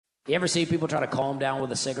You ever see people try to calm down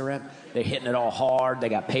with a cigarette? They're hitting it all hard. They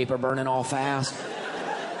got paper burning all fast.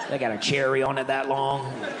 They got a cherry on it that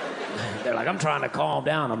long. They're like, I'm trying to calm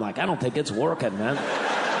down. I'm like, I don't think it's working, man.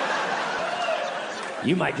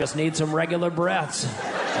 You might just need some regular breaths.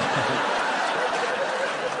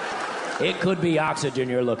 It could be oxygen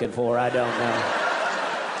you're looking for. I don't know.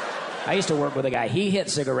 I used to work with a guy. He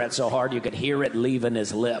hit cigarettes so hard you could hear it leaving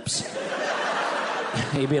his lips.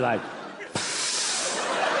 He'd be like...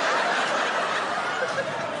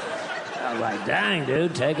 I was like, dang,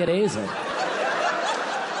 dude, take it easy.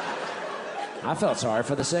 I felt sorry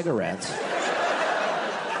for the cigarettes.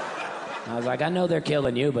 I was like, I know they're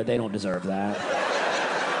killing you, but they don't deserve that.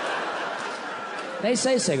 They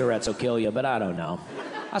say cigarettes will kill you, but I don't know.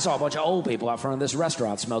 I saw a bunch of old people out front of this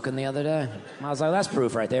restaurant smoking the other day. I was like, that's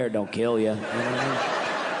proof right there it don't kill you. You know what I mean?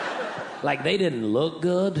 Like, they didn't look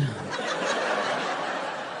good,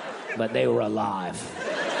 but they were alive.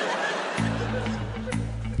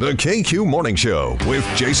 The KQ Morning Show with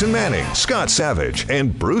Jason Manning, Scott Savage,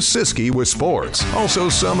 and Bruce Siskey with sports. Also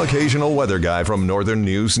some occasional weather guy from Northern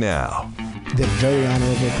News Now. They're very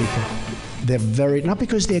honorable people. They're very, not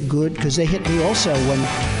because they're good, because they hit me also when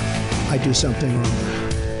I do something wrong.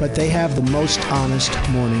 But they have the most honest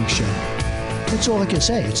morning show. That's all I can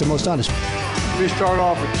say. It's the most honest. Let me start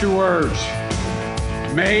off with 2 words.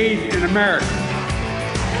 Made in America.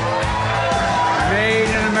 Made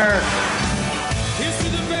in America.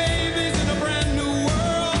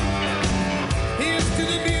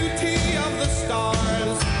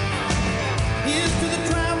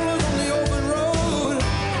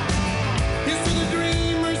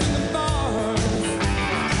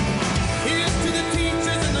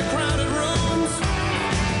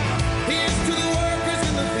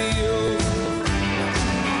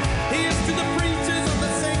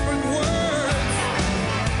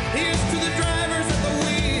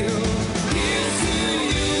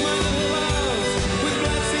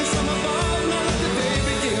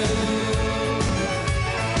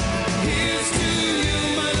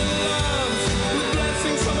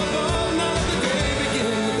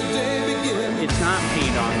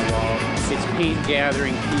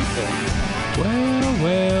 Gathering people.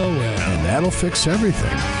 Well. And that'll fix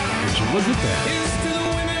everything. Would you look at that? Here's to the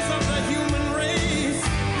winners of the human race.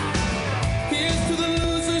 Here's to the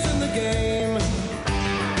losers in the game.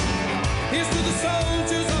 Here's to the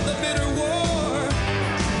soldiers of the bitter war.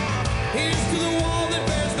 Here's to the wall that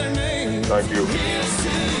bears their name. Thank you. Here's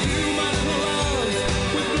to you, my little loves,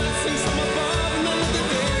 with blessings from above, none of the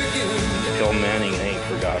day begins. Bill Manning ain't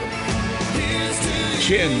forgotten. Here's to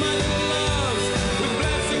Chin. you, my little loves, with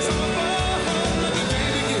blessings from above, none of the day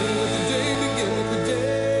begins. The day begins, the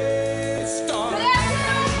day starts. Good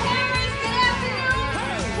afternoon, parents. Good afternoon,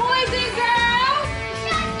 boys and girls.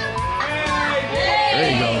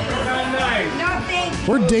 There you go. No, thank you.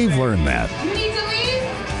 Where'd Dave learn that? You need to leave?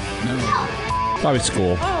 Probably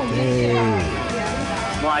school.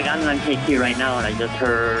 Well, I got on KQ right now, and I just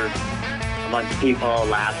heard a bunch of people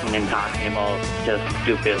laughing and talking about just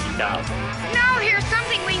stupid stuff. Now here's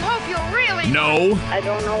something we hope you'll really... No. I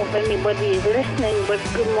don't know if anybody is listening, but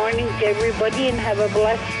good morning to everybody and have a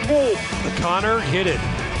blessed day. Connor, hit it.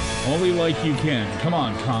 Only like you can. Come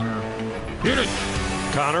on, Connor. Hit it.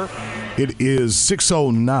 Connor. It is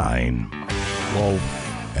 6:09. Well,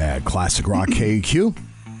 at Classic Rock KQ.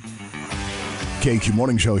 KQ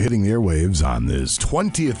Morning Show hitting the airwaves on this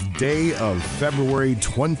 20th day of February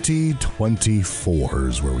 2024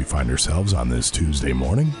 is where we find ourselves on this Tuesday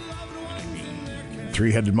morning.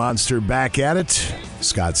 Three-headed monster back at it.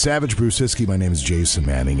 Scott Savage, Bruce Siskey, my name is Jason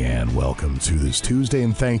Manning, and welcome to this Tuesday,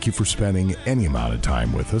 and thank you for spending any amount of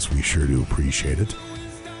time with us. We sure do appreciate it.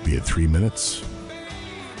 Be it 3 minutes,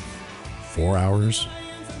 4 hours.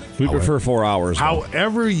 We prefer 4 hours.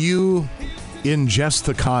 However you ingest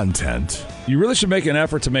the content. You really should make an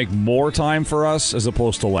effort to make more time for us as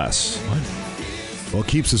opposed to less. What? Well, it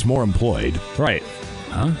keeps us more employed. Right.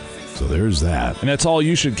 Huh? So there's that. And that's all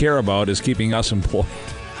you should care about is keeping us employed.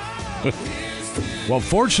 Well,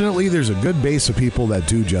 fortunately, there's a good base of people that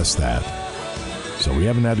do just that. So we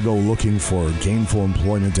haven't had to go looking for gainful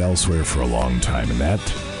employment elsewhere for a long time. And that,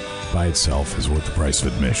 by itself, is worth the price of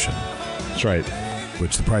admission. That's right.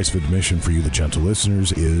 Which the price of admission for you, the gentle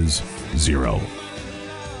listeners, is $0.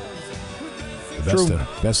 The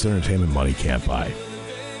best entertainment money can't buy.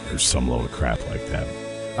 There's some load of crap like that.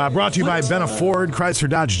 Brought to you by Benna Ford, Chrysler,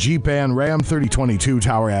 Dodge, Jeep, and Ram, 3022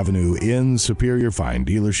 Tower Avenue in Superior. Fine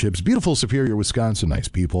dealerships, beautiful Superior, Wisconsin, nice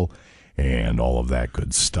people, and all of that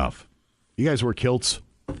good stuff. You guys wear kilts?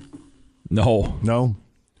 No.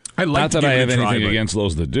 I like Not that I have anything against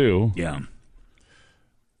those that do. Yeah.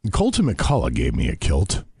 Colton McCullough gave me a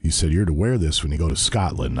kilt. He said, you're to wear this when you go to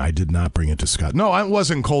Scotland. I did not bring it to Scotland. No, it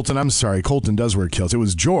wasn't Colton. I'm sorry. Colton does wear kilts. It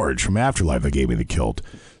was George from Afterlife that gave me the kilt.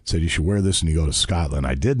 Said you should wear this when you go to Scotland.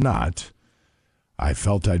 I did not. I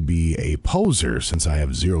felt I'd be a poser since I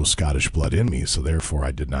have zero Scottish blood in me, so therefore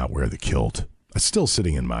I did not wear the kilt. It's still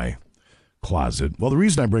sitting in my closet. Well, the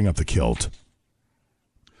reason I bring up the kilt,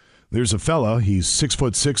 there's a fella, he's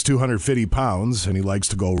 6'6", 250 pounds, and he likes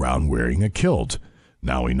to go around wearing a kilt.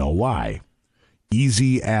 Now we know why.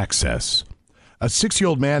 Easy access. A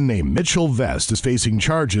 6-year-old man named Mitchell Vest is facing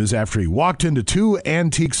charges after he walked into 2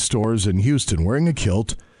 antique stores in Houston wearing a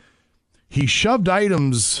kilt. He shoved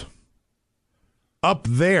items up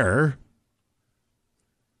there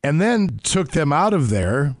and then took them out of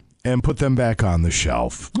there and put them back on the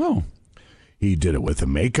shelf. Oh. He did it with a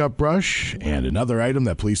makeup brush and another item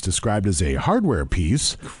that police described as a hardware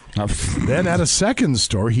piece. Then at a second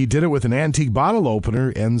store, he did it with an antique bottle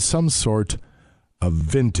opener and some sort of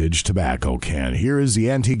vintage tobacco can. Here is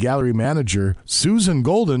the antique gallery manager, Susan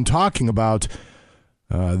Golden, talking about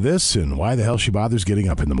this and why the hell she bothers getting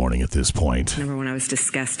up in the morning at this point. Number one, I was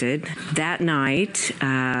disgusted. That night,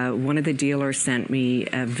 one of the dealers sent me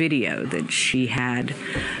a video that she had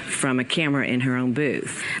from a camera in her own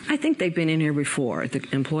booth. I think they've been in here before. The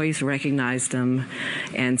employees recognized them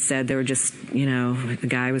and said they were just, the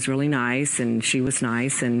guy was really nice and she was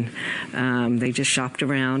nice, and they just shopped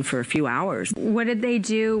around for a few hours. What did they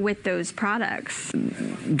do with those products?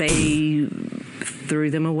 They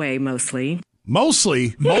threw them away mostly. Mostly?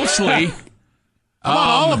 How about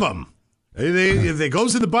all of them? If it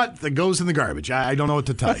goes in the butt, it goes in the garbage. I don't know what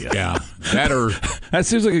to tell you. Yeah, that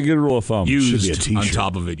seems like a good rule of thumb. Used Should be a on t-shirt.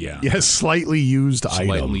 top of it, yeah. Yes, slightly used item.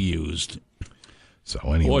 Slightly used. So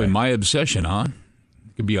anyway. Boy, my obsession, huh?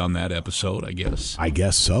 Could be on that episode, I guess. I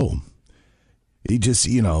guess so. You just,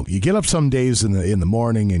 you get up some days in the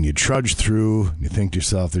morning and you trudge through and you think to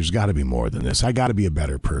yourself, there's got to be more than this. I got to be a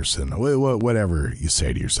better person. Whatever you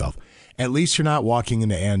say to yourself. At least you're not walking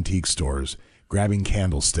into antique stores, grabbing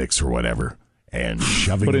candlesticks or whatever, and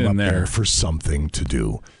shoving them up there for something to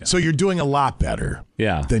do. Yeah. So you're doing a lot better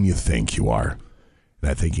than you think you are.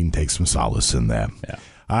 And I think you can take some solace in that.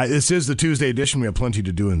 Yeah. This is the Tuesday edition. We have plenty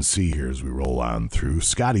to do and see here as we roll on through.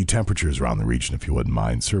 Scotty, temperatures around the region, if you wouldn't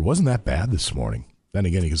mind, sir. Wasn't that bad this morning? Then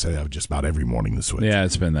again, you can say that just about every morning this week. Yeah,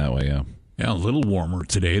 it's been that way, yeah. Yeah, a little warmer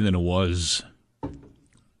today than it was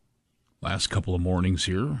last couple of mornings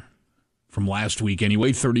here. From last week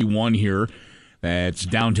anyway, 31 here. That's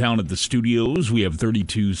downtown at the studios. We have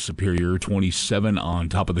 32 Superior, 27 on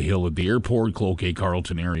top of the hill at the airport, Cloquet,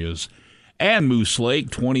 Carlton areas, and Moose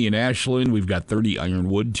Lake, 20 in Ashland. We've got 30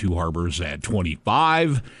 Ironwood, 2 Harbors at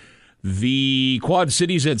 25. The Quad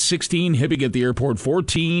Cities at 16, Hibbing at the airport,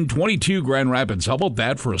 14, 22 Grand Rapids. How about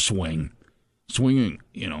that for a swing? Swinging,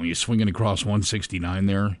 you're swinging across 169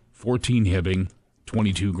 there. 14 Hibbing,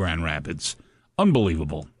 22 Grand Rapids.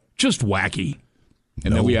 Unbelievable. Just wacky.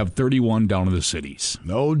 And then we have 31 down in the cities.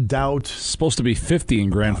 No doubt. Supposed to be 50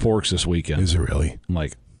 in Grand Forks this weekend. Is it really? I'm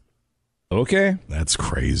like, okay. That's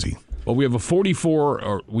crazy. Well, we have a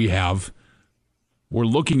 44, we're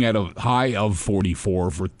looking at a high of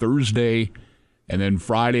 44 for Thursday, and then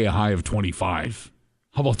Friday a high of 25.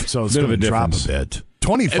 How about that? So it's going to drop a bit.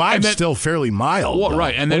 25 is still fairly mild. Well,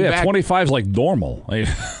 right. And then 25 is like normal. And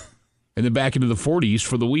then back into the 40s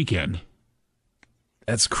for the weekend.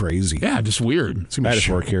 That's crazy. Yeah, just weird. It's going to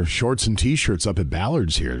be work here. Shorts and T-shirts up at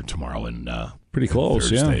Ballard's here tomorrow and pretty close,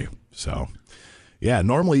 Thursday. Yeah. So, yeah,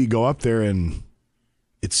 normally you go up there and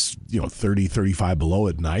it's 30, 35 below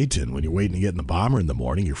at night, and when you're waiting to get in the bomber in the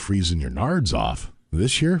morning, you're freezing your nards off.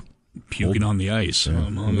 This year, puking on the ice.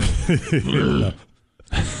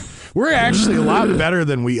 We're actually a lot better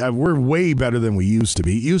than we're way better than we used to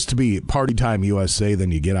be. It used to be Party Time USA,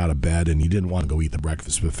 then you get out of bed and you didn't want to go eat the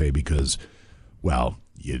breakfast buffet because, well,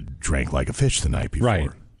 you drank like a fish the night before. Right.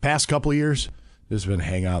 Past couple of years, there's been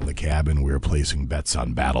hang out in the cabin. We were placing bets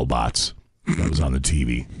on BattleBots. That was on the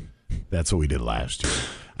TV. That's what we did last year.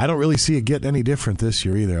 I don't really see it getting any different this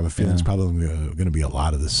year either. I have a feeling it's probably going to be a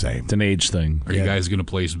lot of the same. It's an age thing. Are you guys going to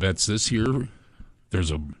place bets this year?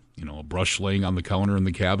 There's a brush laying on the counter in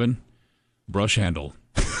the cabin. Brush handle,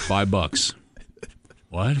 $5.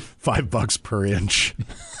 What? $5 per inch.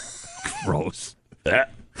 Gross. Yeah.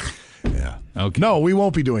 Okay. No, we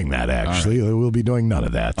won't be doing that, actually. Right. We'll be doing none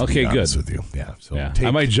of that. Okay, good. With you. Yeah. So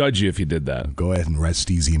I might judge you if you did that. Go ahead and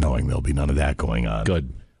rest easy knowing there'll be none of that going on.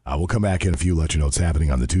 Good. We'll come back in a few, let you know what's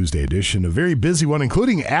happening on the Tuesday edition. A very busy one,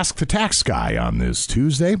 including Ask the Tax Guy on this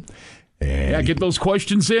Tuesday. And get those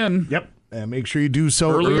questions in. Yep. And make sure you do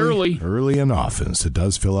so early and often. It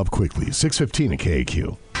does fill up quickly. 6:15 at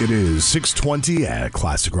KQ. It is 6:20 at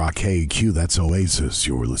Classic Rock KQ. That's Oasis.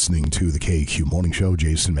 You're listening to the KQ Morning Show.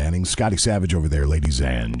 Jason Manning, Scotty Savage over there, ladies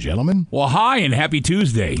and gentlemen. Well, hi and happy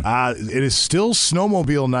Tuesday. It is still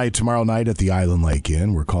snowmobile night tomorrow night at the Island Lake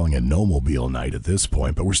Inn. We're calling it no-mobile night at this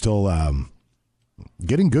point, but we're still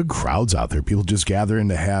getting good crowds out there. People just gathering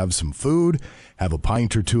to have some food, have a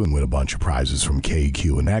pint or two, and win a bunch of prizes from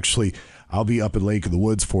KQ. And actually, I'll be up at Lake of the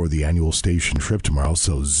Woods for the annual station trip tomorrow.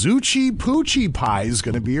 So Zucci Poochie Pie is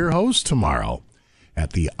going to be your host tomorrow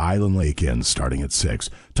at the Island Lake Inn starting at 6.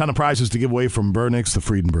 Ton of prizes to give away from Burnix, the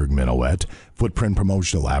Friedenberg Minuet, Footprint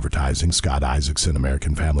Promotional Advertising, Scott Isaacson,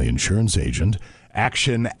 American Family Insurance Agent,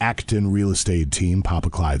 Action Acton Real Estate Team, Papa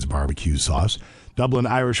Clyde's Barbecue Sauce, Dublin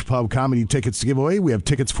Irish Pub comedy tickets to give away. We have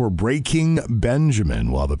tickets for Breaking Benjamin.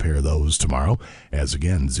 We'll have a pair of those tomorrow. As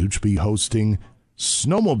again, Zuch be hosting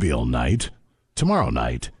Snowmobile Night tomorrow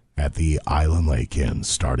night at the Island Lake Inn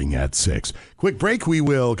starting at 6. Quick break. We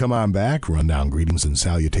will come on back. Run down greetings and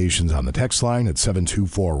salutations on the text line at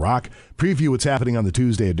 724-ROCK. Preview what's happening on the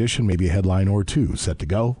Tuesday edition. Maybe a headline or two. Set to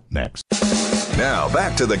go next. Now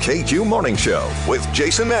back to the KQ Morning Show with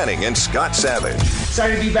Jason Manning and Scott Savage.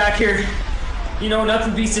 Excited to be back here. You know,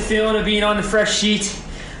 nothing beats the feeling of being on the fresh sheet.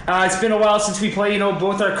 It's been a while since we played. You know,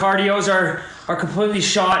 both our cardios are completely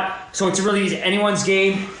shot, so it's really anyone's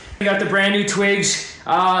game. We got the brand new Twigs.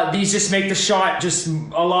 These just make the shot just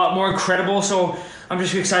a lot more incredible, so I'm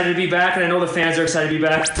just excited to be back, and I know the fans are excited to be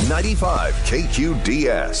back. 95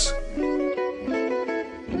 KQDS.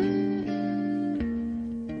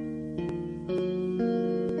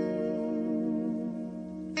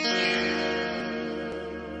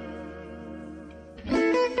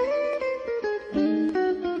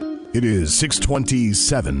 It is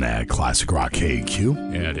 6:27 at Classic Rock KQ.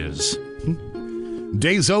 Yeah, it is.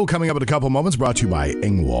 Days-O coming up in a couple moments, brought to you by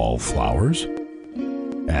Engwall Flowers.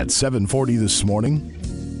 At 7:40 this morning,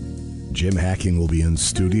 Jim Hacking will be in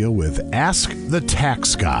studio with Ask the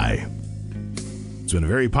Tax Guy. It's been a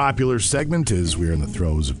very popular segment as we're in the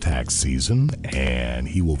throes of tax season, and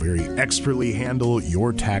he will very expertly handle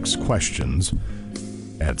your tax questions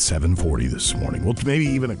at 7:40 this morning. Well, maybe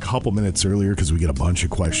even a couple minutes earlier because we get a bunch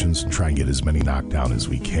of questions and try and get as many knocked down as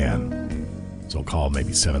we can. So I'll call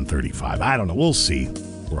maybe 7:35. I don't know. We'll see.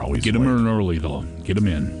 We're always Get them in early, though. Get them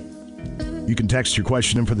in. You can text your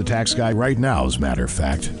question in for the tax guy right now, as a matter of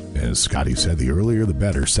fact. As Scotty said, the earlier the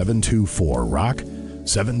better. 724-ROCK,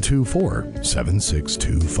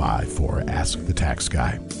 724-7625 for Ask the Tax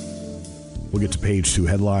Guy. We'll get to page 2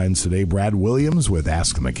 headlines today. Brad Williams with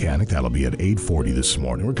Ask the Mechanic. That'll be at 8:40 this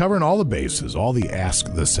morning. We're covering all the bases, all the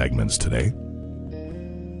Ask the segments today.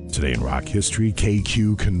 Today in rock history,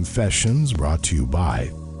 KQ Confessions, brought to you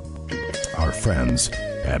by our friends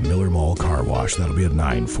at Miller Mall Car Wash. That'll be at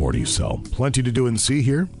 9:40. So plenty to do and see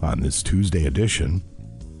here on this Tuesday edition.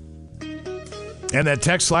 And that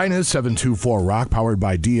text line is 724-ROCK, powered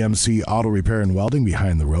by DMC Auto Repair and Welding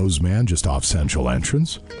behind the Roseman, just off Central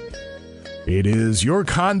Entrance. It is your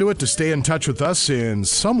conduit to stay in touch with us in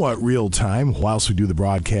somewhat real time whilst we do the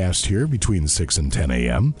broadcast here between 6 and 10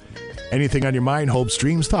 a.m. Anything on your mind, hopes,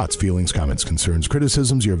 dreams, thoughts, feelings, comments, concerns,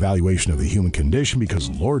 criticisms, your evaluation of the human condition, because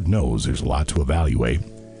Lord knows there's a lot to evaluate.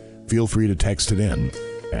 Feel free to text it in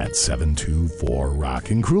at 724-ROCK,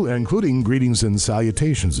 including greetings and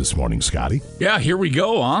salutations this morning, Scotty. Yeah, here we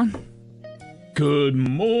go, huh? Good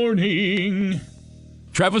morning.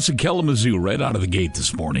 Travis in Kalamazoo right out of the gate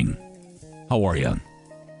this morning. How are you?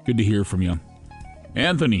 Good to hear from you.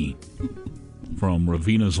 Anthony from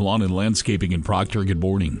Ravina's Lawn and Landscaping in Proctor, good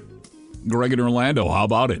morning. Greg in Orlando, how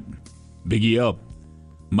about it? Biggie up.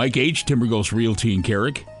 Mike H., Timber Ghost Realty in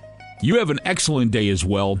Carrick. You have an excellent day as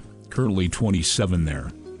well. Currently 27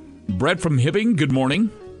 there. Brett from Hibbing, good morning.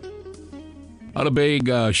 Out a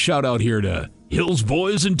big shout out here to Hills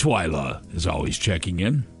Boys and Twyla, is always checking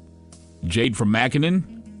in. Jade from Mackinnon,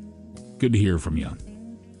 good to hear from you.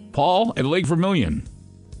 Paul at Lake Vermilion,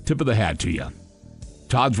 tip of the hat to you.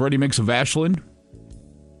 Todd's Ready Mix of Ashland.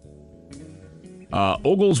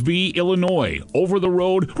 Oglesby, Illinois, over the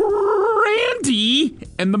road. Randy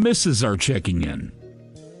and the missus are checking in.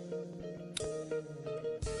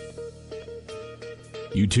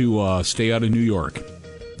 You two stay out of New York.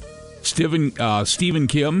 Stephen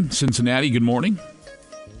Kim, Cincinnati, good morning.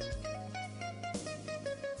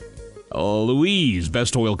 Louise,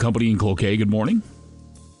 Best Oil Company in Cloquet, good morning.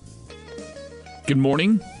 Good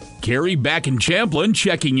morning. Carrie back in Champlin,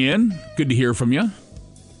 checking in. Good to hear from you.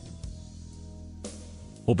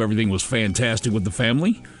 Hope everything was fantastic with the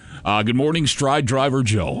family. Good morning, Stride Driver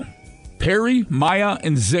Joe. Perry, Maya,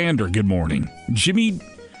 and Xander, good morning. Jimmy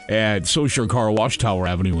at Social Car Wash, Tower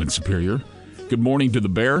Avenue in Superior. Good morning to the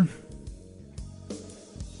Bear.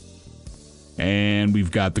 And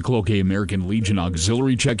we've got the Cloquet American Legion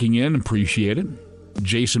Auxiliary checking in. Appreciate it.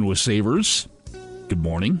 Jason with Savers. Good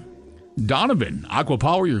morning. Donovan, Aqua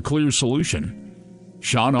Power, your clear solution.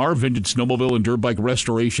 Sean R., Vintage Snowmobile and Dirt Bike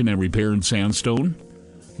Restoration and Repair in Sandstone.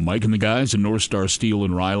 Mike and the guys in North Star Steel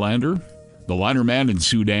in Rylander. The Liner Man in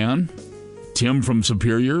Sudan. Tim from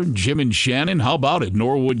Superior. Jim and Shannon, how about it?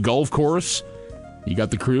 Norwood Golf Course. You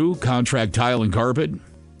got the crew. Contract Tile and Carpet.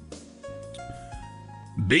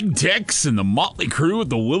 Big Tex and the Motley Crew at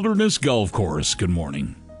the Wilderness Golf Course. Good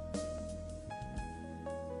morning.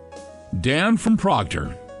 Dan from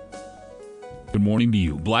Proctor. Good morning to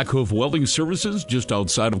you. Black Hoof Welding Services just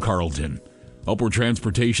outside of Carlton. Upward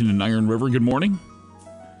Transportation in Iron River. Good morning.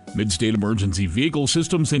 Mid-State Emergency Vehicle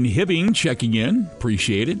Systems in Hibbing checking in.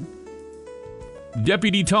 Appreciate it.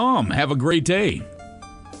 Deputy Tom, have a great day.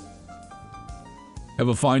 Have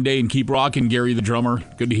a fine day and keep rocking, Gary the drummer.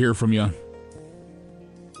 Good to hear from you.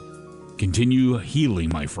 Continue healing,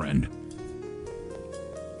 my friend.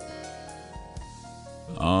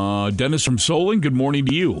 Dennis from Solon, good morning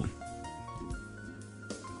to you.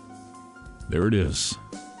 There it is.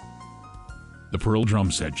 The Pearl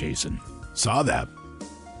drum set, Jason. Saw that.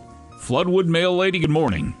 Floodwood Mail Lady, good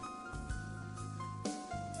morning.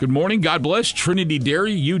 Good morning, God bless. Trinity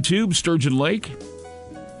Dairy, YouTube, Sturgeon Lake.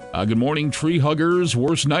 Good morning, Tree Huggers,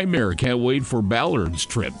 Worst Nightmare. Can't wait for Ballard's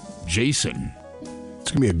trip. Jason.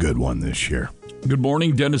 It's going to be a good one this year. Good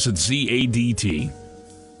morning, Dennis at CADT.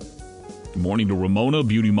 Good morning to Ramona,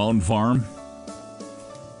 Beauty Mountain Farm.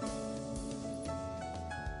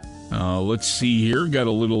 Let's see here. Got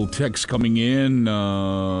a little text coming in.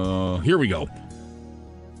 Here we go.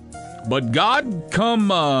 But God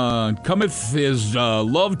cometh his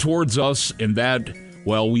love towards us, in that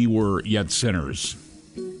while we were yet sinners,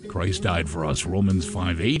 Christ died for us. Romans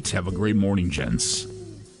 5:8. Have a great morning, gents.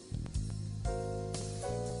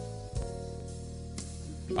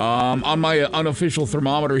 On my unofficial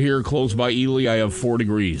thermometer here close by Ely, I have 4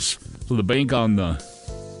 degrees. So the bank on the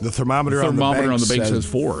thermometer on the bank says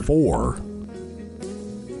 4. 4.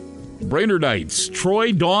 Brainardites.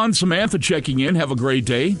 Troy, Dawn, Samantha checking in. Have a great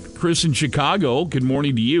day. Chris in Chicago, good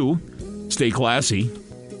morning to you. Stay classy.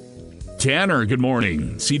 Tanner, good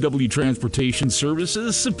morning. CW Transportation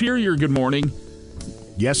Services, Superior, good morning.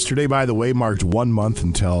 Yesterday, by the way, marked 1 month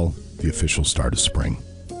until the official start of spring.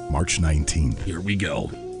 March 19th. Here we go.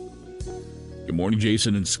 Good morning,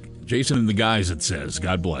 Jason and the guys, it says.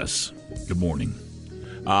 God bless. Good morning.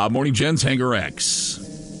 Morning, Jens, Hanger X.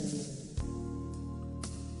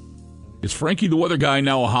 Is Frankie the weather guy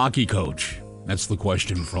now a hockey coach? That's the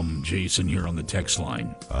question from Jason here on the text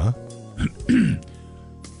line.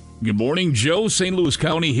 Good morning, Joe, St. Louis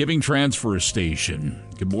County Hibbing Transfer Station.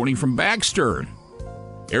 Good morning from Baxter.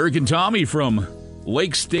 Eric and Tommy from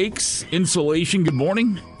Lake Stakes Insulation. Good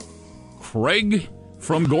morning. Craig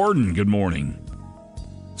from Gordon. Good morning.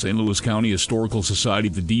 St. Louis County Historical Society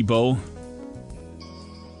at the Depot.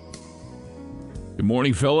 Good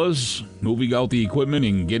morning, fellas. Moving out the equipment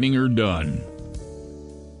and getting her done.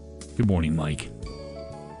 Good morning, Mike.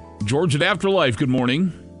 George at Afterlife, good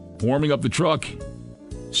morning. Warming up the truck.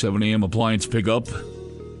 7 a.m. appliance pickup.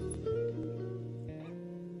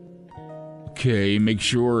 Okay, make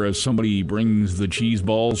sure somebody brings the cheese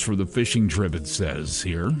balls for the fishing trip, it says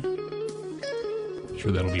here.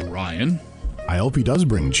 Sure that'll be Ryan. I hope he does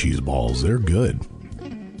bring cheese balls. They're good.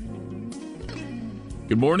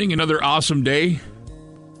 Good morning. Another awesome day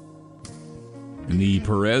in the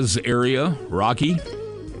Perez area. Rocky.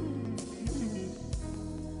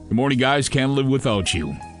 Good morning, guys. Can't live without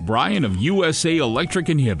you. Brian of USA Electric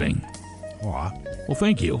in Hibbing. Aw. Well,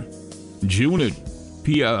 thank you. June at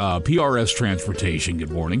PRS Transportation.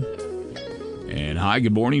 Good morning. And hi,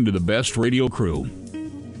 good morning to the best radio crew.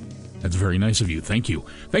 That's very nice of you. Thank you.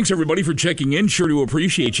 Thanks, everybody, for checking in. Sure to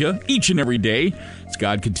appreciate you each and every day as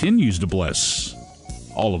God continues to bless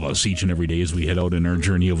all of us each and every day as we head out in our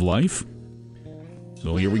journey of life.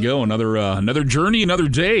 So here we go. Another journey, another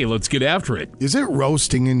day. Let's get after it. Is it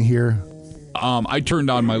roasting in here? I turned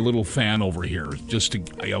on my little fan over here.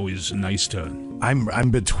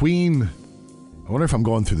 I'm between. I wonder if I'm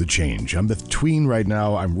going through the change. I'm between right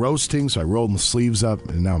now. I'm roasting, so I rolled the sleeves up,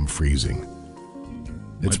 and now I'm freezing.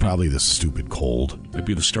 It's probably the stupid cold. Might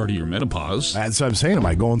be the start of your menopause. That's what I'm saying. Am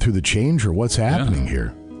I going through the change, or what's happening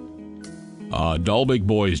here? Dahlbeck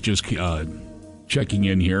Boys just checking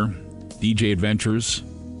in here. DJ Adventures.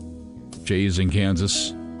 Jay is in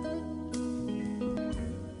Kansas.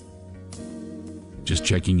 Just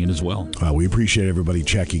checking in as well. We appreciate everybody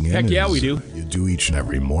checking in. Heck yeah, we do. You do each and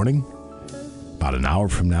every morning. About an hour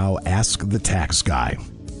from now, Ask the Tax Guy.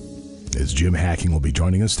 as Jim Hacking will be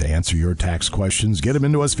joining us to answer your tax questions. Get them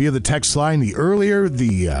into us via the text line. The earlier,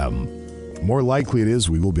 the more likely it is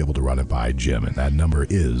we will be able to run it by Jim, and that number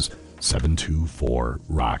is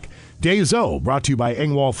 724-ROCK. Days O, brought to you by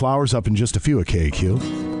Engwall Flowers, up in just a few at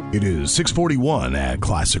KQ. It is 6:41 at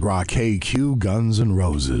Classic Rock KQ, Guns N'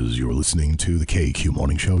 Roses. You're listening to the KQ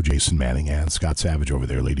Morning Show. Jason Manning and Scott Savage over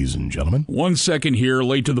there, ladies and gentlemen. 1 second here,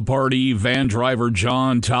 late to the party. Van driver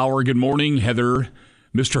John Tower, good morning. Heather,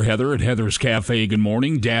 Mr. Heather at Heather's Cafe, good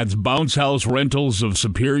morning. Dad's Bounce House Rentals of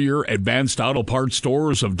Superior, Advanced Auto Parts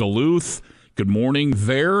Stores of Duluth, good morning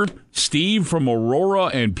there. Steve from Aurora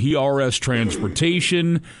and PRS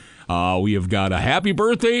Transportation. We have got a happy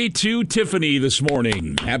birthday to Tiffany this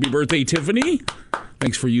morning. Happy birthday, Tiffany.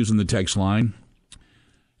 Thanks for using the text line.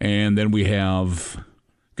 And then we have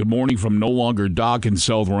good morning from no longer Doc in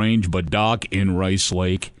South Range, but Doc in Rice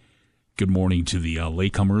Lake. Good morning to the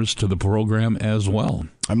latecomers to the program as well.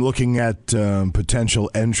 I'm looking at potential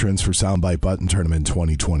entrance for Soundbite Button Tournament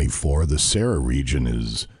 2024. The Sarah region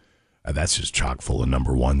is... that's just chock full of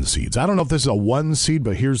number 1 seeds. I don't know if this is a 1 seed,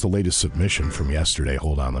 but here's the latest submission from yesterday.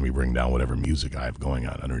 Hold on, let me bring down whatever music I have going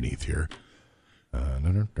on underneath here.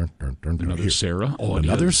 Another Sarah? Oh,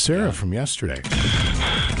 another Sarah from yesterday.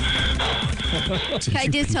 Can I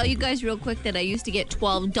just tell you guys real quick that I used to get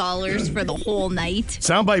 $12 for the whole night?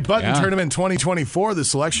 Soundbite Button Tournament 2024. The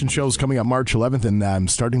selection show is coming up March 11th, and I'm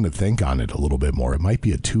starting to think on it a little bit more. It might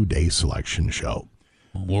be a 2-day selection show.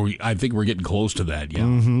 Well, I think we're getting close to that, yeah.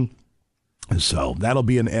 Mm-hmm. So that'll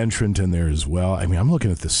be an entrant in there as well. I mean, I'm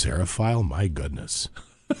looking at the Sarah file. My goodness.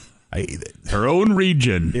 Her own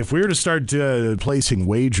region. If we were to start placing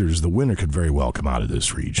wagers, the winner could very well come out of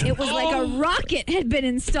this region. It was like a rocket had been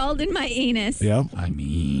installed in my anus. Yep. I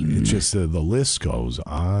mean, it's just the list goes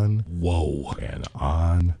on. Whoa. And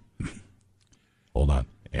on. Hold on.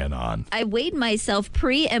 And on. I weighed myself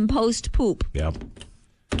pre and post poop. Yep.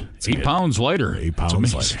 8 pounds lighter. 8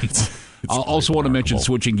 pounds lighter. I also want to mention,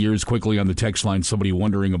 switching gears quickly on the text line, somebody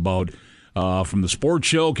wondering about from the sports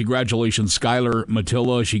show. Congratulations, Skylar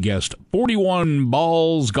Matilla. She guessed 41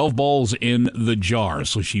 golf balls in the jar.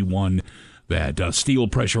 So she won that steel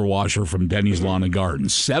pressure washer from Denny's Lawn and Garden.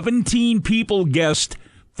 17 people guessed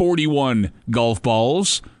 41 golf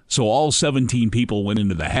balls. So all 17 people went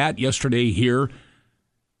into the hat yesterday here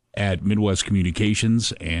at Midwest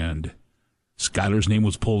Communications, and Skylar's name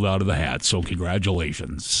was pulled out of the hat, so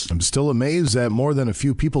congratulations. I'm still amazed that more than a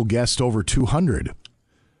few people guessed over 200.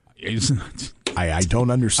 I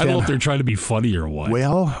don't understand. I don't know if they're trying to be funny or what.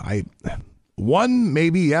 Well, one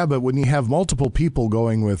maybe, yeah, but when you have multiple people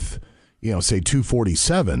going with, say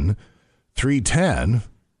 247, 310,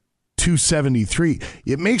 273,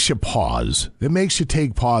 it makes you pause. It makes you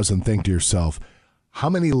take pause and think to yourself, how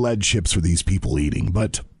many lead chips are these people eating?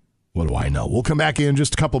 But what do I know? We'll come back in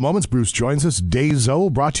just a couple moments. Bruce joins us. Days O,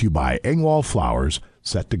 brought to you by Engwall Flowers.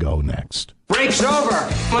 Set to go next. Break's over.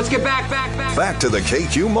 Let's get back. Back to the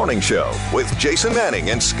KQ Morning Show with Jason Manning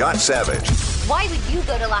and Scott Savage. Why would you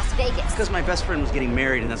go to Las Vegas? Because my best friend was getting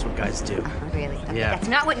married, and that's what guys do. Really? Okay, Yeah. That's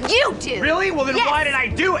not what you do. Really? Well, then Yes. why did I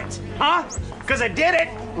do it? Huh? Because I did it?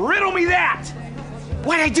 Riddle me that.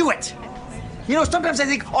 Why did I do it? You know, sometimes I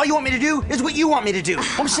think all you want me to do is what you want me to do.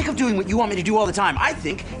 I'm sick of doing what you want me to do all the time. I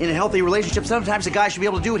think in a healthy relationship, sometimes a guy should be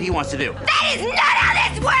able to do what he wants to do. That is not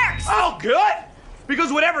how this works! Oh, good.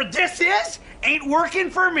 Because whatever this is ain't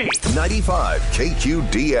working for me. 95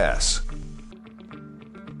 KQDS.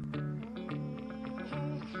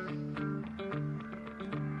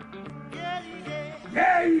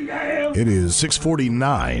 It is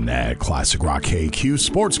 6:49 at Classic Rock KQ.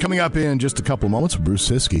 Sports coming up in just a couple moments with Bruce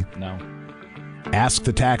Siskey. No. Ask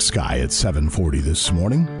the Tax Guy at 7:40 this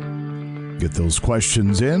morning. Get those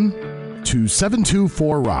questions in to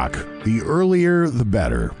 724-ROCK. The earlier, the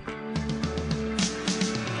better.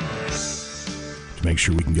 To make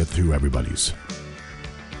sure we can get through everybody's.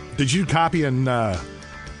 Did you copy and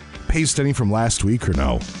paste any from last week or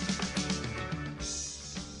no?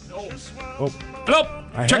 Oh. Nope.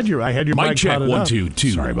 I had your mic check. potted 1, up. 2,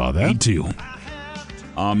 2. Sorry about that. Me too.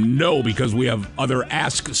 No, because we have other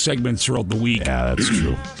Ask segments throughout the week. Yeah, that's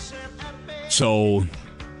true. So,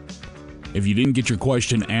 if you didn't get your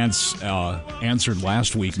question answered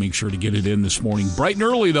last week, make sure to get it in this morning. Bright and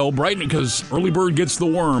early, though. Bright because early bird gets the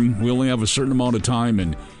worm. We only have a certain amount of time,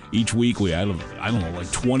 and each week we have,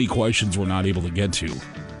 like 20 questions we're not able to get to.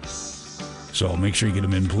 So make sure you get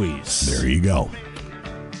them in, please. There you go.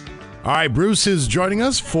 All right, Bruce is joining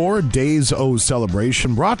us for Days O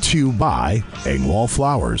celebration, brought to you by Engwall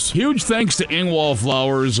Flowers. Huge thanks to Engwall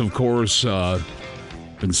Flowers, of course.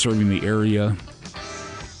 Been serving the area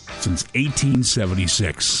since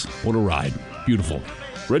 1876. What a ride. Beautiful.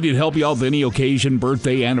 Ready to help you out with any occasion,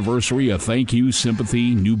 birthday, anniversary, a thank you,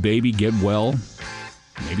 sympathy, new baby, get well.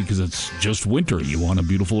 Maybe because it's just winter, you want a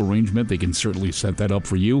beautiful arrangement, they can certainly set that up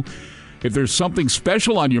for you. If there's something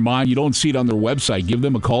special on your mind, you don't see it on their website, give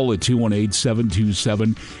them a call at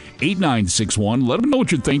 218-727-8961. Let them know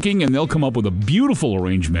what you're thinking, and they'll come up with a beautiful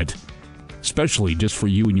arrangement, especially just for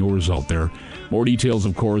you and yours out there. More details,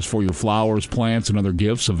 of course, for your flowers, plants, and other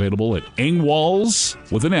gifts available at Engwalls,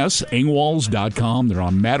 with an S, engwalls.com. They're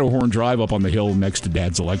on Matterhorn Drive up on the hill next to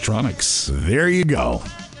Dad's Electronics. There you go.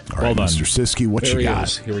 All right, done. Mr. Siskey, what you got?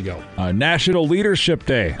 Here we go. National Leadership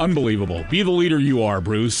Day. Unbelievable. Be the leader you are,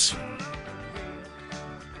 Bruce.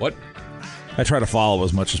 What? I try to follow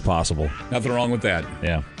as much as possible. Nothing wrong with that.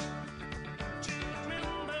 Yeah.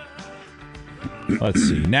 Let's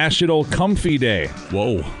see. National Comfy Day.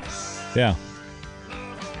 Whoa. Yeah.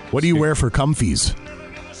 What do you wear for comfies?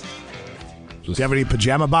 Do you have any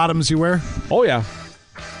pajama bottoms you wear? Oh, yeah.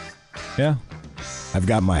 Yeah. I've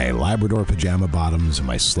got my Labrador pajama bottoms and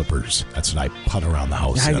my slippers. That's what I putt around the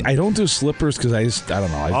house in. I don't do slippers because I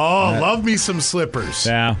don't know. Love me some slippers.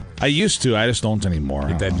 Yeah. I used to. I just don't anymore.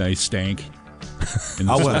 Get that nice stank in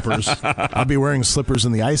the slippers. I'll be wearing slippers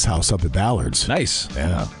in the ice house up at Ballard's. Nice.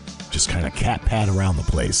 Yeah. Just kind of cat pat around the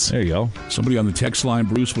place. There you go. Somebody on the text line,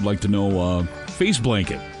 Bruce, would like to know face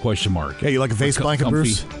blanket, question mark. Yeah, you like a face blanket, comfy.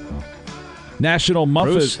 Bruce? National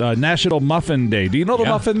Muffin Day. Do you know the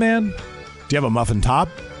Muffin Man? Do you have a muffin top?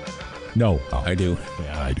 No. Oh. I do.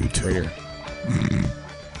 Yeah, I do too. Right here.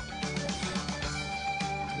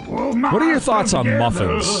 What are your thoughts on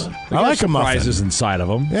muffins? I like a muffin. Surprises inside of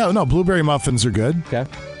them. Yeah, no, blueberry muffins are good. Okay.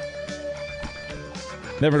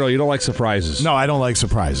 Never know. You don't like surprises. No, I don't like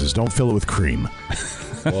surprises. Don't fill it with cream.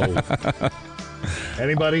 Whoa.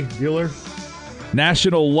 Anybody? Bueller?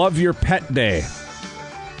 National Love Your Pet Day.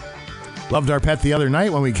 Loved our pet the other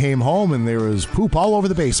night when we came home and there was poop all over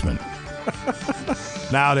the basement.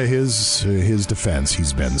 Now, to his defense,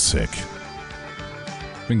 he's been sick.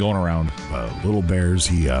 Been going around. Little Bears,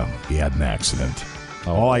 he had an accident.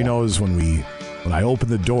 All I know is when I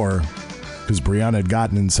opened the door, because Brianna had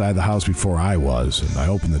gotten inside the house before I was, and I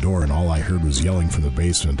opened the door and all I heard was yelling from the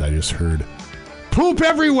basement. I just heard, poop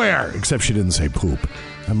everywhere! Except she didn't say poop.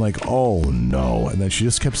 I'm like, oh no. And then she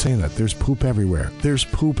just kept saying that. There's poop everywhere. There's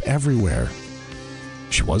poop everywhere.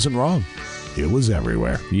 She wasn't wrong. It was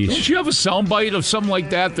everywhere. Don't you have a soundbite of something like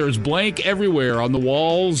that? There's blank everywhere on the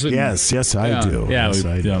walls. And, yes, I do. Yeah, yes,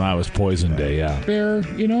 I do. I was Poison Day, yeah. Bear,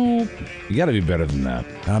 you got to be better than that.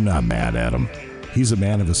 I'm not mad at him. He's a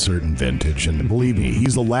man of a certain vintage, and believe me,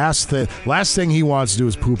 he's the last thing he wants to do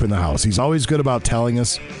is poop in the house. He's always good about telling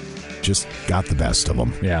us. Just got the best of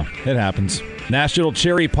him. Yeah, it happens. National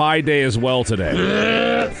Cherry Pie Day as well today.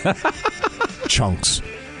 Chunks.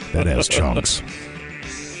 That has chunks.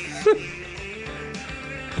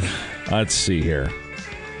 Let's see here.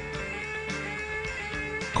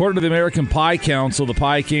 According to the American Pie Council, the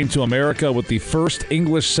pie came to America with the first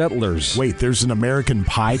English settlers. Wait, there's an American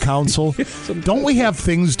Pie Council? Don't we have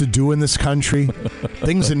things to do in this country?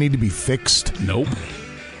 Things that need to be fixed? Nope.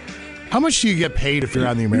 How much do you get paid if you're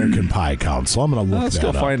on the American Pie Council? I'm going to look let's that go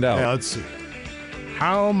up. find out. Yeah, let's see.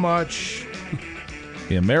 How much?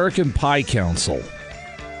 The American Pie Council.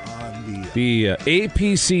 The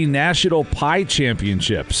APC National Pie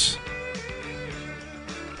Championships.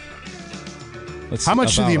 How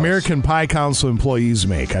much do the American Pie Council employees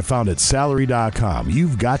make? I found it salary.com.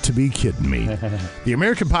 You've got to be kidding me. The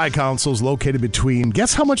American Pie Council is located between,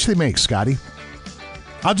 guess how much they make, Scotty?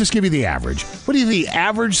 I'll just give you the average. What do you think the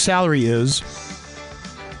average salary is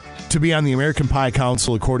to be on the American Pie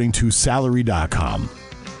Council according to salary.com?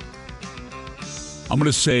 I'm going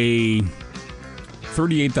to say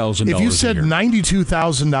 $38,000. If you said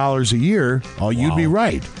 $92,000 a year, you'd be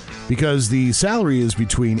right. Because the salary is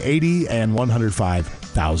between $80,000 and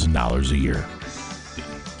 $105,000 a year.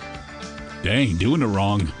 Dang, doing it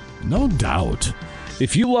wrong. No doubt.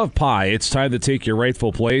 If you love pie, it's time to take your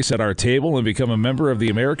rightful place at our table and become a member of the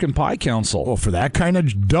American Pie Council. Well, for that kind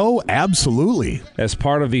of dough, absolutely. As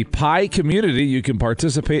part of the pie community, you can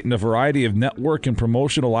participate in a variety of network and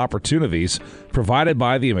promotional opportunities provided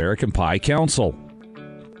by the American Pie Council.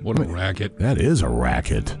 What a racket. That is a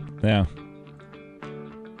racket. Yeah.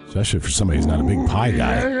 Especially for somebody who's not a big pie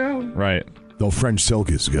guy. Right. Though French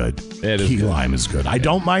silk is good. It is Key good. lime is good. I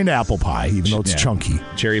don't mind apple pie, even though it's chunky.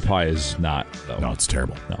 Cherry pie is not, though. No, it's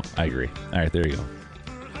terrible. No, I agree. All right, there you go.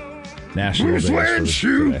 National Day.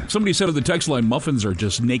 Somebody said on the text line, muffins are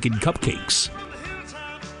just naked cupcakes.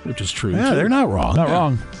 Which is true. Yeah, too. they're not wrong. Not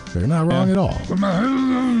wrong. They're not wrong at all.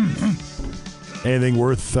 Anything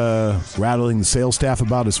worth rattling the sales staff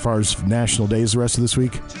about as far as national days the rest of this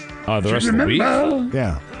week? The rest of the week?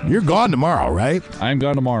 Yeah. You're gone tomorrow, right? I'm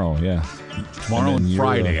gone tomorrow, yeah. Tomorrow and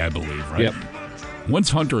Friday, I believe, right? Yep. When's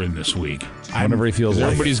Hunter in this week? Whenever he feels like it.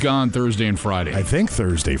 Everybody's gone Thursday and Friday. I think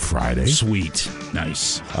Thursday, Friday. Sweet.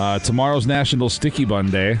 Nice. Tomorrow's National Sticky Bun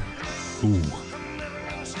Day. Ooh.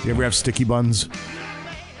 You ever have sticky buns?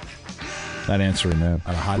 Not answering that.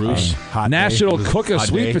 On a hot National day. Cook a Hot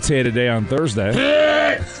Sweet day. Potato Day on Thursday.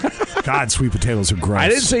 God, sweet potatoes are gross. I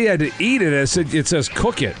didn't say you had to eat it. I said it says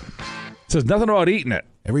cook it. It says nothing about eating it.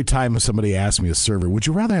 Every time somebody asks me, a server, would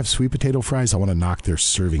you rather have sweet potato fries? I want to knock their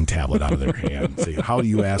serving tablet out of their hand. Say, how do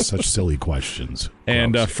you ask such silly questions?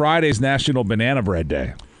 And Friday's National Banana Bread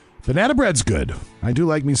Day. Banana bread's good. I do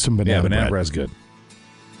like me some banana bread. Banana bread's good.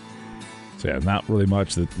 So yeah, not really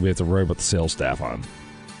much that we have to worry about the sales staff on.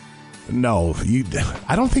 No,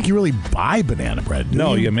 I don't think you really buy banana bread, do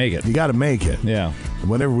No, you? you make it. You got to make it. Yeah.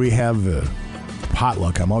 Whenever we have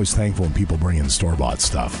potluck, I'm always thankful when people bring in store-bought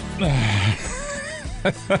stuff.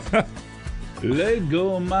 Let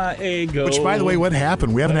go my ego. Which, by the way, what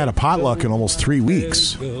happened? We haven't had a potluck in almost 3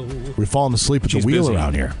 weeks. We're falling asleep at the wheel busy.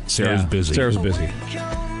 around here. Sarah's busy. Sarah's busy.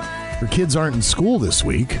 Her kids aren't in school this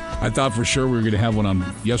week. I thought for sure we were going to have one on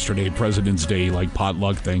yesterday, President's Day, like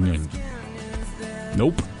potluck thing, and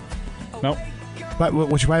nope. But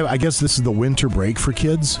which, I guess this is the winter break for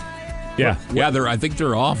kids? Yeah. Yeah, I think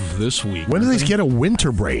they're off this week. When do they get a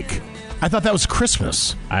winter break? I thought that was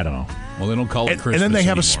Christmas. I don't know. Well, they don't call it Christmas And then they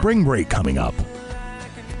have anymore. a spring break coming up.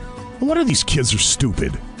 What are these kids are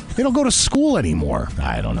stupid? They don't go to school anymore.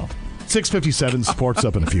 I don't know. 6:57, sports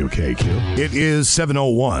up in a few, KQ. It is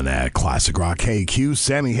 7:01 at Classic Rock KQ.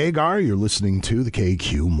 Sammy Hagar, you're listening to the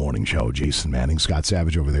KQ Morning Show. Jason Manning, Scott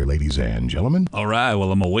Savage over there, ladies and gentlemen. All right,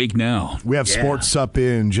 well, I'm awake now. We have sports up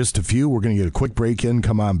in just a few. We're going to get a quick break in.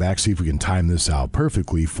 Come on back, see if we can time this out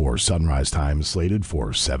perfectly for sunrise time, slated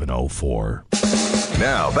for 7:04.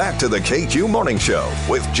 Now, back to the KQ Morning Show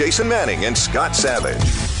with Jason Manning and Scott Savage.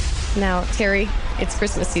 Now, Terry, it's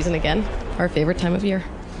Christmas season again, our favorite time of year.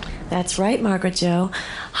 That's right, Margaret Jo.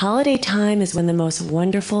 Holiday time is when the most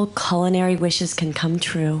wonderful culinary wishes can come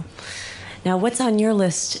true. Now, what's on your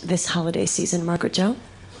list this holiday season, Margaret Jo?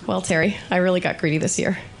 Well, Terry, I really got greedy this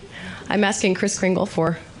year. I'm asking Kris Kringle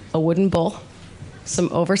for a wooden bowl, some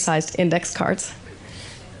oversized index cards,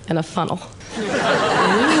 and a funnel.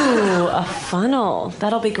 Ooh, a funnel.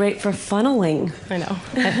 That'll be great for funneling. I know.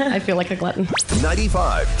 I feel like a glutton.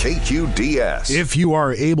 95 KQDS. If you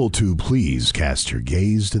are able to, please cast your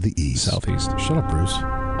gaze to the east. Southeast. Shut up, Bruce.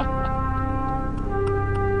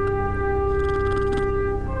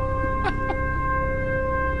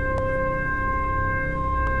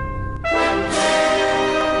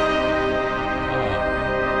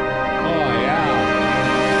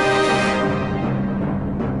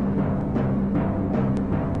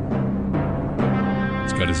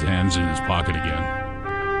 Got his hands in his pocket again.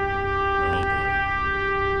 Oh,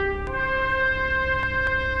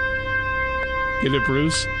 boy. Get it,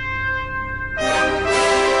 Bruce?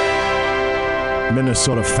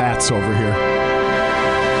 Minnesota Fats over here.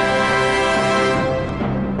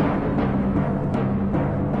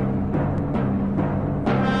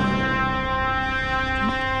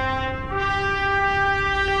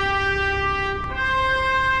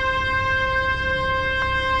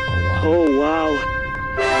 Oh, wow.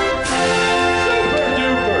 Super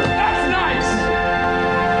duper. That's nice.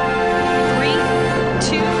 3,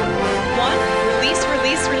 2, 1. Release,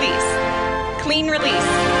 release, release. Clean release.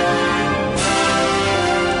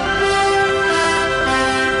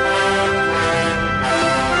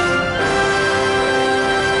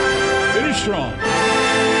 Finish strong.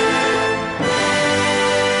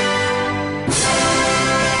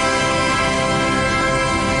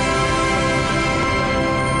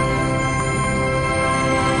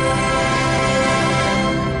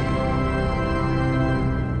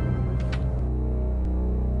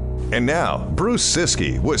 And now, Bruce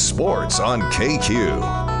Siskey with sports on KQ.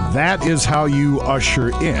 That is how you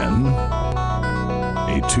usher in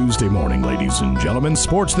a Tuesday morning, ladies and gentlemen.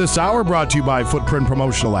 Sports this hour brought to you by Footprint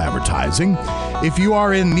Promotional Advertising. If you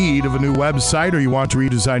are in need of a new website or you want to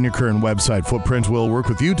redesign your current website, Footprint will work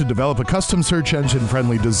with you to develop a custom search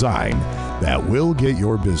engine-friendly design that will get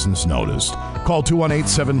your business noticed. Call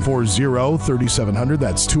 218-740-3700.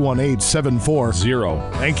 That's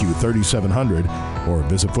 218-740. Thank you, 3700. Or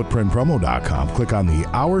visit footprintpromo.com. Click on the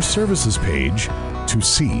Our Services page to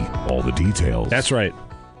see all the details. That's right.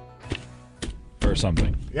 Or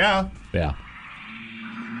something. Yeah. Yeah.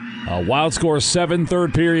 Wild score 7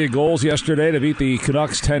 third period goals yesterday to beat the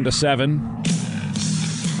Canucks 10-7.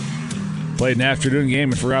 Played an afternoon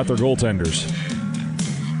game and forgot their goaltenders.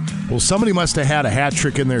 Well, somebody must have had a hat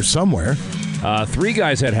trick in there somewhere. Three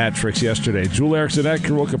guys had hat tricks yesterday. Jule Eriksson,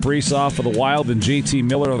 Kirill Kaprizov for the Wild, and JT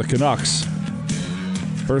Miller of the Canucks.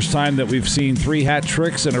 First time that we've seen three hat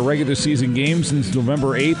tricks in a regular season game since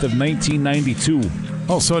November 8th of 1992.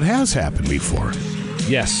 Oh, so it has happened before.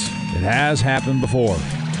 Yes, it has happened before.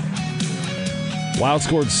 Wild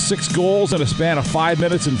scored 6 goals in a span of 5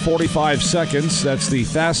 minutes and 45 seconds. That's the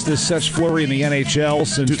fastest such flurry in the NHL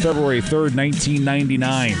since February 3rd,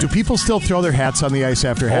 1999. Do people still throw their hats on the ice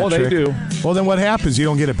after a hat trick? Oh, they do. Well, then what happens? You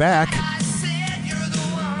don't get it back.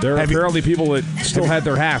 There are apparently people that still had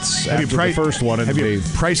their hats after the first one. Have you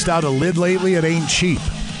priced out a lid lately? It ain't cheap.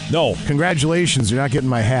 No. Congratulations, you're not getting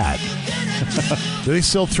my hat. Do they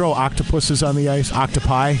still throw octopuses on the ice?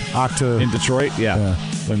 Octopi? In Detroit? Yeah.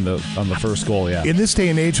 On the first goal, yeah. In this day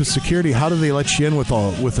and age with security, how do they let you in with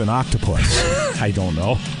an octopus? I don't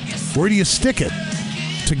know. Where do you stick it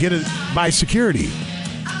to get it by security?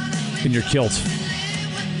 In your kilt.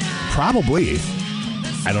 Probably.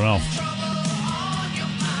 I don't know.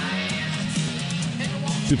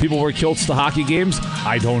 Do people wear kilts to hockey games?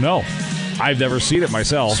 I don't know. I've never seen it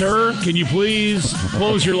myself. Sir, can you please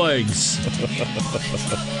close your legs?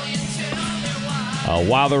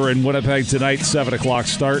 Wilder in Winnipeg tonight, 7 o'clock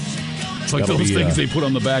start. It's like those things they put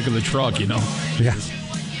on the back of the truck, you know? Yeah.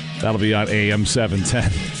 That'll be on AM 710.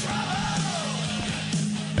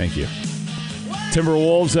 Thank you.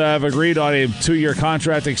 Timberwolves have agreed on a 2-year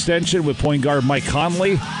contract extension with point guard Mike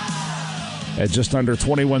Conley at just under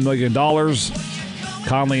 $21 million.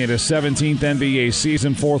 Conley in his 17th NBA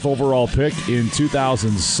season, 4th overall pick in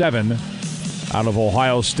 2007 out of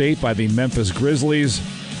Ohio State by the Memphis Grizzlies.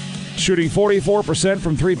 Shooting 44%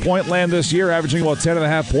 from three-point land this year, averaging about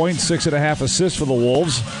 10.5 points, 6.5 assists for the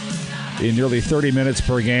Wolves in nearly 30 minutes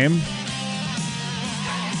per game.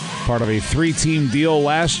 Part of a 3-team deal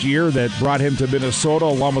last year that brought him to Minnesota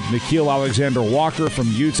along with Nickeil Alexander-Walker from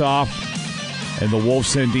Utah. And the Wolves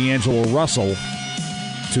sent D'Angelo Russell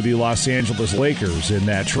to the Los Angeles Lakers in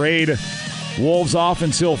that trade. Wolves off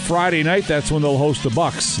until Friday night. That's when they'll host the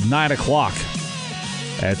Bucks, 9 o'clock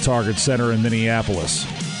at Target Center in Minneapolis.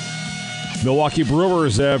 Milwaukee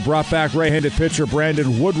Brewers have brought back right-handed pitcher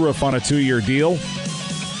Brandon Woodruff on a 2-year deal.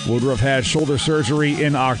 Woodruff had shoulder surgery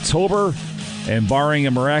in October, and barring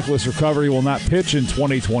a miraculous recovery, will not pitch in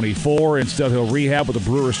 2024. Instead, he'll rehab with the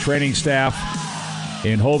Brewers training staff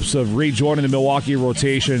in hopes of rejoining the Milwaukee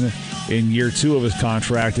rotation in year 2 of his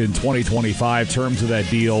contract in 2025. Terms of that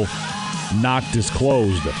deal not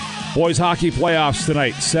disclosed. Boys hockey playoffs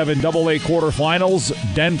tonight. 7 AA quarterfinals.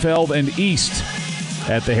 Denfeld and East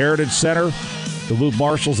at the Heritage Center. Duluth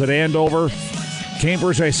Marshals at Andover.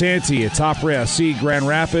 Cambridge Isanti at Top C Grand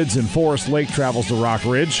Rapids, and Forest Lake travels to Rock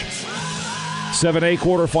Ridge. 7A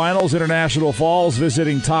quarterfinals. International Falls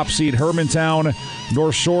visiting top seed Hermantown.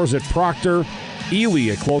 North Shores at Proctor. Ely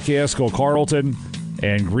at Cloquet-Esco Carleton.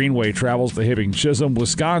 And Greenway travels to Hibbing Chisholm.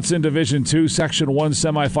 Wisconsin Division II Section 1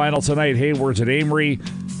 semifinal tonight. Hayward's at Amory.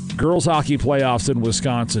 Girls hockey playoffs in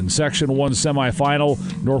Wisconsin. Section 1 semifinal.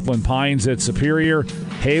 Northland Pines at Superior.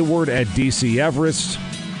 Hayward at DC Everest.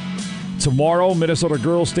 Tomorrow, Minnesota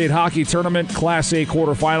Girls State Hockey Tournament. Class A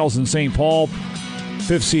quarterfinals in St. Paul.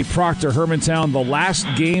 5th seed Proctor Hermantown. The last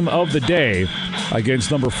game of the day against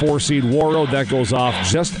number 4 seed Warroad. That goes off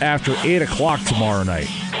just after 8 o'clock tomorrow night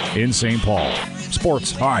in St. Paul.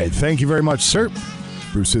 Sports. All right. Thank you very much, sir.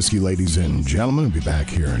 Bruce Siskey, ladies and gentlemen. We'll be back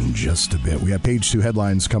here in just a bit. We have page 2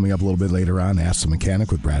 headlines coming up a little bit later on. Ask the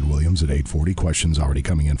Mechanic with Brad Williams at 8:40. Questions already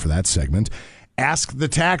coming in for that segment. Ask the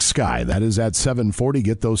Tax Guy. That is at 7:40.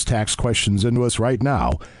 Get those tax questions into us right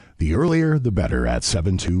now. The earlier, the better at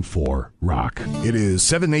 724-ROCK. It is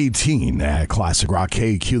 7:18 at Classic Rock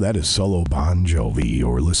KQ. That is Solo Bon Jovi.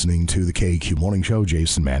 You're listening to the KQ Morning Show.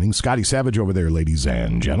 Jason Manning. Scotty Savage over there, ladies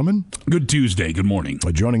and gentlemen. Good Tuesday. Good morning.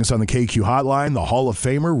 Joining us on the KQ hotline, the Hall of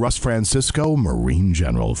Famer, Russ Francisco, Marine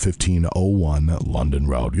General, 1501 London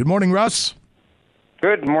Road. Good morning, Russ.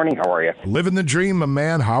 Good morning. How are you? Living the dream, my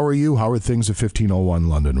man. How are you? How are things at 1501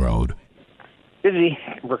 London Road? Busy.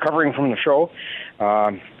 Recovering from the show.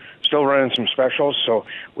 Still running some specials. So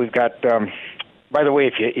we've got. By the way,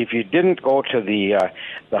 if you didn't go to the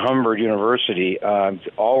Humber University,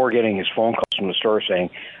 all we're getting is phone calls from the store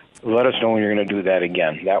saying, "Let us know when you're going to do that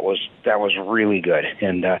again." That was really good,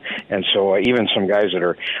 and so even some guys that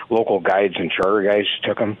are local guides and charter guys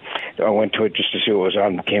took them. I went to it just to see what was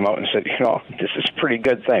on. Came out and said, "This is a pretty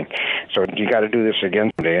good thing." So you got to do this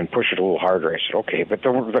again today and push it a little harder. I said, "Okay," but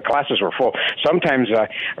the classes were full. Sometimes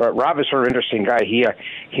Rob is sort of an interesting guy.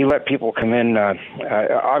 He let people come in.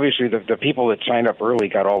 Obviously, the people that signed up early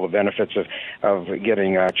got all the benefits of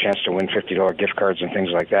getting a chance to win $50 gift cards and things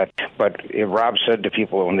like that. But Rob said to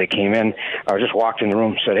people when they came in, I just walked in the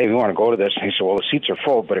room and said, hey, we want to go to this. And he said, well, the seats are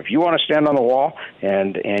full, but if you want to stand on the wall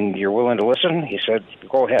and you're willing to listen, he said,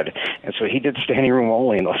 go ahead. And so he did standing room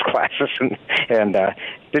only in those classes and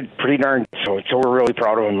did pretty darn good. So we're really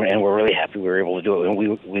proud of him, and we're really happy we were able to do it. And we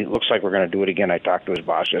looks like we're going to do it again. I talked to his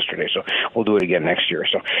boss yesterday, so we'll do it again next year.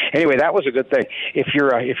 So anyway, that was a good thing. If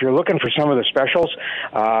you're looking for some of the specials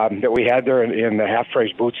that we had there in the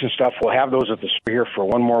half-price boots and stuff, we'll have those at the store here for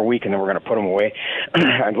one more week, and then we're going to put them away.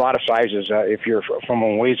 A lot of sizes. If you're from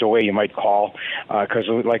a ways away, you might call, because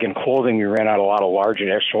like in clothing, we ran out a lot of large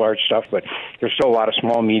and extra large stuff, but there's still a lot of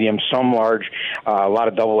small, medium, some large, a lot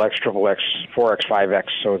of double X, triple X, 4X, 5X,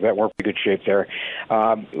 so that we're in good shape there.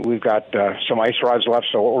 We've got some ice rods left,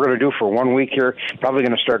 so what we're going to do for 1 week here, probably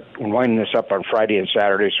going to start winding this up on Friday and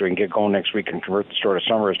Saturday so we can get going next week and convert the store to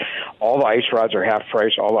summer. All the ice rods are half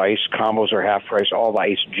price, all the ice combos are half price, all the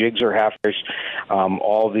ice jigs are half price,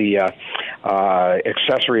 all the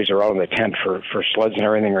accessories are out in the tent for sleds and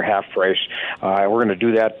everything are half price. We're going to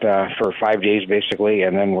do that for 5 days basically,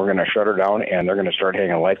 and then we're going to shut her down, and they're going to start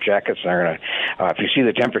hanging life jackets. And they're going to, if you see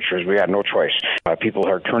the temperatures, we got no choice. People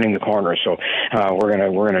are turning the corner, so we're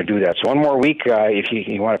gonna do that. So 1 more week, if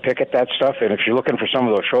you want to pick at that stuff, and if you're looking for some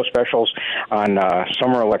of those show specials on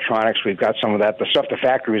summer electronics, we've got some of that. The stuff the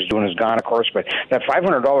factory is doing is gone, of course, but that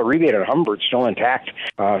 $500 rebate on Humbird's still intact.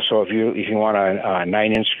 So if you want a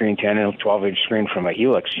 9-inch screen, 10-inch, 12-inch screen from a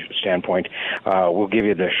Helix standpoint, we'll give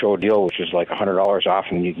you the show deal, which is like $100 off,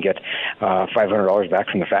 and you can get $500 back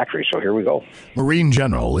from the factory. So here we go. Marine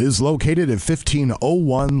General is located at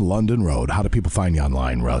 1501 London Road. How do people find you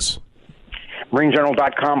online, Russ?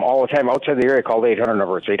 MarineGeneral.com all the time. Outside the area, call the 800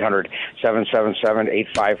 number. It's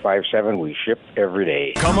 800-777-8557. We ship every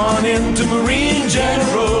day. Come on into Marine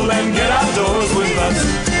General and get outdoors with us.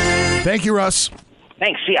 Thank you, Russ.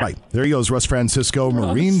 Thanks. See ya. Right. There he goes, Russ Francisco,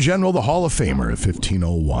 Marine General, the Hall of Famer at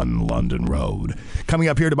 1501 London Road. Coming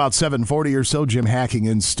up here at about 7:40 or so, Jim Hacking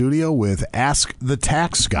in studio with Ask the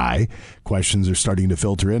Tax Guy. Questions are starting to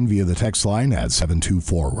filter in via the text line at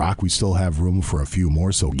 724-ROCK. We still have room for a few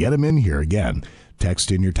more, so get them in here again.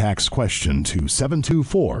 Text in your tax question to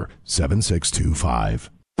 724-7625.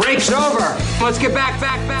 Break's over. Let's get back.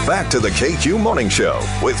 Back to the KQ Morning Show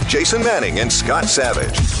with Jason Manning and Scott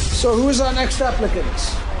Savage. So who's our next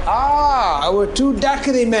applicants? Our 2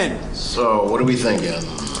 daiquiri men. So, what are we thinking?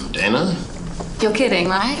 Dana? You're kidding,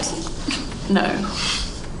 right? No.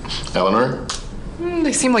 Eleanor?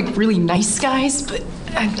 They seem like really nice guys, but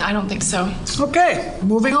I don't think so. Okay,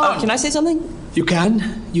 moving on. Can I say something? You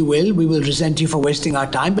can. You will. We will resent you for wasting our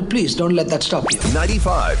time, but please don't let that stop you.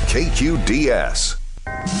 95 KQDS.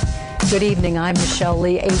 Good evening, I'm Michelle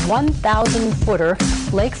Lee. A 1,000-footer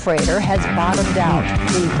lake freighter has bottomed out.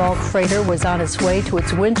 The bulk freighter was on its way to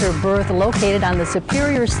its winter berth located on the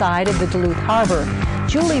Superior side of the Duluth Harbor.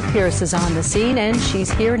 Julie Pierce is on the scene, and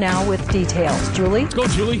she's here now with details. Julie? Let's go,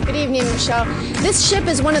 Julie. Good evening, Michelle. This ship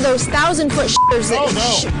is one of those 1,000-foot ships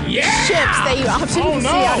that you often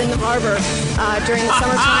see out in the harbor during the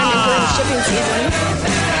summertime and during the shipping season.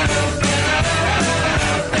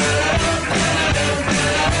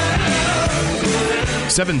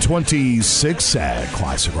 7:26 at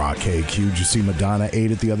Classic Rock KQ. Did you see Madonna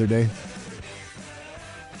ate it the other day?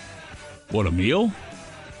 What, a meal?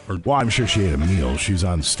 Well, I'm sure she ate a meal. She's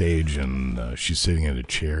on stage and she's sitting in a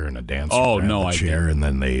chair and a dancer grabbed the chair, and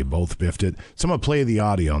then they both biffed it. So I'm going to play the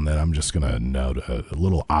audio, and then I'm just going to note a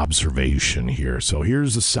little observation here. So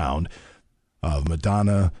here's the sound of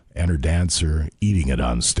Madonna and her dancer eating it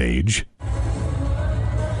on stage.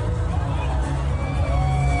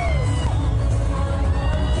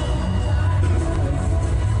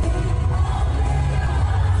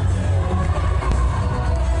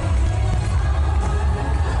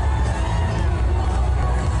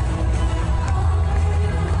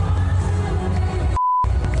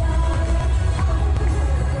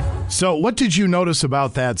 So what did you notice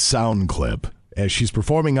about that sound clip? As she's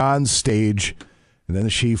performing on stage, and then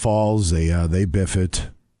she falls, they biff it,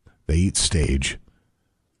 they eat stage.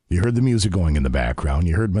 You heard the music going in the background.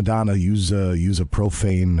 You heard Madonna use a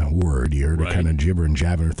profane word. You heard her kind of gibber and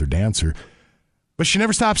jabbing with her dancer. But she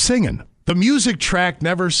never stopped singing. The music track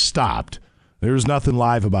never stopped. There was nothing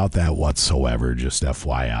live about that whatsoever, just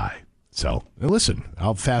FYI. So, listen,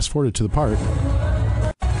 I'll fast forward it to the part.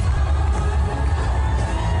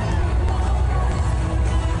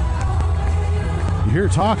 You hear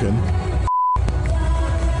her talking.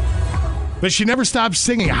 But she never stops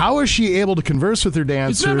singing. How is she able to converse with her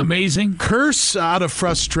dancer? Isn't that amazing? Curse out of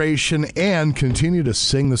frustration and continue to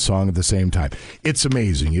sing the song at the same time. It's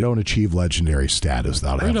amazing. You don't achieve legendary status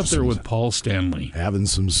without Right up there with Paul Stanley. Having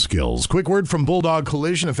some skills. Quick word from Bulldog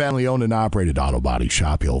Collision, a family-owned and operated auto body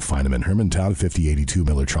shop. You'll find them in Hermantown, 5082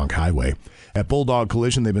 Miller Trunk Highway. At Bulldog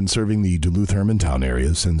Collision, they've been serving the Duluth-Hermantown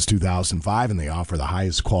area since 2005, and they offer the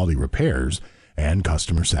highest quality repairs and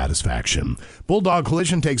customer satisfaction. Bulldog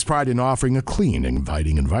Collision takes pride in offering a clean,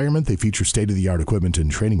 inviting environment. They feature state-of-the-art equipment and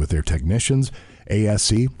training with their technicians,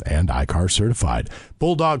 ASC and ICAR certified.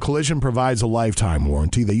 Bulldog Collision provides a lifetime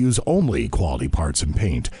warranty. They use only quality parts and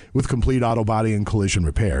paint with complete auto body and collision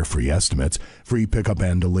repair, free estimates, free pickup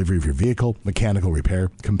and delivery of your vehicle, mechanical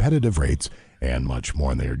repair, competitive rates, and much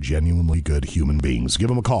more. And they are genuinely good human beings. Give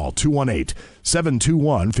them a call,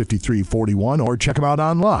 218-721-5341, or check them out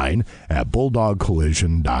online at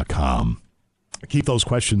bulldogcollision.com. Keep those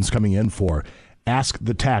questions coming in for Ask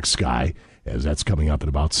the Tax Guy, as that's coming up at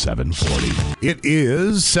about 7:40. It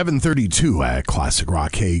is 7:32 at Classic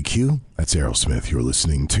Rock KQ. That's Aerosmith. You're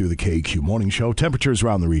listening to the KQ Morning Show. Temperatures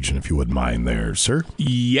around the region, if you wouldn't mind there, sir.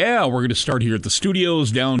 Yeah, we're going to start here at the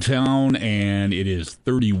studios downtown, and it is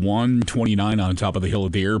 31, 29 on top of the hill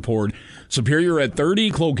at the airport. Superior at 30,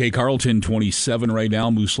 Cloquet Carlton 27 right now.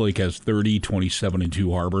 Moose Lake has 30, 27 in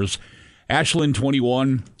Two Harbors. Ashland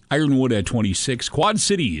 21. Ironwood at 26. Quad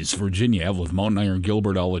Cities, Virginia, Evelyn, Mountain Iron,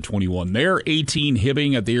 Gilbert, all at 21 there. 18,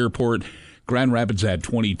 Hibbing at the airport. Grand Rapids at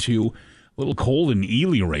 22. A little cold in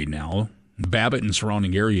Ely right now. Babbitt and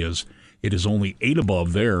surrounding areas, it is only 8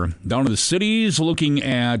 above there. Down to the cities, looking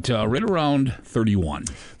at right around 31.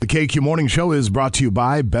 The KQ Morning Show is brought to you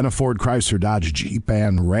by Benaford Chrysler Dodge Jeep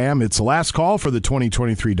and Ram. It's the last call for the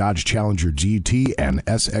 2023 Dodge Challenger GT and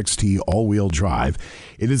SXT all-wheel drive.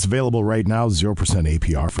 It is available right now, 0%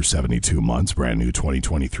 APR for 72 months. Brand new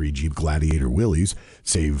 2023 Jeep Gladiator Willys.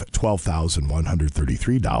 Save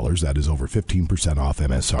 $12,133. That is over 15% off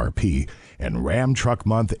MSRP. And Ram Truck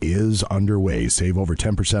Month is underway. Save over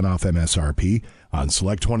 10% off MSRP on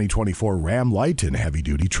select 2024 Ram light and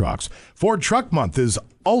heavy-duty trucks. Ford Truck Month is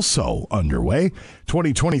also underway.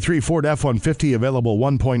 2023 Ford F-150 available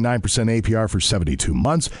 1.9% APR for 72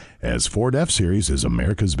 months, as Ford F-Series is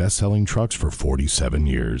America's best-selling trucks for 47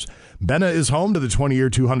 years. Benna is home to the 20-year,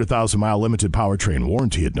 200,000-mile limited powertrain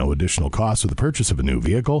warranty at no additional cost with the purchase of a new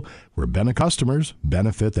vehicle, where Benna customers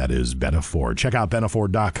benefit. That is Benna Ford. Check out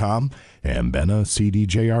BennaFord.com and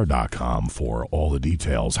BennaCDJR.com for all the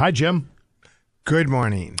details. Hi, Jim. Good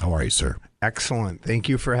morning. How are you, sir? Excellent. Thank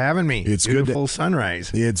you for having me. It's beautiful good sunrise.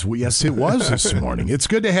 Yes, it was this morning. It's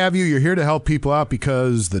good to have you. You're here to help people out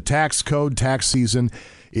because the tax season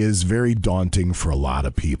is very daunting for a lot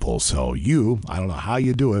of people. So I don't know how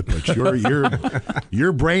you do it, but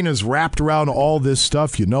your brain is wrapped around all this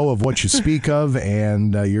stuff. You know of what you speak of,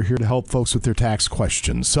 and you're here to help folks with their tax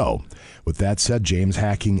questions. So with that said, James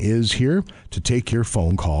Hacking is here to take your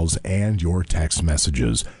phone calls and your text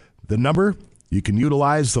messages. The number, you can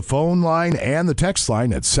utilize the phone line and the text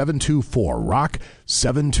line at 724-ROCK,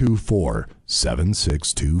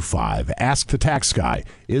 724-7625. Ask the Tax Guy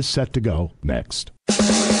is set to go next.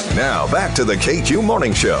 Now back to the KQ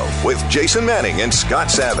Morning Show with Jason Manning and Scott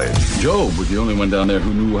Savage. Job was the only one down there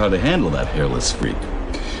who knew how to handle that hairless freak.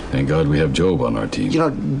 Thank God we have Job on our team. You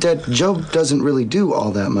know, Dad, Job doesn't really do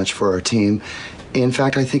all that much for our team. In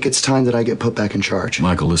fact, I think it's time that I get put back in charge.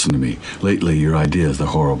 Michael, listen to me. Lately, your ideas are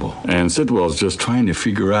horrible. And Sidwell's just trying to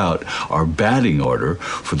figure out our batting order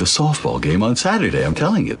for the softball game on Saturday, I'm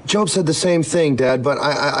telling you. Job said the same thing, Dad, but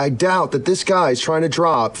I doubt that this guy's trying to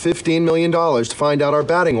drop $15 million to find out our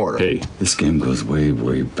batting order. Hey, this game goes way,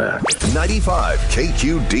 way back. 95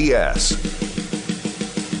 KQDS.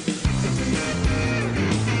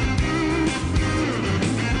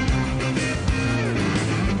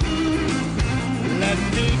 Let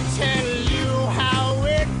me tell you how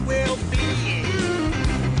it will be.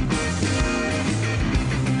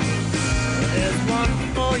 There's one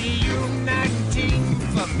for you, 19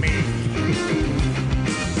 for me.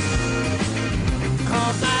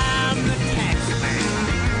 'Cause I'm the tax man.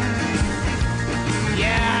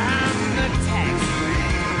 Yeah, I'm the tax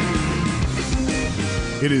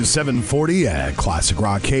man. It is 7:40 at Classic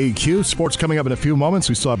Rock KQ. Sports coming up in a few moments.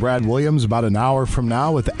 We still have Brad Williams about an hour from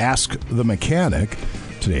now with Ask the Mechanic.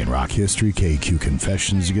 Today in rock history, KQ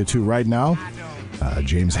Confessions to get to right now.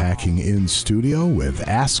 James Hacking in studio with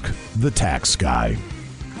Ask the Tax Guy.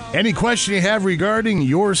 Any question you have regarding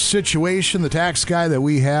your situation, the tax guy that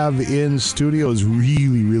we have in studio is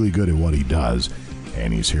really, really good at what he does.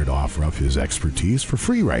 And he's here to offer up his expertise for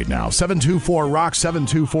free right now. 724-ROCK,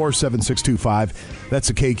 724-7625. That's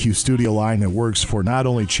a KQ studio line that works for not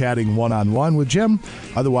only chatting one-on-one with Jim,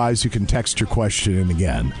 otherwise you can text your question in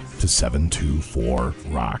again to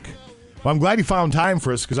 724-ROCK. Well, I'm glad you found time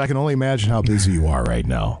for us because I can only imagine how busy you are right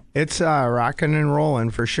now. It's rocking and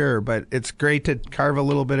rolling for sure, but it's great to carve a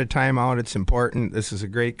little bit of time out. It's important. This is a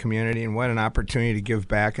great community, and what an opportunity to give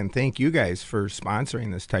back. And thank you guys for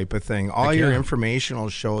sponsoring this type of thing. All your informational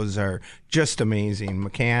shows are just amazing.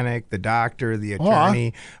 Mechanic, the doctor, the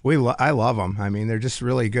attorney. I love them. I mean, they're just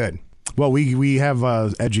really good. Well, we have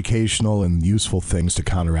educational and useful things to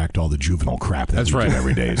counteract all the juvenile crap that we do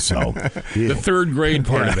every day. So the third grade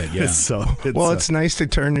part of it, yeah. It's nice to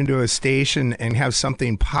turn into a station and have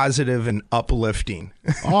something positive and uplifting.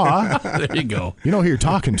 There you go. You know who you're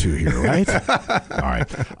talking to here, right? All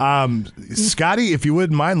right. Scotty, if you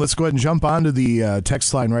wouldn't mind, let's go ahead and jump onto the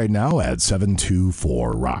text line right now at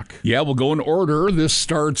 724-ROCK. Yeah, we'll go in order. This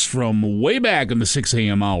starts from way back in the 6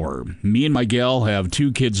 a.m. hour. Me and my gal have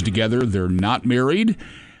 2 kids together. They're not married.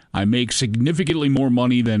 I make significantly more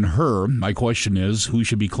money than her. My question is, who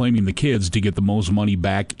should be claiming the kids to get the most money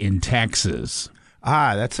back in taxes?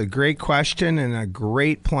 That's a great question and a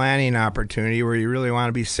great planning opportunity where you really want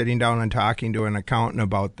to be sitting down and talking to an accountant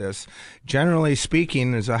about this. Generally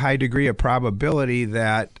speaking, there's a high degree of probability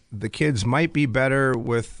that the kids might be better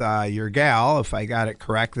with your gal, if I got it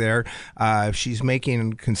correct there, if she's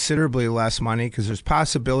making considerably less money, because there's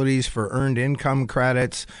possibilities for earned income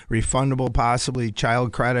credits, refundable possibly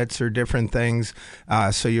child credits or different things.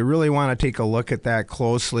 So you really want to take a look at that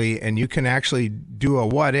closely, and you can actually do a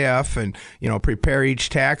what if and, prepare each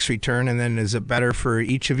tax return, and then is it better for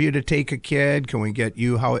each of you to take a kid? Can we get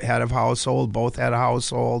you head of household, both head of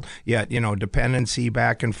household, yet, dependency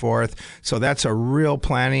back and forth? So that's a real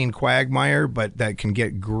planning quagmire, but that can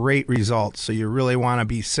get great results. So you really want to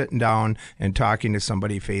be sitting down and talking to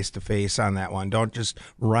somebody face to face on that one. Don't just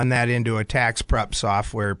run that into a tax prep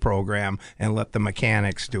software program and let the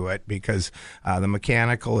mechanics do it, because the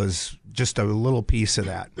mechanical is just a little piece of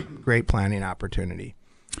that. Great planning opportunity.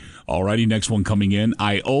 Alrighty, next one coming in.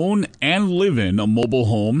 I own and live in a mobile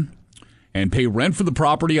home and pay rent for the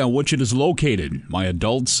property on which it is located. My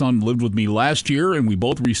adult son lived with me last year, and we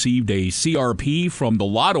both received a CRP from the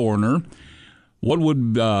lot owner. What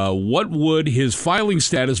would his filing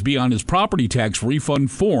status be on his property tax refund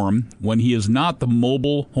form when he is not the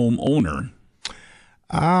mobile home owner?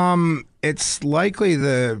 It's likely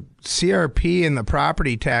the CRP and the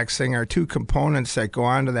property tax thing are 2 components that go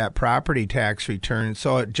onto that property tax return.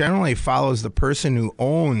 So it generally follows the person who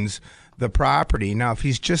owns the property. Now, if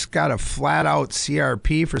he's just got a flat-out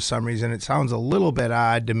CRP for some reason, it sounds a little bit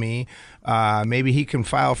odd to me. Maybe he can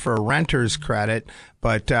file for a renter's credit,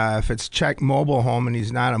 but if it's checked mobile home and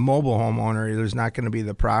he's not a mobile home owner, there's not going to be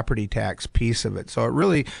the property tax piece of it. So it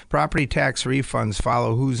really, property tax refunds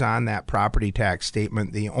follow who's on that property tax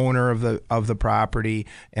statement, the owner of the property,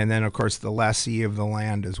 and then, of course, the lessee of the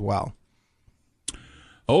land as well.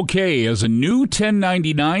 Okay, as a new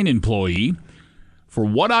 1099 employee, for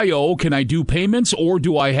what I owe, can I do payments, or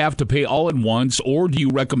do I have to pay all at once, or do you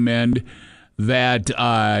recommend that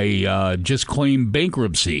I just claim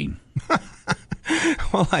bankruptcy?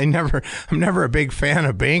 Well, I'm never a big fan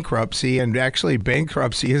of bankruptcy, and actually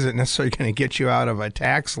bankruptcy isn't necessarily going to get you out of a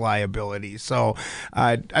tax liability. So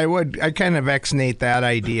I kind of exnate that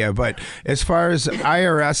idea. But as far as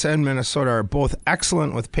IRS and Minnesota are both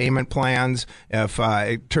excellent with payment plans, if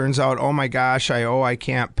it turns out, oh my gosh, I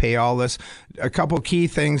can't pay all this, a couple key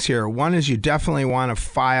things here. One is you definitely want to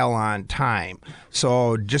file on time.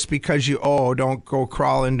 So just because you owe, don't go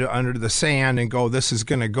crawl under the sand and go, this is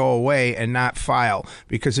going to go away, and not file.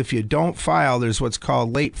 Because if you don't file, there's what's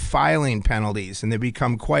called late filing penalties, and they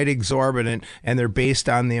become quite exorbitant, and they're based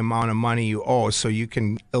on the amount of money you owe. So you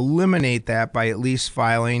can eliminate that by at least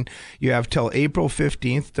filing. You have till April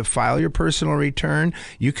 15th to file your personal return.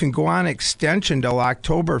 You can go on extension till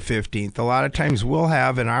October 15th. A lot of times we'll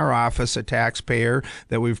have in our office a taxpayer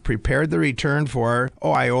that we've prepared the return for.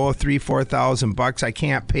 Oh, I owe $4,000. I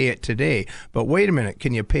can't pay it today. But wait a minute,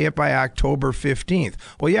 can you pay it by October 15th?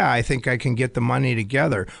 Well, yeah, I think I can get the money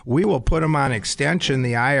together. We will put them on extension.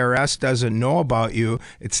 The IRS doesn't know about you.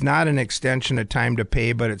 It's not an extension of time to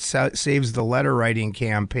pay, but it saves the letter writing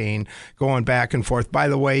campaign going back and forth. By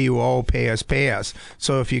the way, you owe, pay us, pay us.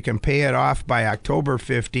 So if you can pay it off by October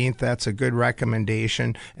 15th, that's a good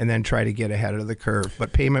recommendation, and then try to get ahead of the curve.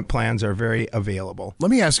 But payment plans are very available. Let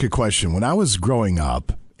me ask you a question. When I was growing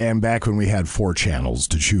up, and back when we had 4 channels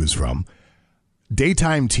to choose from,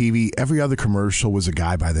 daytime TV, every other commercial was a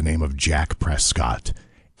guy by the name of Jack Prescott.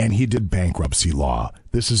 and he did bankruptcy law.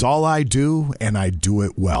 This is all I do, and I do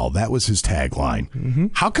it well. That was his tagline. Mm-hmm.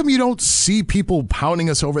 How come you don't see people pounding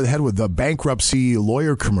us over the head with the bankruptcy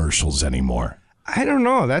lawyer commercials anymore? I don't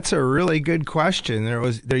know. That's a really good question.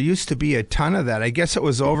 There used to be a ton of that. I guess it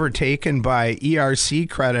was overtaken by ERC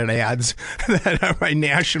credit ads that are by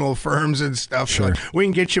national firms and stuff. Sure. Like, we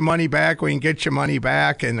can get your money back. We can get your money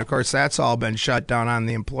back. And of course, that's all been shut down on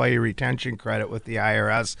the employee retention credit with the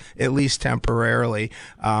IRS, at least temporarily.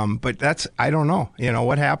 But I don't know.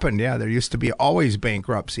 What happened? Yeah, there used to be always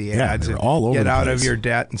bankruptcy ads. They're all over get the out place. of your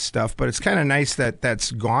debt and stuff. But it's kind of nice that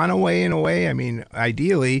that's gone away in a way. I mean,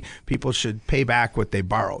 ideally, people should pay back what they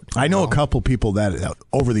borrowed. I know a couple people that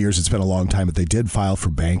over the years, it's been a long time, but they did file for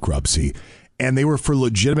bankruptcy, and they were for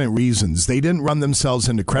legitimate reasons. They didn't run themselves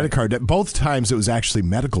into credit card debt. Both times it was actually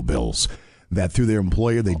medical bills that through their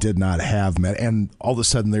employer they did not have. And all of a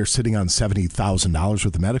sudden they're sitting on $70,000 worth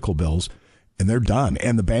of medical bills, and they're done.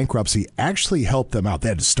 And the bankruptcy actually helped them out. They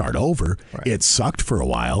had to start over. Right. It sucked for a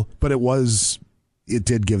while, but it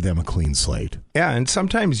did give them a clean slate. Yeah, and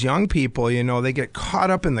sometimes young people, they get caught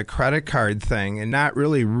up in the credit card thing and not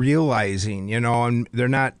really realizing, and they're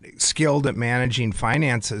not skilled at managing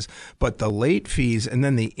finances, but the late fees and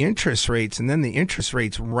then the interest rates,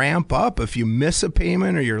 ramp up if you miss a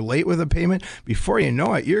payment or you're late with a payment. Before you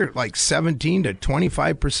know it, you're like 17 to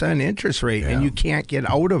 25% interest rate, and you can't get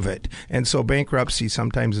out of it. And so bankruptcy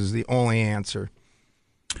sometimes is the only answer.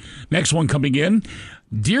 Next one coming in.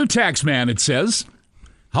 Dear Taxman, it says,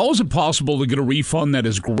 how is it possible to get a refund that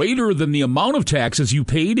is greater than the amount of taxes you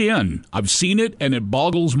paid in? I've seen it, and it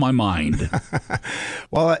boggles my mind.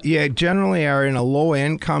 Well, you generally are in a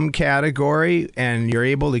low-income category, and you're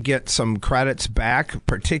able to get some credits back,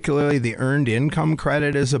 particularly the earned income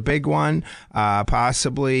credit is a big one.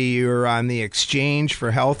 Possibly you're on the exchange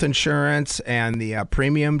for health insurance, and the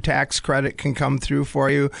premium tax credit can come through for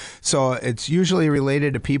you. So it's usually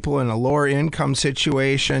related to people in a lower income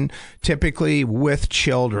situation, typically with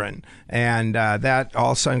children. And that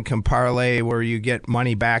all of a sudden can parlay where you get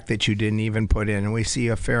money back that you didn't even put in. And we see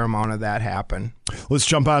a fair amount of that happen. Let's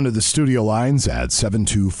jump onto the studio lines at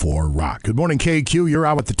 724-ROCK. Good morning, KQ. You're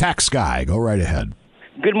out with the tax guy. Go right ahead.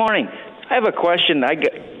 Good morning. I have a question. I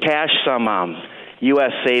cashed some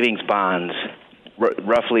U.S. savings bonds,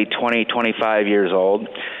 roughly 20, 25 years old.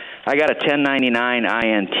 I got a 1099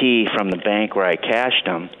 INT from the bank where I cashed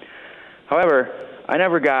them. However, I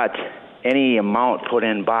never got any amount put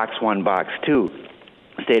in box 1, box 2,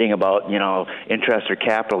 stating about, interest or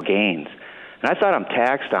capital gains. And I thought I'm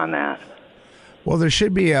taxed on that. Well, there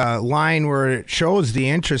should be a line where it shows the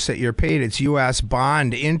interest that you're paid. It's U.S.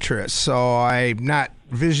 bond interest. So I'm not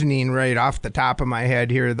visioning right off the top of my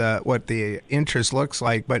head here what the interest looks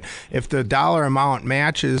like. But if the dollar amount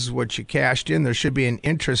matches what you cashed in, there should be an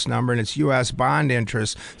interest number, and it's U.S. bond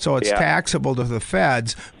interest. So it's taxable to the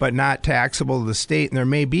feds, but not taxable to the state. And there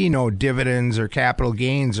may be no dividends or capital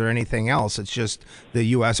gains or anything else. It's just the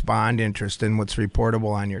U.S. bond interest and what's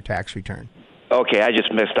reportable on your tax return. Okay, I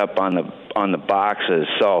just messed up on the boxes.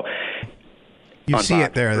 So you see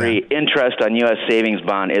it there. Then. Interest on U.S. savings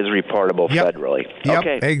bond is reportable federally. Yep,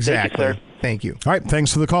 okay, exactly. Thank you, sir. Thank you. All right,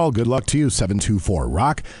 thanks for the call. Good luck to you.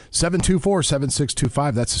 724-ROCK,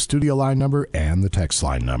 724-7625. That's the studio line number and the text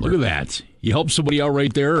line number. Look at that. You help somebody out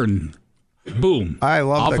right there and boom. I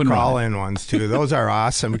love the call-in ones, too. Those are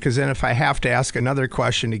awesome because then if I have to ask another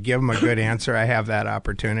question to give them a good answer, I have that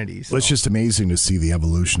opportunity. So. Well, it's just amazing to see the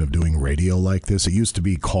evolution of doing radio like this. It used to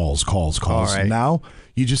be calls. Right. Now,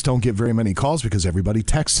 you just don't get very many calls because everybody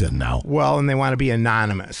texts in now. Well, and they want to be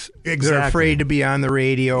anonymous. Exactly. They're afraid to be on the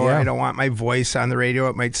radio. Yeah. Or I don't want my voice on the radio.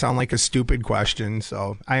 It might sound like a stupid question,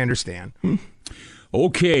 so I understand.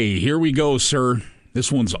 Okay, here we go, sir. This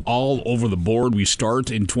one's all over the board. We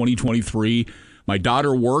start in 2023. My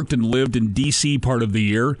daughter worked and lived in D.C. part of the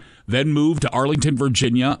year, then moved to Arlington,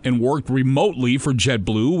 Virginia, and worked remotely for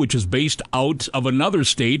JetBlue, which is based out of another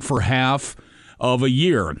state, for half of a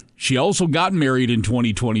year. She also got married in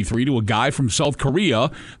 2023 to a guy from South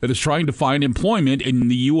Korea that is trying to find employment in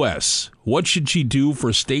the U.S. What should she do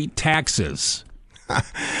for state taxes?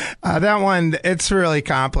 That one, it's really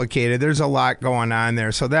complicated. There's a lot going on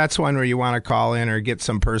there. So that's one where you want to call in or get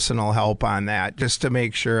some personal help on that just to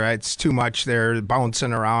make sure it's too much there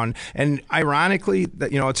bouncing around. And ironically,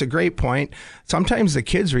 it's a great point. Sometimes the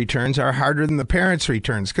kids' returns are harder than the parents'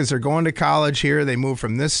 returns because they're going to college here. They move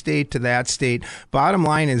from this state to that state. Bottom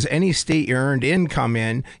line is any state you earned income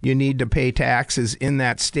in, you need to pay taxes in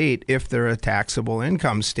that state if they're a taxable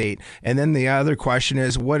income state. And then the other question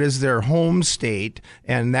is, what is their home state?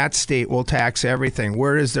 and that state will tax everything.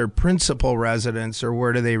 Where is their principal residence, or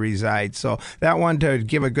where do they reside? So that one, to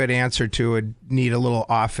give a good answer to, would need a little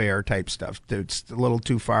off-air type stuff. It's a little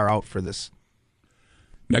too far out for this.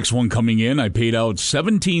 Next one coming in, I paid out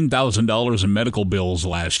 $17,000 in medical bills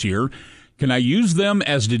last year. Can I use them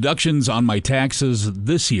as deductions on my taxes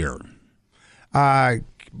this year?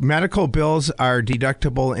 Medical bills are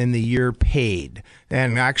deductible in the year paid.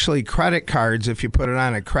 And actually, credit cards, if you put it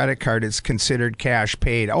on a credit card, it's considered cash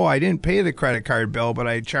paid. Oh, I didn't pay the credit card bill, but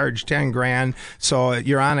I charged $10,000. So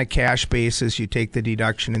you're on a cash basis. You take the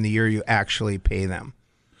deduction in the year you actually pay them.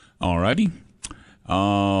 All righty.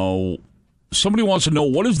 Somebody wants to know,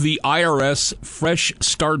 what is the IRS Fresh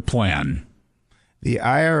Start Plan? The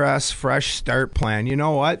IRS Fresh Start Plan. You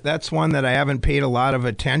know what? That's one that I haven't paid a lot of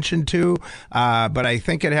attention to, but I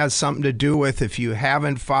think it has something to do with if you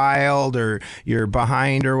haven't filed or you're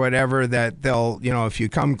behind or whatever, that they'll, if you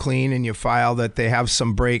come clean and you file, that they have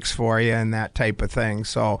some breaks for you and that type of thing.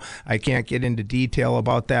 So I can't get into detail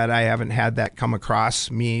about that. I haven't had that come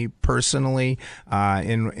across me personally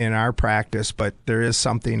in our practice, but there is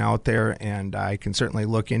something out there, and I can certainly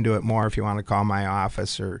look into it more if you want to call my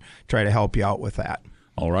office or try to help you out with that.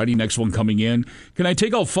 All righty, next one coming in. Can I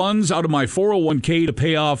take out funds out of my 401k to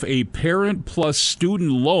pay off a parent plus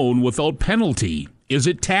student loan without penalty? Is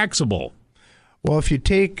it taxable? Well, if you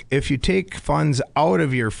take funds out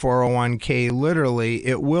of your 401k, literally,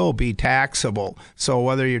 it will be taxable. So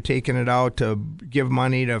whether you're taking it out to give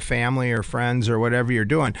money to family or friends or whatever you're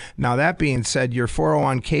doing. Now, that being said, your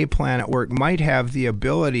 401k plan at work might have the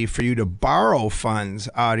ability for you to borrow funds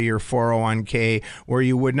out of your 401k where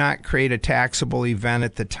you would not create a taxable event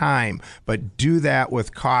at the time. But do that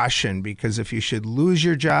with caution, because if you should lose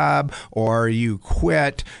your job or you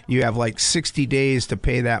quit, you have like 60 days to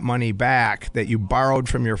pay that money back that you borrowed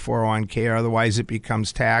from your 401k, or otherwise it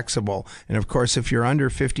becomes taxable. And of course, if you're under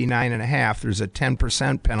 59 and a half, there's a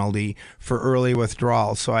 10% penalty for early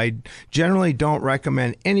withdrawal. So I generally don't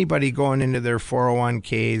recommend anybody going into their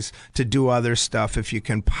 401ks to do other stuff if you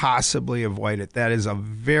can possibly avoid it. That is a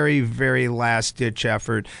very, very last ditch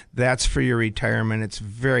effort. That's for your retirement. It's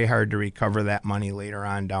very hard to recover that money later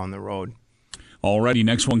on down the road. Alrighty,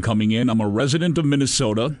 next one coming in. I'm a resident of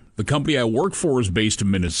Minnesota. The company I work for is based in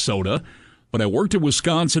Minnesota, but I worked in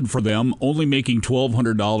Wisconsin for them, only making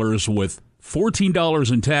 $1,200 with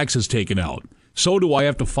 $14 in taxes taken out. So do I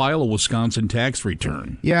have to file a Wisconsin tax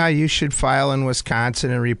return? Yeah, you should file in Wisconsin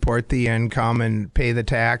and report the income and pay the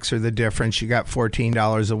tax or the difference. You got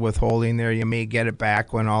 $14 of withholding there. You may get it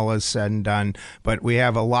back when all is said and done. But we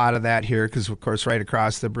have a lot of that here because, of course, right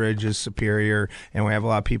across the bridge is Superior, and we have a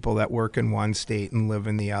lot of people that work in one state and live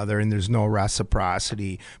in the other, and there's no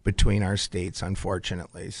reciprocity between our states,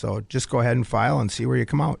 unfortunately. So just go ahead and file and see where you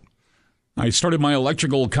come out. I started my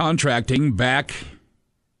electrical contracting back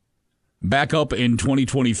up in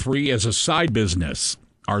 2023 as a side business.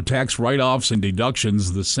 Are tax write-offs and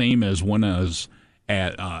deductions the same as when I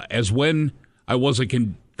was a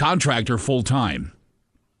contractor full-time?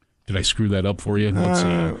 Did I screw that up for you? Let's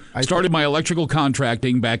see. I started my electrical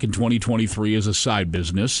contracting back in 2023 as a side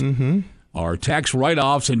business. Mm-hmm. Are tax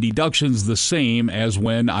write-offs and deductions the same as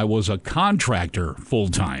when I was a contractor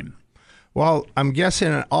full-time? Well, I'm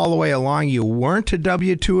guessing all the way along you weren't a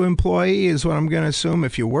W-2 employee is what I'm going to assume.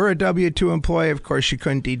 If you were a W-2 employee, of course, you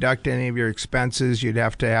couldn't deduct any of your expenses. You'd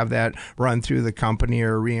have to have that run through the company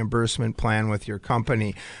or a reimbursement plan with your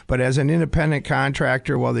company. But as an independent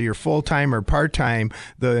contractor, whether you're full-time or part-time,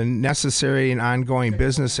 the necessary and ongoing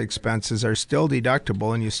business expenses are still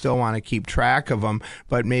deductible, and you still want to keep track of them.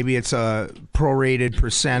 But maybe it's a prorated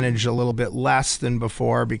percentage, a little bit less than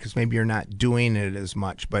before, because maybe you're not doing it as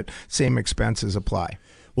much. But same expenses apply.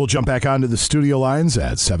 We'll jump back onto the studio lines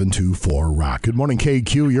at 724-ROCK. Good morning,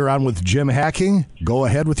 KQ. You're on with Jim Hacking. Go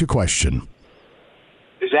ahead with your question.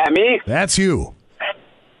 Is that me? That's you.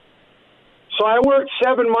 So I worked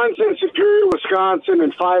 7 months in Superior, Wisconsin,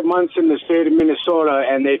 and 5 months in the state of Minnesota,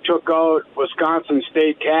 and they took out Wisconsin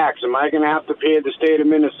state tax. Am I going to have to pay the state of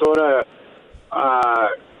Minnesota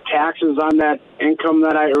taxes on that income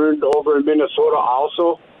that I earned over in Minnesota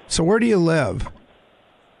also? So where do you live?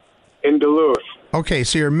 In Duluth. Okay,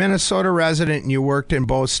 so you're a Minnesota resident and you worked in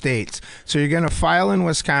both states. So you're going to file in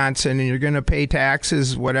Wisconsin and you're going to pay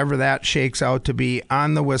taxes, whatever that shakes out to be,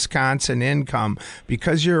 on the Wisconsin income.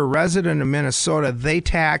 Because you're a resident of Minnesota, they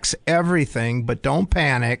tax everything, but don't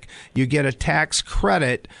panic. You get a tax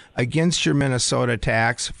credit against your Minnesota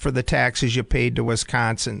tax for the taxes you paid to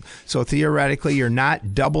Wisconsin. So theoretically, you're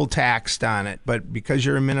not double taxed on it. But because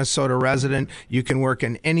you're a Minnesota resident, you can work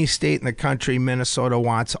in any state in the country. Minnesota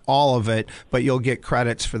wants all of it, but you'll get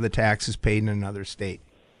credits for the taxes paid in another state.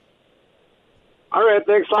 All right,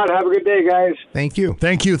 thanks a lot. Have a good day, guys. Thank you.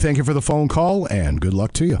 Thank you. Thank you for the phone call, and good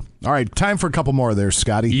luck to you. All right, time for a couple more there,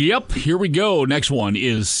 Scotty. Yep, here we go. Next one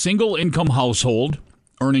is single income household,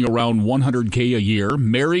 earning around $100K a year,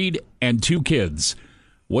 married, and 2 kids.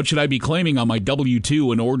 What should I be claiming on my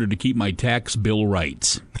W-2 in order to keep my tax bill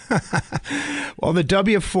right? Well, the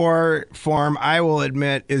W-4 form, I will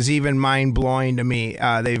admit, is even mind-blowing to me.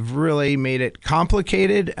 They've really made it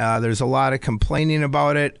complicated. There's a lot of complaining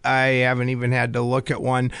about it. I haven't even had to look at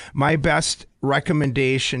one. My best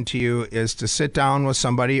recommendation to you is to sit down with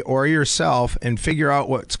somebody or yourself and figure out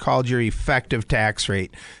what's called your effective tax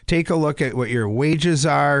rate. Take a look at what your wages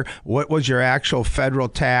are, what was your actual federal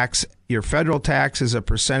tax. Your federal tax is a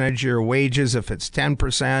percentage of your wages. If it's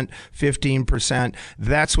 10%, 15%,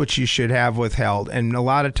 that's what you should have withheld. And a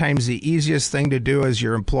lot of times the easiest thing to do as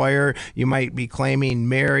your employer, you might be claiming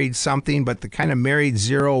married something, but the kind of married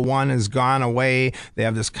 01 has gone away. They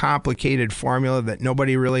have this complicated formula that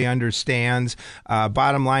nobody really understands.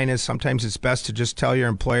 Bottom line is sometimes it's best to just tell your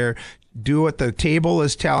employer, do what the table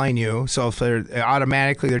is telling you. So if they're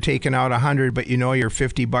taking out 100, but you know you're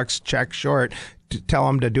 $50 check short, tell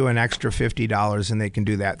them to do an extra $50, and they can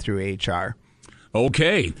do that through HR.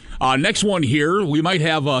 Okay. Next one here, we might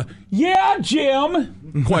have a, yeah,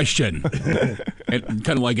 Jim, question. And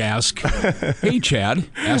kind of like ask, hey, Chad,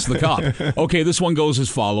 ask the cop. Okay, this one goes as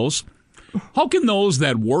follows. How can those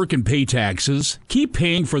that work and pay taxes keep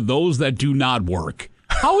paying for those that do not work?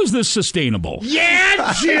 How is this sustainable?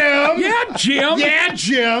 Yeah, Jim. Yeah, Jim. Yeah,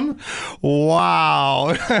 Jim.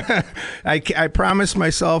 Wow. I promised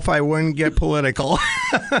myself I wouldn't get political.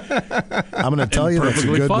 I'm going to tell you that's a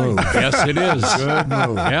good move. Yes, it is. Good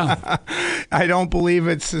move. Yeah. I don't believe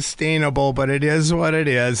it's sustainable, but it is what it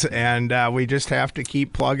is, and we just have to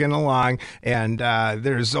keep plugging along. And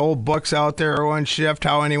there's old books out there on Shift,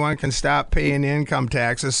 how anyone can stop paying income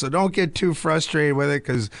taxes. So don't get too frustrated with it,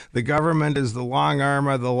 because the government is the long arm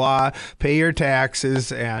of the law. Pay your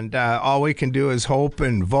taxes, and all we can do is hope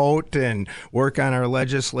and vote and work on our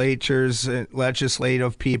legislatures,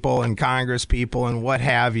 legislative people and Congress people and what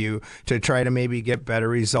have you to try to maybe get better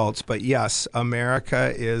results. But yes,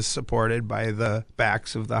 America is supported by the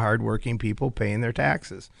backs of the hardworking people paying their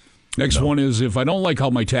taxes. Next one is, if I don't like how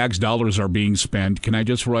my tax dollars are being spent, can I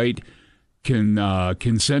just write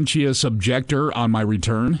conscientious objector on my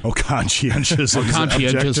return? Oh, conscientious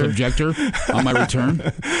objector on my return.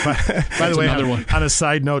 By the way, on a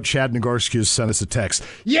side note, Chad Nagorski has sent us a text.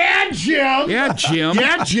 Yeah, Jim. Yeah, Jim.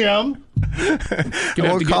 Yeah, Jim.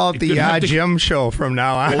 We'll call it the Yeah Jim show from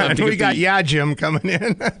now on. We got Yeah Jim coming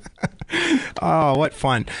in. Oh, what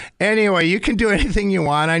fun. Anyway, you can do anything you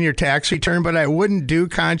want on your tax return, but I wouldn't do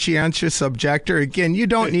conscientious objector. Again, you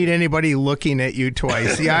don't need anybody looking at you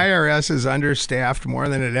twice. The IRS is understaffed more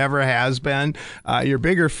than it ever has been. Your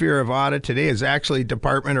bigger fear of audit today is actually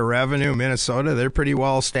Department of Revenue, Minnesota. They're pretty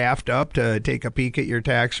well staffed up to take a peek at your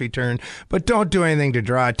tax return, but don't do anything to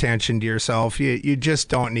draw attention to yourself. You just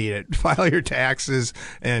don't need it. File your taxes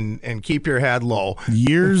and keep your head low.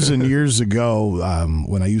 Years and years ago,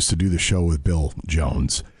 when I used to do the show with Bill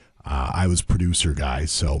Jones, I was producer guy,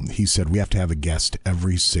 so he said we have to have a guest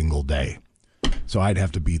every single day. So I'd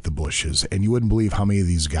have to beat the bushes, and you wouldn't believe how many of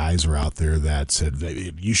these guys are out there that said,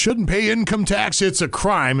 you shouldn't pay income tax, it's a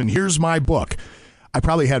crime, and here's my book. I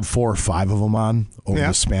probably had 4 or 5 of them on over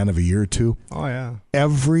the span of a year or two. Oh, yeah.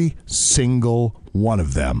 Every single one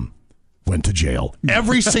of them went to jail.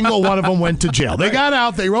 Every single one of them went to jail. They got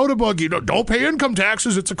out, they wrote a book, don't pay income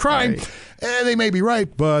taxes, it's a crime. Right. And they may be right,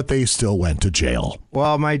 but they still went to jail.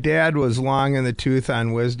 Well, my dad was long in the tooth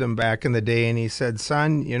on wisdom back in the day, and he said,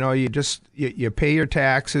 son, you pay your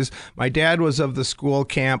taxes. My dad was of the school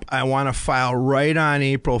camp, I want to file right on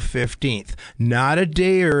April 15th. Not a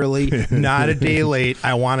day early, not a day late.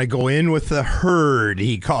 I want to go in with the herd,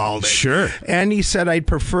 he called it. Sure. And he said, I'd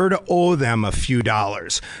prefer to owe them a few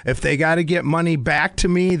dollars. If they got to get money back to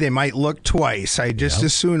me, they might look twice. I just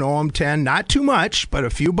as soon owe them 10, not too much, but a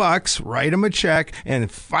few bucks, write them a check and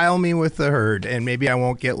file me with the herd, and maybe I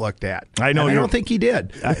won't get looked at. I know. I don't think he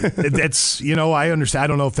did. That's, I understand. I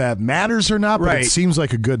don't know if that matters or not, but it seems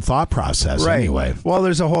like a good thought process anyway. Well,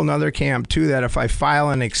 there's a whole nother camp too, that if I file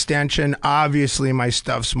an extension, obviously my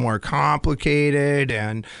stuff's more complicated,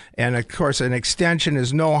 and of course an extension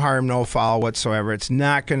is no harm, no foul whatsoever. It's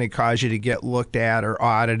not going to cause you to get looked at or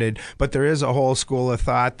audited, but there is a whole school of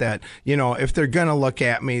thought that, if they're going to look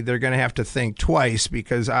at me, they're going to have to think twice,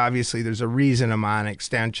 because obviously there's a reason I'm on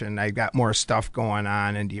extension. I got more stuff going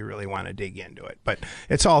on, and do you really want to dig into it? But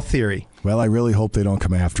it's all theory. Well, I really hope they don't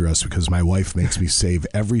come after us, because my wife makes me save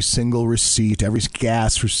every single receipt, every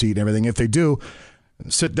gas receipt, everything. If they do,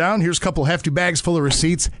 sit down, here's a couple hefty bags full of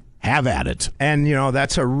receipts. Have at it. And,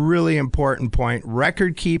 that's a really important point.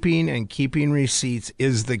 Record keeping and keeping receipts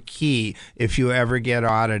is the key if you ever get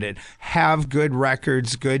audited. Have good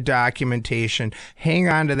records, good documentation. Hang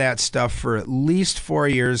on to that stuff for at least 4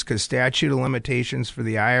 years because statute of limitations for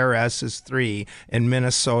the IRS is 3 and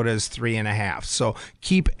Minnesota is 3.5. So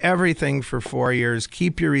keep everything for 4 years.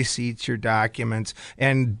 Keep your receipts, your documents,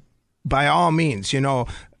 and by all means,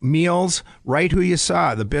 meals, write who you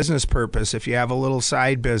saw, the business purpose, if you have a little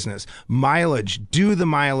side business. Mileage, do the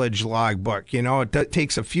mileage logbook. It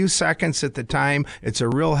takes a few seconds at the time. It's a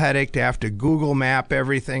real headache to have to Google map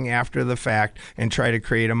everything after the fact and try to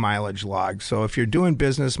create a mileage log. So if you're doing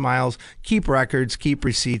business miles, keep records, keep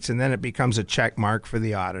receipts, and then it becomes a check mark for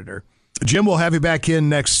the auditor. Jim, we'll have you back in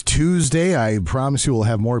next Tuesday. I promise you we'll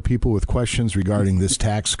have more people with questions regarding this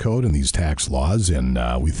tax code and these tax laws, and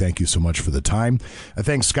we thank you so much for the time. I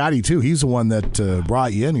thank Scotty, too. He's the one that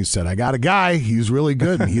brought you in. He said, I got a guy. He's really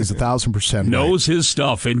good, and he's 1,000% knows his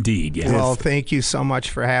stuff, indeed. Yeah. Well, thank you so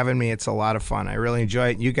much for having me. It's a lot of fun. I really enjoy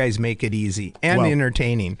it. You guys make it easy and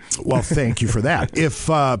entertaining. Well, thank you for that. If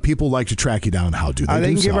people like to track you down, how do they do so?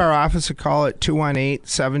 They can give our office a call at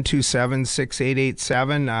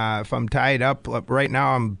 218-727-6887. If I'm tied up right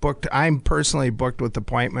now, I'm booked. I'm personally booked with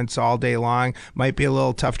appointments all day long. Might be a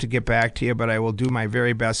little tough to get back to you, but I will do my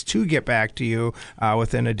very best to get back to you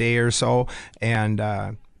within a day or so. And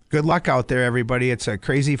good luck out there, everybody. It's a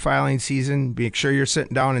crazy filing season. Make sure you're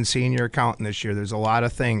sitting down and seeing your accountant this year. There's a lot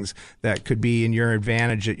of things that could be in your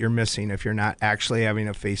advantage that you're missing if you're not actually having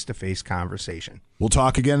a face-to-face conversation. We'll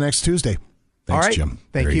talk again next Tuesday. Thanks, all right. Jim.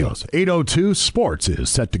 Thank there you. Goes. 8:02 Sports is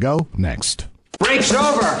set to go next. Break's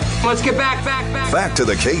over. Let's get back. Back to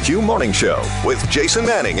the KQ Morning Show with Jason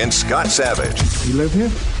Manning and Scott Savage. You live here?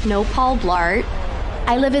 No, Paul Blart.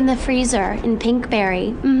 I live in the freezer in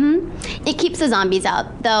Pinkberry. It keeps the zombies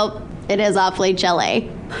out, though it is awfully chilly.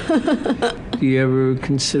 Do you ever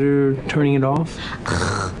consider turning it off?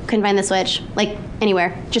 Couldn't find the switch. Like,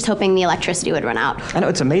 anywhere. Just hoping the electricity would run out. I know,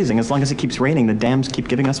 it's amazing. As long as it keeps raining, the dams keep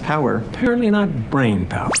giving us power. Apparently not brain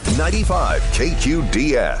power. 95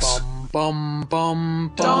 KQDS. Bum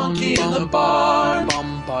bum donkey in the barn.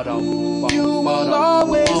 You will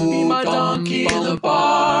always be my donkey in the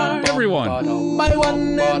barn. Everyone. My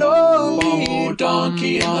one and only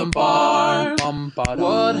donkey in the barn.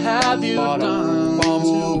 What have you done to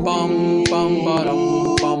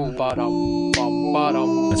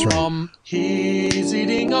That's right. He's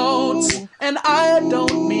eating oats, and I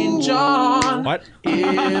don't mean John. What?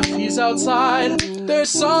 If he's outside, there's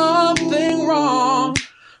something wrong.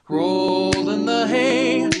 Roll in the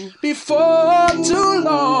hay before too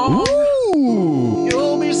long. Ooh.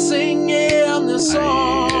 You'll be singing this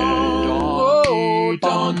song. Oh,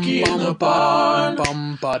 donkey in the barn.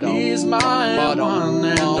 He's my one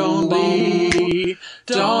and only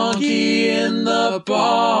donkey in the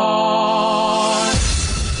barn.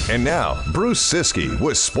 And now, Bruce Siskey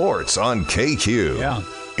with sports on KQ. Yeah.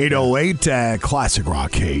 808 Classic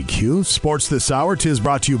Rock KQ. Sports this hour. 'Tis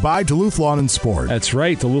brought to you by Duluth Lawn and Sport. That's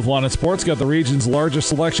right. Duluth Lawn and Sport's got the region's largest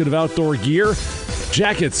selection of outdoor gear.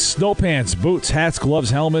 Jackets, snow pants, boots, hats, gloves,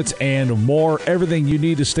 helmets, and more. Everything you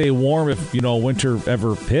need to stay warm if, winter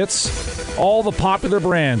ever hits. All the popular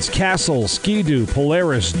brands, Castle, Ski-Doo,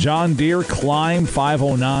 Polaris, John Deere, Climb,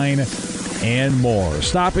 509, and more.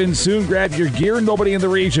 Stop in soon, grab your gear. Nobody in the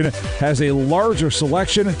region has a larger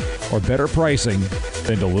selection or better pricing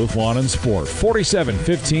than Duluth Lawn and Sport.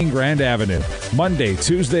 4715 Grand Avenue. Monday,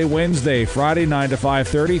 Tuesday, Wednesday, Friday 9 to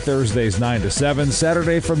 5:30, Thursdays 9 to 7,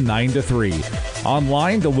 Saturday from 9 to 3.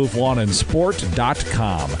 Online,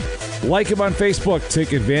 DuluthLawnandSport.com. Like him on Facebook.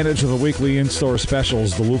 Take advantage of the weekly in-store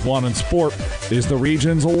specials. Duluth Lawn and Sport is the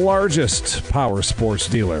region's largest power sports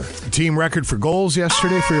dealer. Team record for goals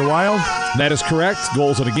yesterday for your Wild? That is correct.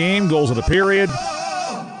 Goals in a game, goals in a period.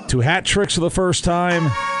 2 hat tricks for the first time.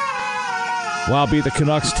 Wild beat the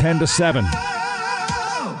Canucks 10-7.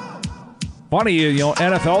 Funny,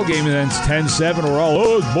 NFL game ends 10-7. We're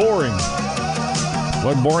all, it's boring.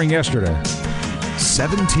 Wasn't boring yesterday.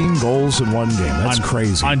 17 goals in one game. That's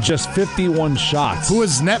crazy. On just 51 shots. Who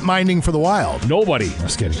was net minding for the Wild? Nobody.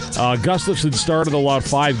 Just kidding. Gustafsson started, allowed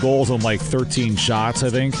 5 goals on 13 shots,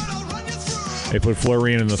 I think. They put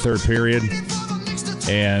Fleury in the third period.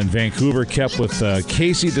 And Vancouver kept with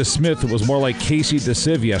Casey DeSmith. It was more like Casey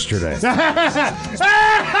DeSiv yesterday.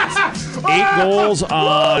 8 goals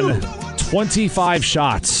on 25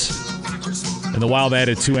 shots. And the Wild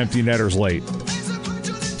added 2 empty netters late,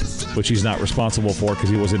 which he's not responsible for because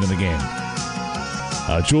he wasn't in the game.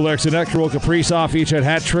 Joel Eriksson Ek, Kirill Kaprizov each had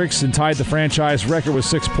hat tricks and tied the franchise record with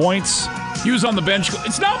 6 points. He was on the bench.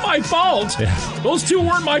 It's not my fault. Yeah. Those 2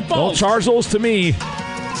 weren't my fault. Don't charge those to me.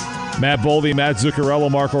 Matt Boldy, Matt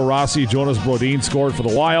Zuccarello, Marco Rossi, Jonas Brodin scored for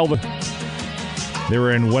the Wild. They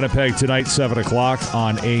were in Winnipeg tonight, 7 o'clock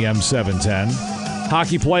on AM 710.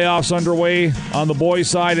 Hockey playoffs underway on the boys'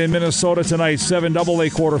 side in Minnesota tonight, 7 AA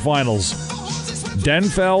quarterfinals.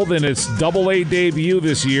 Denfeld, in its AA debut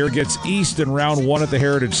this year, gets East in round 1 at the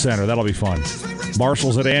Heritage Center. That'll be fun.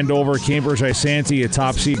 Marshall's at Andover, Cambridge Isanti at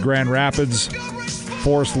top seed Grand Rapids,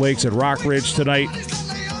 Forest Lakes at Rockridge tonight.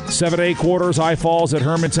 7A quarters, High Falls at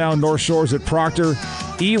Hermantown, North Shores at Proctor,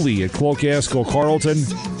 Ely at Cloquet-Esco Carleton,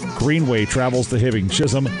 Greenway travels to Hibbing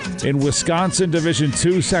Chisholm. In Wisconsin, Division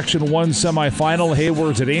II, Section 1 semifinal,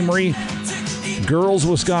 Hayward's at Amory. Girls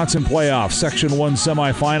Wisconsin playoffs, Section 1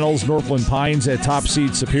 semifinals, Northland Pines at top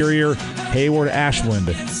seed Superior, Hayward Ashland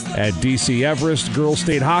at DC Everest. Girls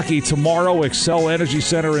State Hockey tomorrow, Excel Energy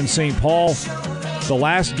Center in St. Paul. The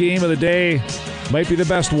last game of the day might be the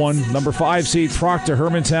best one. Number 5 seed Proctor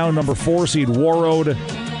Hermantown, number 4 seed Warroad.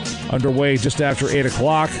 Underway just after 8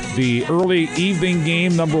 o'clock. The early evening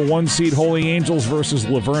game, number 1 seed Holy Angels versus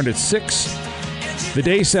Laverne at 6. The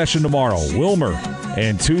day session tomorrow, Wilmer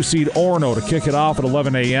and 2 seed Orono to kick it off at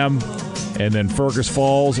 11 a.m. And then Fergus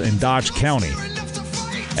Falls and Dodge County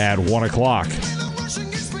at 1 o'clock.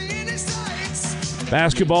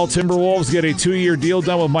 Basketball, Timberwolves get a 2-year deal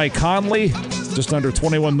done with Mike Conley, just under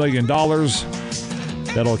 $21 million.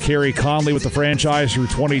 That'll carry Conley with the franchise through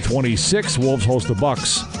 2026. Wolves host the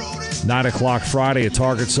Bucks. 9 o'clock Friday at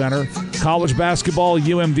Target Center. College basketball,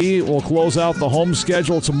 UMD will close out the home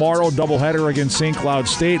schedule tomorrow. Doubleheader against St. Cloud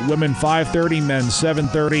State. Women 5:30, men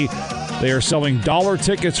 7:30. They are selling dollar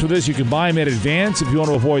tickets for this. You can buy them in advance if you want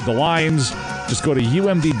to avoid the lines. Just go to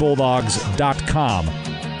umdbulldogs.com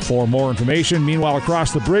for more information. Meanwhile,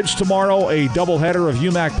 across the bridge tomorrow, a doubleheader of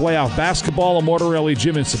UMAC playoff basketball at Mortarelli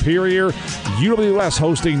Gym in Superior. UWS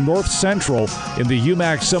hosting North Central in the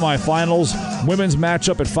UMAC semifinals. Women's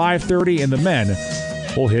matchup at 5:30, and the men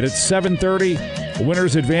will hit at 7:30. The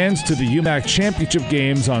winners advance to the UMAC championship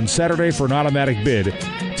games on Saturday for an automatic bid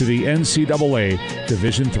to the NCAA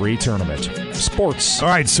Division III tournament. Sports. All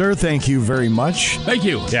right, sir. Thank you very much. Thank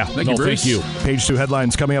you. Yeah. Thank you, Bruce. Thank you. Page 2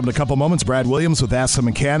 headlines coming up in a couple moments. Brad Williams with Ask the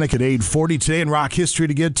Mechanic at 8:40 today in rock history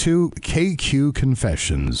to get to KQ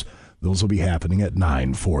Confessions. Those will be happening at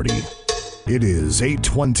 9:40. It is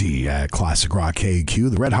 8:20 at Classic Rock KQ.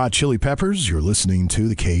 The Red Hot Chili Peppers. You're listening to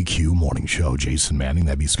the KQ Morning Show. Jason Manning,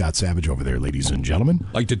 that'd be Scott Savage over there, ladies and gentlemen.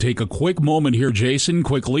 I'd like to take a quick moment here, Jason,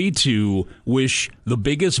 quickly to wish the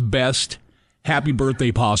biggest, best happy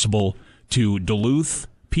birthday possible to Duluth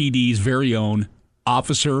PD's very own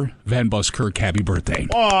Officer Van Buskirk. Happy birthday.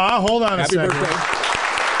 Oh, hold on a second. Happy birthday.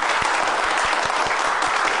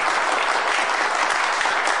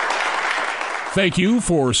 Thank you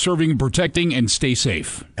for serving, protecting, and stay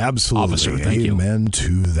safe. Absolutely. Officer, thank you. Amen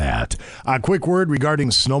to that. A quick word regarding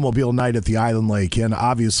Snowmobile Night at the Island Lake Inn.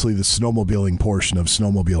 Obviously, the snowmobiling portion of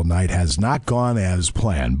Snowmobile Night has not gone as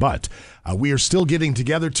planned, but we are still getting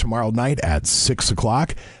together tomorrow night at 6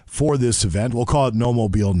 o'clock for this event. We'll call it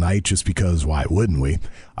Snowmobile Night just because why wouldn't we?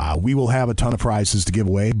 We will have a ton of prizes to give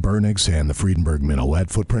away. Burnix and the Friedenberg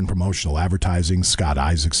Minuet, Footprint Promotional Advertising, Scott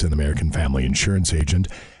Isaacson, American Family Insurance Agent,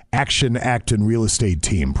 Action Acton Real Estate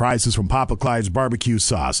Team, prizes from Papa Clyde's Barbecue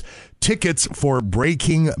Sauce, tickets for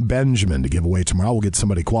Breaking Benjamin to give away tomorrow. We'll get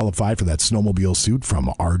somebody qualified for that snowmobile suit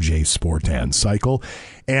from RJ Sport and Cycle.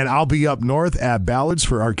 And I'll be up north at Ballards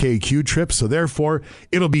for our KQ trip, so therefore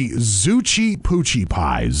it'll be Zoochie Poochie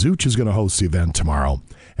Pie. Zooch is going to host the event tomorrow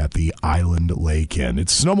at the Island Lake Inn.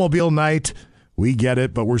 It's Snowmobile Night. We get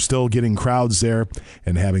it, but we're still getting crowds there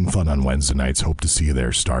and having fun on Wednesday nights. Hope to see you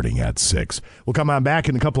there starting at 6. We'll come on back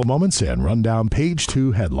in a couple of moments and run down page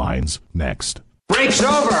 2 headlines next. Break's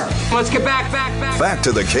over. Let's get back. Back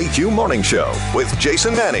to the KQ Morning Show with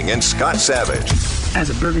Jason Manning and Scott Savage. As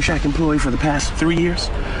a Burger Shack employee for the past 3 years,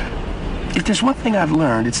 if there's one thing I've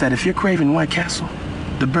learned, it's that if you're craving White Castle,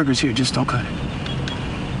 the burgers here just don't cut it.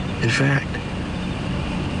 In fact,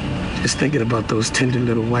 just thinking about those tender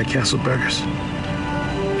little White Castle burgers,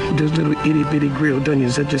 those little itty-bitty grilled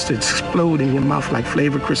onions that just explode in your mouth like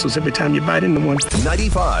flavor crystals every time you bite into one.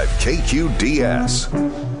 95 KQDS.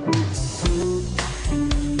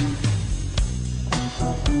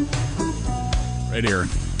 Right here.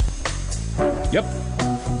 Yep.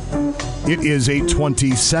 It is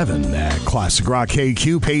 8:27 at Classic Rock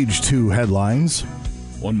KQ, page 2 headlines.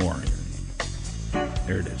 One more.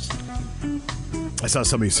 There it is. I saw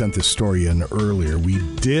somebody sent this story in earlier. We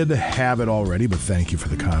did have it already, but thank you for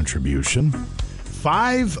the contribution.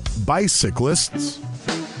 5 bicyclists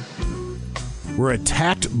were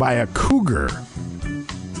attacked by a cougar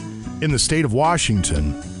in the state of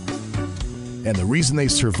Washington And the reason they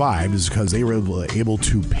survived is because they were able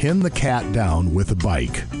to pin the cat down with a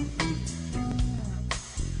bike.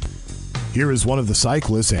 Here is one of the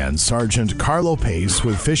cyclists and Sergeant Carlo Pace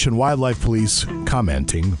with Fish and Wildlife Police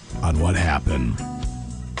commenting on what happened.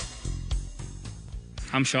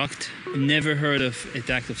 I'm shocked. Never heard of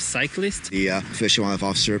attack of cyclists. The Fish and Wildlife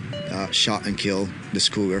officer shot and killed this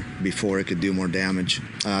cougar before it could do more damage.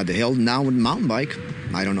 They held him down with a mountain bike.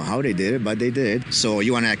 I don't know how they did it, but they did. So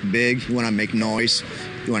you want to act big, you want to make noise,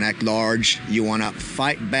 you want to act large, you want to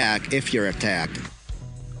fight back if you're attacked.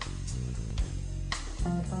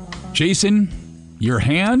 Jason, your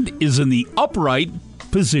hand is in the upright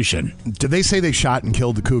position. Did they say they shot and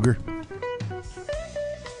killed the cougar?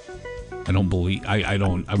 I don't believe. I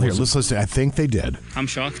don't. Here, let's listen. I think they did. I'm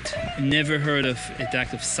shocked. Never heard of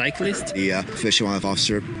attack of cyclists. The Fish and Wildlife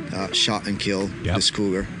officer shot and killed this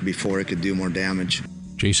cougar before it could do more damage.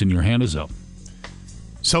 Jason, your hand is up.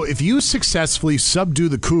 So if you successfully subdue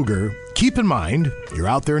the cougar, keep in mind, you're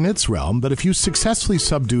out there in its realm, but if you successfully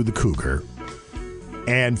subdue the cougar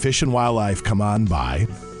and Fish and Wildlife come on by,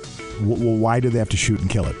 well, why do they have to shoot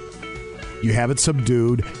and kill it? You have it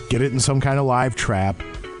subdued, get it in some kind of live trap,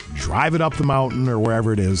 drive it up the mountain or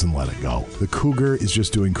wherever it is and let it go. The cougar is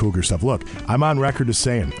just doing cougar stuff. Look, I'm on record as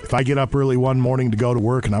saying, if I get up early one morning to go to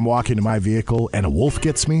work and I'm walking to my vehicle and a wolf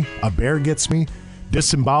gets me, a bear gets me,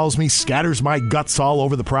 disembowels me, scatters my guts all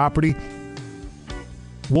over the property,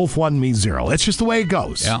 wolf 1, me 0. It's just the way it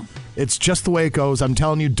goes. Yeah. It's just the way it goes. I'm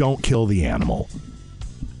telling you, don't kill the animal.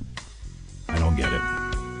 I don't get it.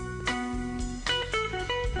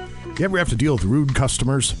 You ever have to deal with rude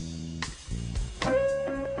customers?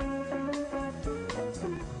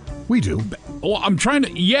 We do. Well, I'm trying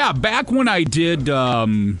to. Yeah, back when I did,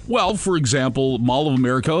 for example, Mall of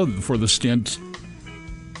America for the stint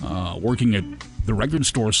working at the record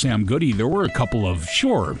store, Sam Goody, there were a couple of,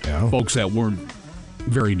 folks that weren't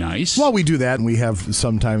very nice. Well, we do that, and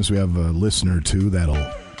sometimes we have a listener, too,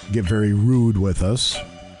 that'll get very rude with us.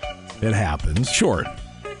 It happens. Sure.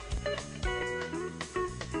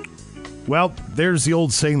 Well, there's the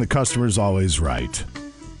old saying, the customer's always right.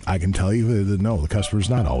 I can tell you that no, the customer's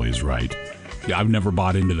not always right. Yeah, I've never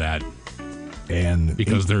bought into that. And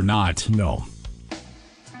because they're not. No.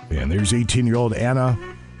 And there's 18-year-old Anna.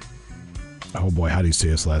 Oh, boy, how do you say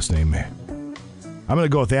his last name? I'm going to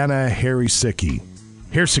go with Anna Hersicki.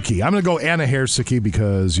 I'm going to go Anna Hersicki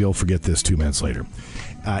because you'll forget this 2 minutes later.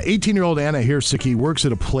 18-year-old Anna Hersicki works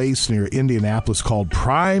at a place near Indianapolis called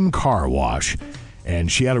Prime Car Wash.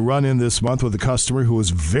 And she had a run-in this month with a customer who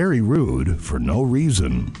was very rude for no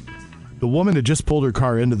reason. The woman had just pulled her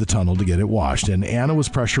car into the tunnel to get it washed, and Anna was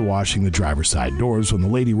pressure washing the driver's side doors when the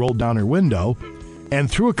lady rolled down her window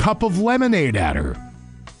and threw a cup of lemonade at her.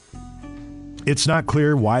 It's not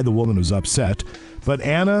clear why the woman was upset, but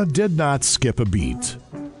Anna did not skip a beat.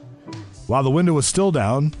 While the window was still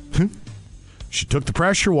down, she took the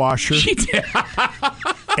pressure washer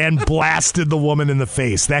and blasted the woman in the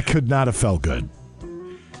face. That could not have felt good.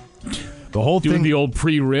 The whole Doing thing, the old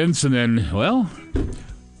pre-rinse and then, well,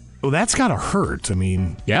 that's gotta hurt. I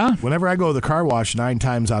mean, yeah. Whenever I go to the car wash, 9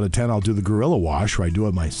 times out of 10, I'll do the gorilla wash where I do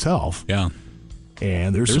it myself. Yeah.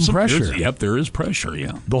 And there's some pressure. There is pressure,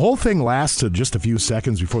 yeah. The whole thing lasted just a few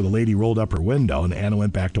seconds before the lady rolled up her window and Anna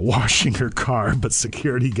went back to washing her car, but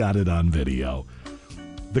security got it on video.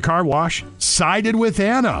 The car wash sided with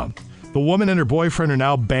Anna. The woman and her boyfriend are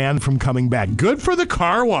now banned from coming back. Good for the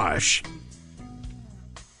car wash.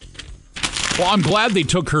 Well, I'm glad they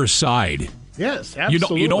took her side. Yes,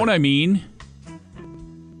 absolutely. You know what I mean?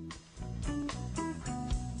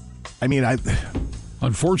 I mean,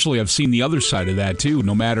 Unfortunately, I've seen the other side of that, too.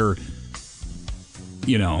 No matter,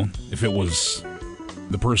 if it was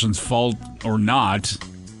the person's fault or not,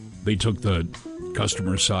 they took the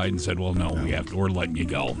customer's side and said, well, no, we're letting you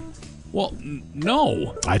go. Well,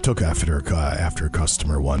 no. I took after a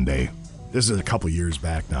customer one day. This is a couple years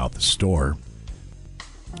back now at the store,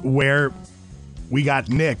 where we got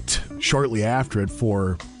nicked shortly after it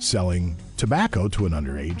for selling tobacco to an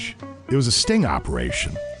underage. It was a sting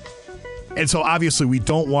operation. And so obviously we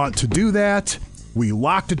don't want to do that. We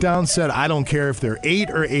locked it down, said, I don't care if they're 8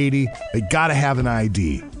 or 80, they got to have an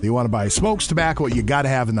ID. They want to buy smokes, tobacco, you got to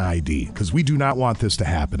have an ID because we do not want this to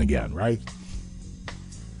happen again, right?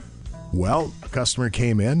 Well, a customer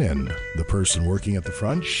came in and the person working at the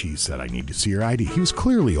front, she said, I need to see your ID. He was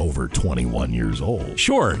clearly over 21 years old.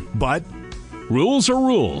 Sure. But rules are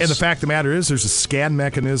rules. And the fact of the matter is there's a scan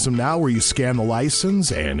mechanism now where you scan the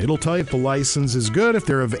license and it'll tell you if the license is good, if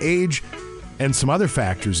they're of age. And some other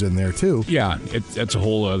factors in there, too. Yeah, that's a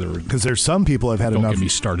whole other... Because there's some people have had enough... Don't get me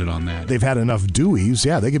started on that. They've had enough Deweys.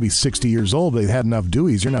 Yeah, they could be 60 years old, but they've had enough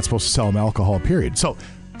Deweys. You're not supposed to sell them alcohol, period. So,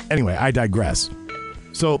 anyway, I digress.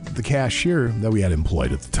 So, the cashier that we had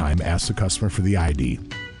employed at the time asked the customer for the ID.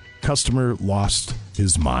 Customer lost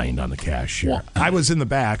his mind on the cashier. Well, I was in the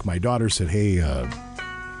back. My daughter said, hey,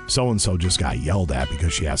 so-and-so just got yelled at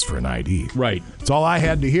because she asked for an ID. Right. That's all I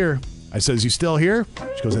had to hear. I said, is he still here?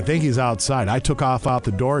 She goes, I think he's outside. I took off out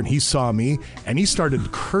the door, and he saw me, and he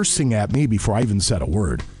started cursing at me before I even said a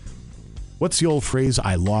word. What's the old phrase?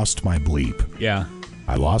 I lost my bleep. Yeah.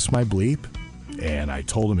 I lost my bleep, and I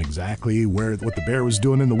told him exactly what the bear was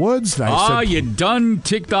doing in the woods. And I said, you done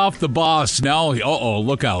ticked off the boss. Now,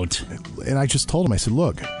 look out. And I just told him, I said,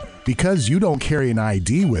 look, because you don't carry an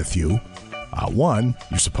ID with you, one,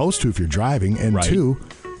 you're supposed to if you're driving, and right. Two,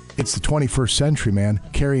 it's the 21st century, man.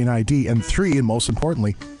 Carry an ID. And three, and most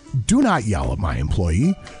importantly, do not yell at my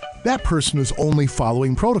employee. That person is only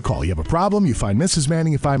following protocol. You have a problem, you find Mrs.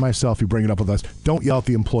 Manning, you find myself, you bring it up with us. Don't yell at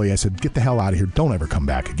the employee. I said, get the hell out of here. Don't ever come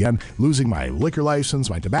back again. Losing my liquor license,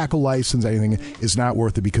 my tobacco license, anything is not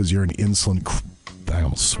worth it because you're an insolent... I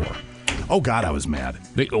almost swore. Oh, God, I was mad.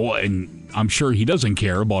 And I'm sure he doesn't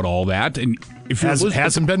care about all that. And if you're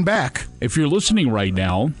hasn't been back. If you're listening right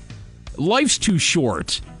now, life's too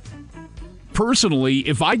short. Personally,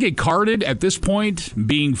 if I get carded at this point,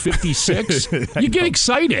 being 56, you get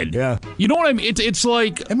excited. Yeah. You know what I mean? It's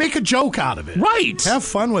like... And make a joke out of it. Right. Have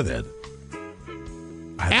fun with it.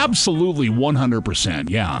 Absolutely, 100%,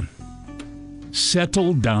 yeah.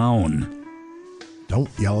 Settle down. Don't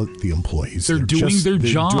yell at the employees. They're doing their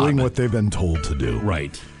job. They're doing what they've been told to do.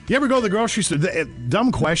 Right. You ever go to the grocery store?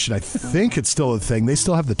 Dumb question. I think it's still a thing. They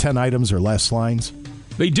still have the 10 items or less lines.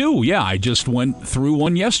 They do, yeah. I just went through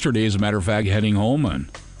one yesterday, as a matter of fact, heading home,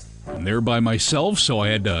 and I'm there by myself, so I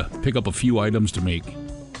had to pick up a few items to make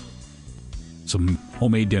some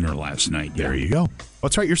homemade dinner last night. There you go.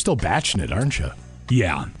 That's right, you're still batching it, aren't you?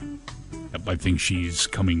 Yeah. Yep, I think she's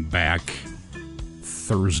coming back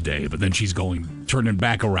Thursday, but then she's turning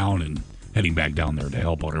back around and heading back down there to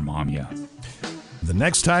help out her mom, yeah. The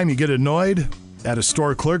next time you get annoyed at a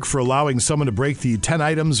store clerk for allowing someone to break the 10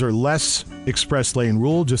 items or less express lane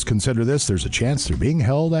rule, just consider this. There's a chance they're being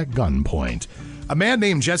held at gunpoint. A man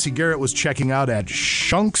named Jesse Garrett was checking out at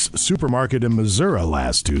Shunk's Supermarket in Missouri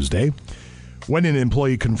last Tuesday when an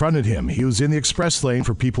employee confronted him. He was in the express lane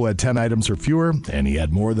for people who had 10 items or fewer, and he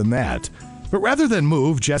had more than that. But rather than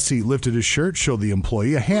move, Jesse lifted his shirt, showed the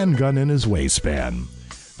employee a handgun in his waistband.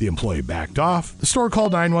 The employee backed off. The store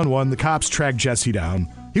called 911. The cops tracked Jesse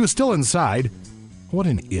down. He was still inside. What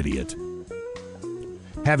an idiot.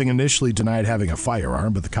 Having initially denied having a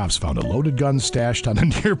firearm, but the cops found a loaded gun stashed on a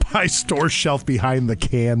nearby store shelf behind the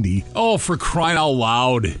candy. Oh, for crying out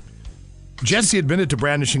loud. Jesse admitted to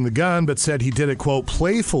brandishing the gun, but said he did it, quote,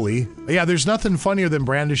 playfully. Yeah, there's nothing funnier than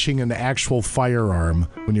brandishing an actual firearm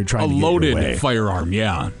when you're trying to get your way. A loaded firearm,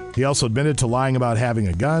 yeah. He also admitted to lying about having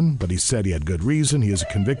a gun, but he said he had good reason. He is a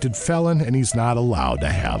convicted felon, and he's not allowed to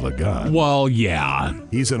have a gun. Well, yeah.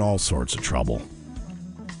 He's in all sorts of trouble.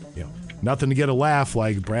 You know, nothing to get a laugh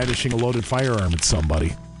like brandishing a loaded firearm at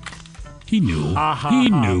somebody. He knew. He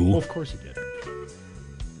knew. Well, of course he did.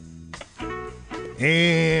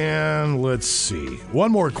 And let's see.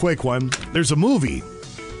 One more quick one. There's a movie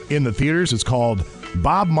in the theaters. It's called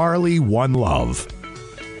Bob Marley, One Love.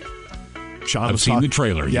 I've seen the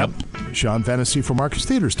trailer. Yep. Sean Fennessy from Marcus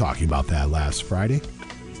Theaters talking about that last Friday.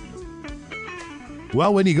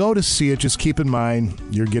 Well, when you go to see it, just keep in mind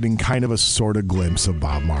you're getting kind of a sort of glimpse of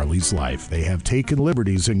Bob Marley's life. They have taken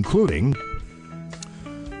liberties, including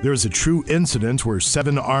there's a true incident where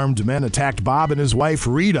 7 armed men attacked Bob and his wife,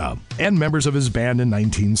 Rita, and members of his band in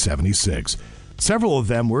 1976. Several of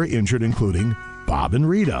them were injured, including Bob and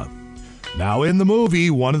Rita. Now, in the movie,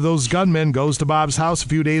 one of those gunmen goes to Bob's house a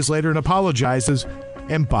few days later and apologizes,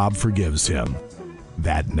 and Bob forgives him.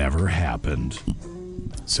 That never happened.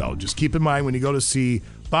 So just keep in mind when you go to see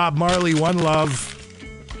Bob Marley, One Love,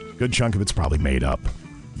 good chunk of it's probably made up.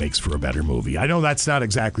 Makes for a better movie. I know that's not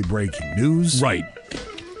exactly breaking news. Right.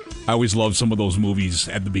 I always love some of those movies.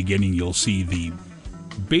 At the beginning, you'll see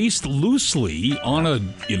based loosely on a,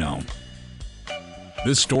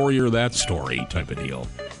 this story or that story type of deal.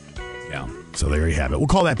 Yeah. So there you have it. We'll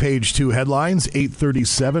call that page 2 headlines,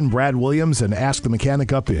 8:37. Brad Williams and Ask the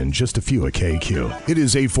Mechanic up in just a few at KQ. It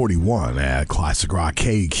is 8:41 at Classic Rock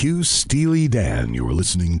KQ. Steely Dan. You were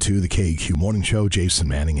listening to the KQ Morning Show. Jason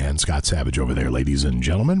Manning and Scott Savage over there, ladies and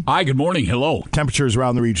gentlemen. Hi, good morning. Hello. Temperatures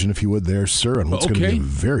around the region, if you would, there, sir, and what's going to be a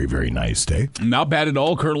very, very nice day. Not bad at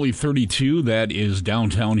all. Currently 32. That is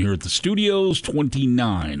downtown here at the studios.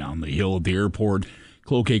 29 on the hill at the airport.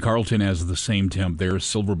 Cloquet Carlton has the same temp there,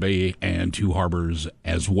 Silver Bay and Two Harbors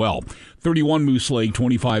as well. 31 Moose Lake,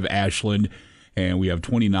 25 Ashland, and we have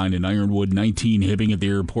 29 in Ironwood, 19 Hibbing at the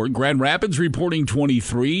airport. Grand Rapids reporting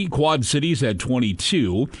 23, Quad Cities at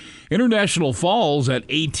 22, International Falls at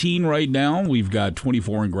 18 right now. We've got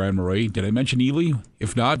 24 in Grand Marais. Did I mention Ely?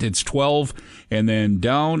 If not, it's 12. And then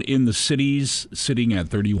down in the cities, sitting at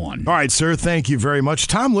 31. All right, sir, thank you very much.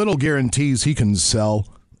 Tom Little guarantees he can sell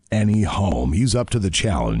any home. He's up to the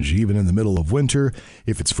challenge, even in the middle of winter.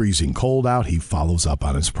 If it's freezing cold out, he follows up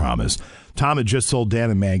on his promise. Tom had just sold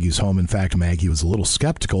Dan and Maggie's home. In fact, Maggie was a little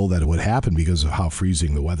skeptical that it would happen because of how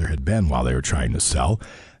freezing the weather had been while they were trying to sell.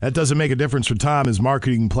 That doesn't make a difference for Tom. His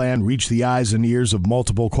marketing plan reached the eyes and ears of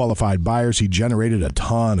multiple qualified buyers. He generated a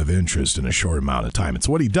ton of interest in a short amount of time. It's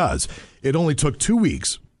what he does. It only took 2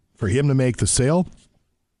 weeks for him to make the sale.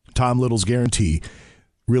 Tom Little's guarantee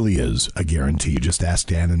really is a guarantee. Just ask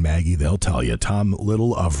Dan and Maggie. They'll tell you. Tom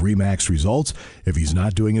Little of RE/MAX Results. If he's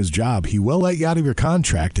not doing his job, he will let you out of your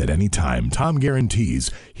contract at any time. Tom guarantees.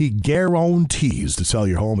 He guarantees to sell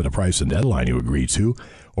your home at a price and deadline you agree to,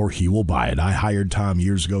 or he will buy it. I hired Tom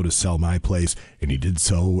years ago to sell my place, and he did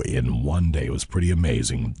so in 1 day. It was pretty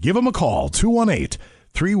amazing. Give him a call,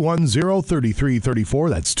 218-310-3334.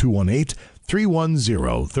 That's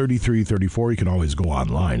 218-310-3334. You can always go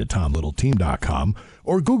online at TomLittleTeam.com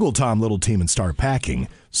or Google Tom Little Team and start packing.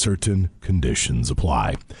 Certain conditions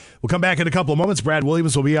apply. We'll come back in a couple of moments. Brad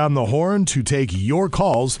Williams will be on the horn to take your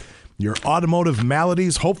calls, your automotive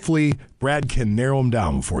maladies. Hopefully, Brad can narrow them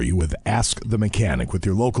down for you with Ask the Mechanic with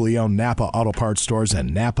your locally owned Napa Auto Parts stores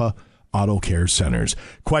and Napa Auto Care Centers.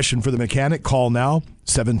 Question for the mechanic, call now,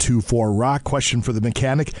 724-ROCK. Question for the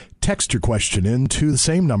mechanic, text your question in to the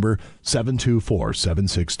same number,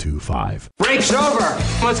 724-7625. Break's over.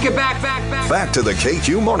 Let's get back. Back to the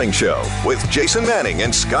KQ Morning Show with Jason Manning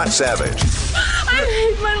and Scott Savage. I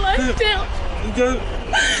hate my life, Dale. Dale,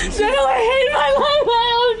 I hate my life.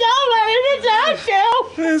 I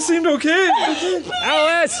don't know. It seemed okay.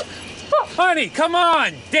 Alice! Honey, come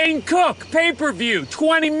on! Dane Cook, pay-per-view,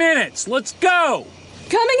 20 minutes. Let's go!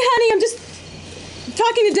 Coming, honey. I'm just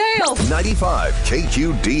talking to Dale. 95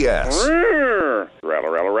 KQDS.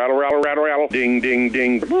 Rattle. Ding, ding,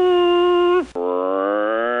 ding.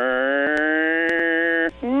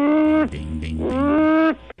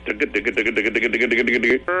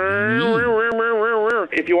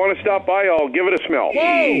 If you want to stop by, I'll give it a smell.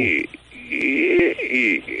 Whoa!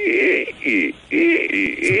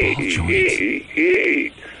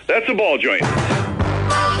 That's a ball joint.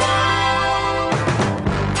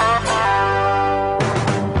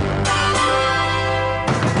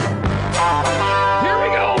 Here we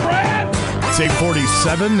go, Brad! It's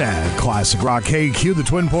 8:47 at Classic Rock KQ. The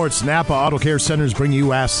Twin Ports Napa Auto Care Centers bring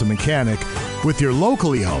you Ask the Mechanic with your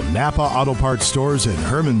locally owned Napa Auto Parts stores in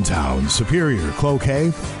Hermantown, Superior,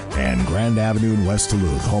 Cloquet, and Grand Avenue in West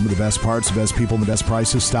Duluth. Home of the best parts, the best people, and the best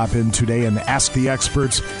prices. Stop in today and ask the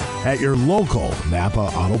experts at your local Napa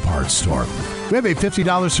Auto Parts store. We have a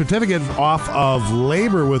 $50 certificate off of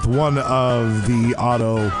labor with one of the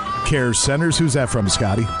Auto Care Centers. Who's that from,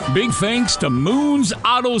 Scotty? Big thanks to Moon's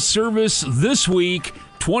Auto Service this week,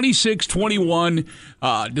 2621.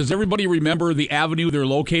 Does everybody remember the avenue they're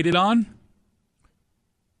located on?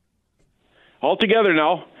 All together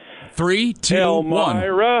now. 3, 2, 1.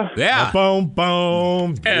 Elmira. Yeah. Boom,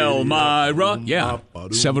 boom. Elmira. Yeah.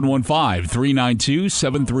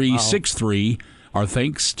 715-392-7363. Our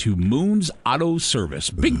thanks to Moon's Auto Service.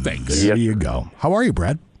 Big thanks. There you go. How are you,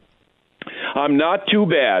 Brad? I'm not too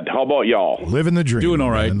bad. How about y'all? Living the dream. Doing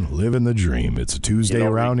all right. Man. Living the dream. It's a Tuesday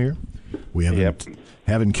around here. We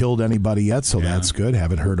haven't killed anybody yet, so that's good.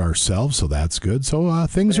 Haven't hurt ourselves, so that's good. So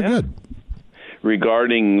things are good.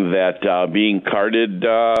 Regarding that being carded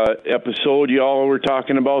episode y'all were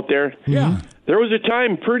talking about there. Yeah. There was a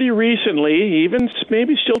time pretty recently, even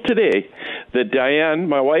maybe still today, that Diane,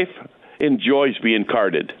 my wife, enjoys being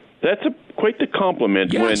carded. That's quite the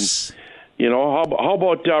compliment. Yes. When, how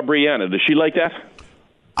about Brianna? Does she like that?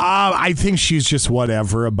 I think she's just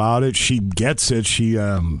whatever about it. She gets it. She,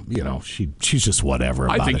 she's just whatever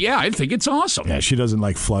about it. I think it's awesome. Yeah, she doesn't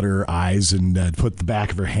like flutter her eyes and put the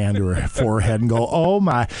back of her hand to her forehead and go, oh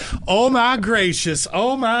my gracious,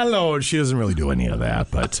 oh my Lord. She doesn't really do any of that,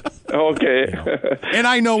 but. Okay. And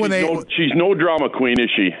I know she's no drama queen, is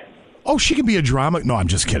she? Oh, she can be a drama. No, I'm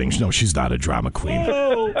just kidding. No, she's not a drama queen.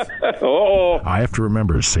 Oh. I have to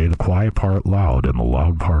remember to say the quiet part loud and the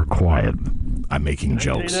loud part quiet. I'm making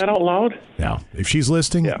jokes. Say that out loud? Yeah. If she's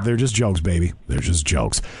listening, they're just jokes, baby. They're just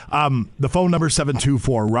jokes. The phone number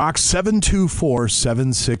 724-ROCK,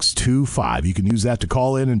 724-7625. You can use that to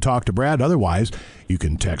call in and talk to Brad. Otherwise, you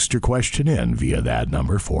can text your question in via that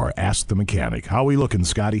number for Ask the Mechanic. How are we looking,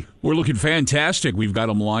 Scotty? We're looking fantastic. We've got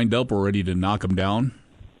them lined up. We're ready to knock them down.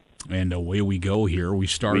 And away we go here. We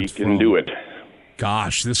can do it.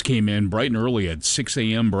 Gosh, this came in bright and early at 6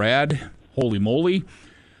 a.m., Brad. Holy moly.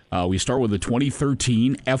 We start with the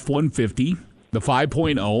 2013 F-150, the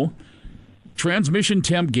 5.0. Transmission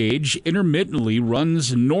temp gauge intermittently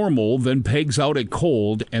runs normal, then pegs out at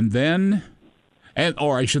cold, and the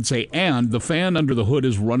fan under the hood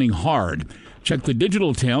is running hard. Check the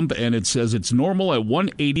digital temp, and it says it's normal at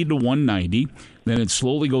 180 to 190. Then it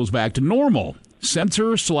slowly goes back to normal.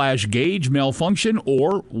 Sensor/gauge malfunction,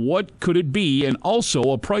 or what could it be? And also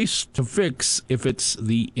a price to fix if it's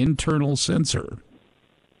the internal sensor.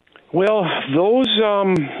 Well, those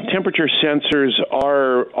temperature sensors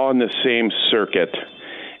are on the same circuit.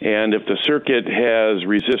 And if the circuit has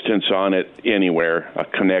resistance on it anywhere, a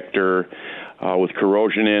connector with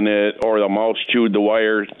corrosion in it, or the mouse chewed the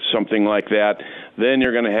wire, something like that, then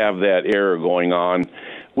you're going to have that error going on.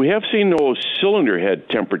 We have seen those cylinder head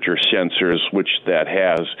temperature sensors, which that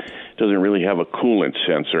has. It doesn't really have a coolant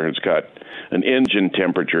sensor. It's got an engine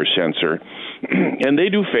temperature sensor. And they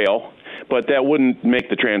do fail, but that wouldn't make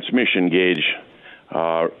the transmission gauge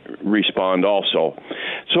respond also.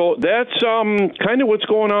 So that's kind of what's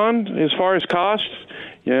going on as far as cost.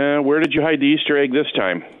 Yeah, where did you hide the Easter egg this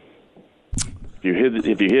time? If you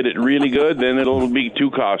hit it really good, then it'll be too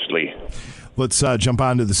costly. Let's jump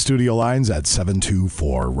onto the studio lines at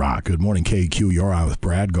 724-ROCK. Good morning, KQ. You're on with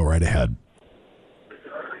Brad. Go right ahead.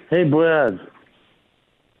 Hey, Brad.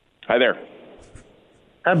 Hi there.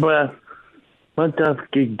 Hi, Brad. My dad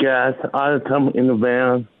get gas all the time in the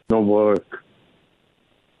van. No work.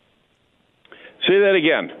 Say that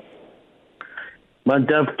again. My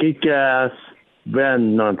dad get gas,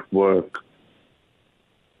 van not work.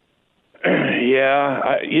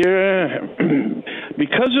 Yeah,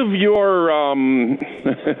 because of your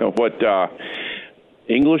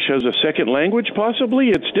English as a second language, possibly,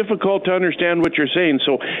 it's difficult to understand what you're saying.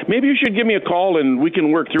 So maybe you should give me a call and we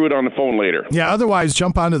can work through it on the phone later. Yeah, otherwise,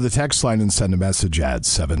 jump onto the text line and send a message at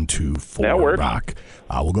 724-ROCK.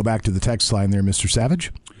 We'll go back to the text line there, Mr.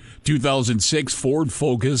 Savage. 2006 Ford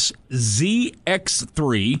Focus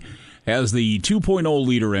ZX3 has the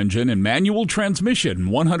 2.0-liter engine and manual transmission,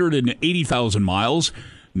 180,000 miles.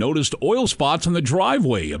 Noticed oil spots on the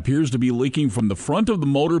driveway. Appears to be leaking from the front of the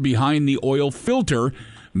motor behind the oil filter.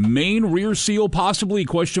 Main rear seal possibly, ?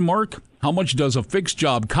 How much does a fixed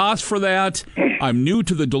job cost for that? I'm new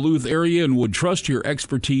to the Duluth area and would trust your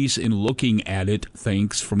expertise in looking at it.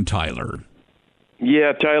 Thanks, from Tyler.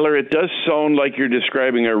 Yeah, Tyler, it does sound like you're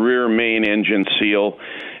describing a rear main engine seal,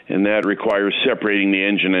 and that requires separating the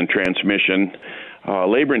engine and transmission.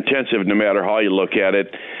 Labor intensive no matter how you look at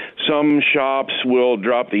it. Some shops will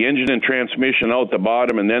drop the engine and transmission out the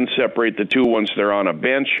bottom and then separate the two once they're on a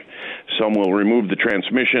bench. Some will remove the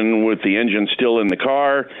transmission with the engine still in the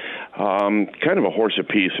car. Kind of a horse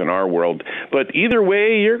apiece in our world. But either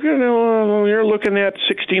way, you're looking at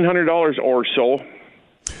 $1,600 or so.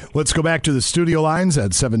 Let's go back to the studio lines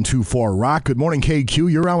at 724-ROCK. Good morning,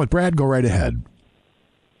 KQ. You're on with Brad. Go right ahead.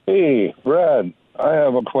 Hey, Brad. I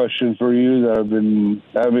have a question for you that I've been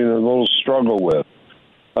having a little struggle with.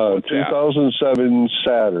 2007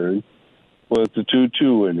 Saturn with the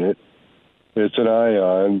 2.2 in it. It's an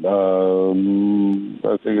Ion.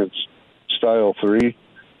 I think it's Style 3.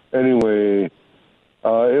 Anyway,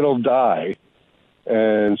 it'll die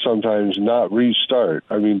and sometimes not restart.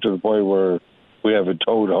 I mean, to the point where we have it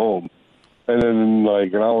towed home. And then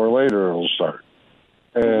like an hour later, it'll start.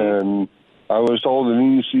 And I was told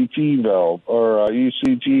an ECT valve or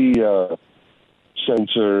ECT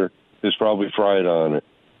sensor is probably fried on it.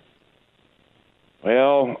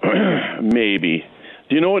 Well, maybe.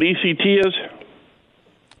 Do you know what ECT is?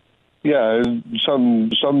 Yeah,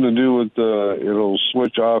 something to do with it'll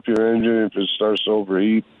switch off your engine if it starts to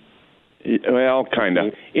overheat. Well, kind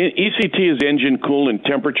of. ECT is engine coolant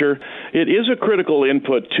temperature. It is a critical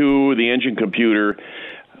input to the engine computer.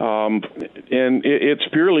 And it's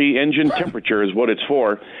purely engine temperature is what it's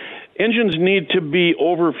for. Engines need to be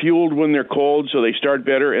over-fueled when they're cold so they start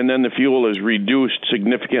better, and then the fuel is reduced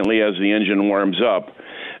significantly as the engine warms up.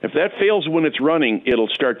 If that fails when it's running, it'll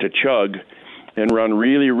start to chug and run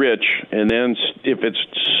really rich, and then if it's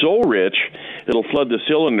so rich, it'll flood the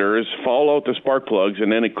cylinders, fall out the spark plugs,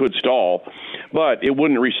 and then it could stall. But it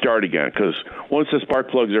wouldn't restart again, because once the spark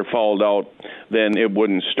plugs are fouled out, then it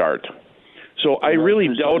wouldn't start. So I really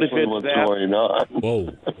doubt if it's that. Going on.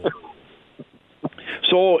 Whoa.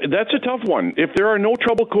 So that's a tough one. If there are no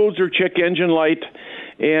trouble codes or check engine light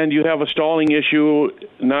and you have a stalling issue,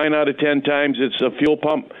 9 out of 10 times it's a fuel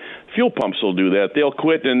pump. Fuel pumps will do that. They'll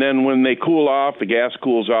quit, and then when they cool off, the gas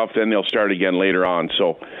cools off, then they'll start again later on.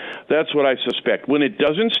 So that's what I suspect. When it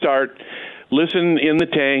doesn't start, listen in the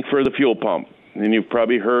tank for the fuel pump. And you've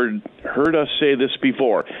probably heard us say this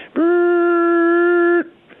before. Brrr,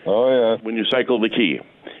 oh, yeah. when you cycle the key.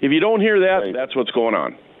 If you don't hear that, that's what's going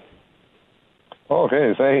on.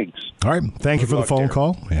 Okay, thanks. All right. Thank you for the phone there.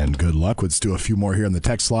 call, and good luck. Let's do a few more here in the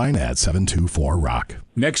text line at 724-ROCK.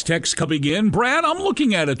 Next text coming in. Brad, I'm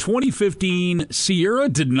looking at a 2015 Sierra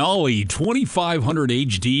Denali 2500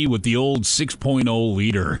 HD with the old 6.0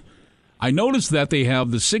 liter. I noticed that they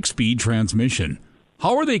have the 6-speed transmission.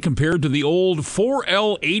 How are they compared to the old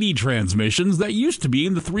 4L80 transmissions that used to be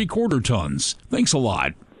in the 3/4 tons? Thanks a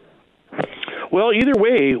lot. Well, either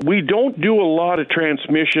way, we don't do a lot of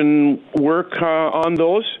transmission work on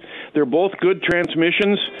those. They're both good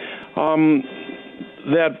transmissions.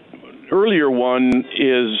 That earlier one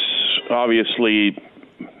is obviously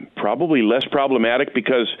probably less problematic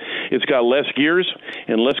because it's got less gears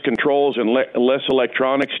and less controls and less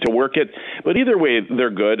electronics to work it. But either way,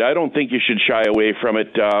 they're good. I don't think you should shy away from it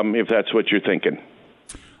if that's what you're thinking.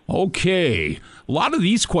 Okay. A lot of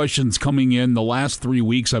these questions coming in the last 3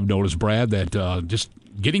 weeks, I've noticed, Brad, that just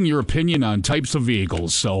getting your opinion on types of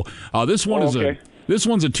vehicles. So this one this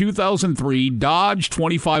one's a 2003 Dodge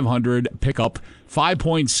 2500 pickup,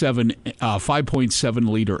 5.7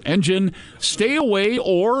 liter engine. Stay away,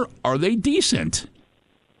 or are they decent?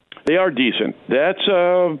 They are decent. That's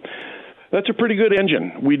a pretty good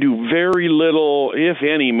engine. We do very little, if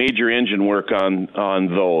any, major engine work on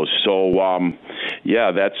those. So,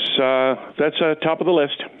 yeah, that's top of the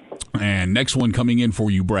list. And next one coming in for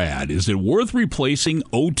you, Brad. Is it worth replacing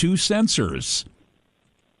O2 sensors?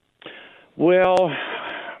 Well,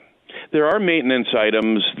 there are maintenance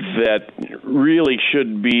items that really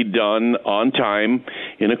should be done on time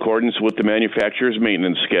in accordance with the manufacturer's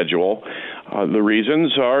maintenance schedule. The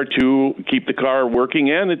reasons are to keep the car working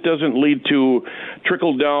and it doesn't lead to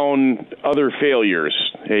trickle-down other failures,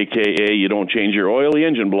 a.k.a. you don't change your oil, the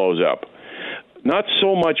engine blows up. Not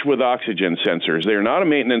so much with oxygen sensors. They're not a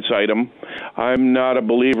maintenance item. I'm not a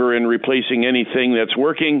believer in replacing anything that's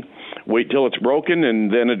working. Wait till it's broken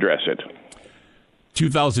and then address it.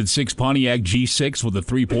 2006 Pontiac G6 with a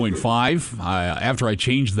 3.5. After I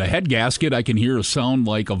changed the head gasket, I can hear a sound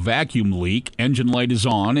like a vacuum leak. Engine light is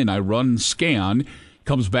on, and I run scan.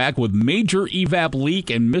 Comes back with major evap leak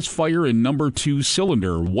and misfire in number 2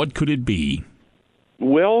 cylinder. What could it be?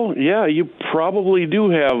 Well, yeah, you probably do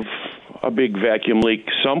have a big vacuum leak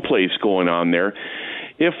someplace going on there.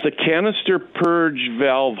 If the canister purge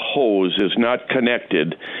valve hose is not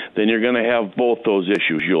connected, then you're going to have both those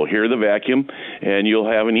issues. You'll hear the vacuum, and you'll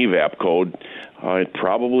have an evap code.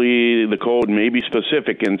 Probably the code may be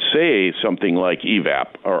specific and say something like evap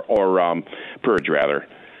or purge, rather.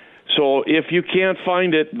 So if you can't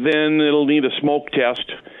find it, then it'll need a smoke test.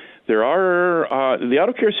 There are the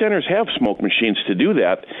Auto Care Centers have smoke machines to do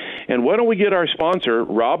that. And why don't we get our sponsor,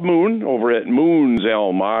 Rob Moon, over at Moon's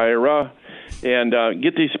Elmira, and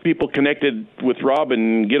get these people connected with Rob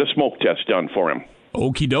and get a smoke test done for him.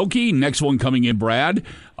 Okie dokie. Next one coming in, Brad.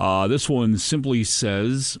 This one simply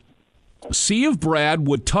says, see if Brad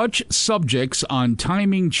would touch subjects on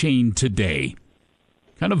timing chain today.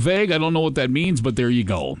 Kind of vague. I don't know what that means, but there you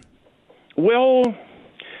go. Well,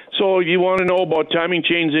 so you want to know about timing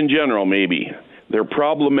chains in general, maybe. They're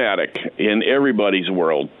problematic in everybody's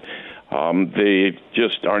world. They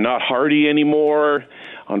just are not hardy anymore.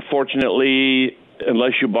 Unfortunately,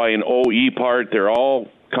 unless you buy an OE part, they're all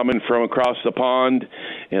coming from across the pond,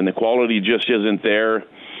 and the quality just isn't there.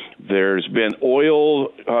 There's been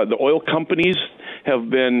the oil companies have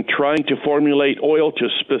been trying to formulate oil to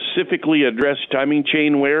specifically address timing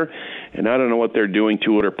chain wear, and I don't know what they're doing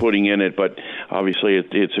to it or putting in it, but obviously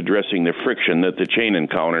it's addressing the friction that the chain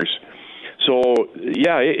encounters. So,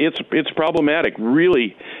 yeah, it's problematic.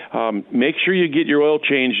 Really, make sure you get your oil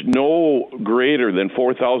changed no greater than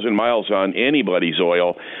 4,000 miles on anybody's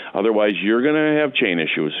oil. Otherwise, you're going to have chain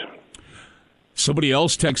issues. Somebody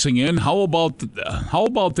else texting in, how about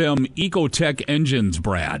them Ecotech engines,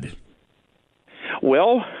 Brad?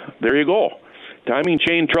 Well, there you go. Timing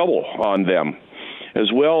chain trouble on them,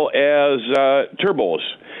 as well as turbos.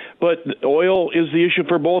 But oil is the issue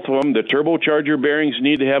for both of them. The turbocharger bearings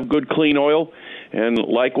need to have good, clean oil, and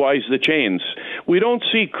likewise the chains. We don't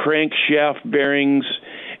see crankshaft bearings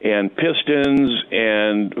and pistons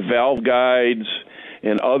and valve guides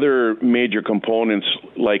and other major components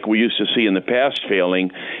like we used to see in the past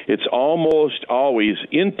failing. It's almost always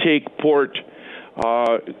intake port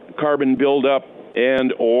carbon buildup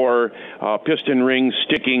and or piston rings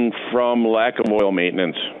sticking from lack of oil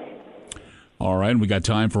maintenance. All right, we got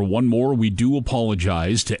time for one more. We do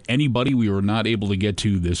apologize to anybody we were not able to get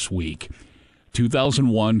to this week.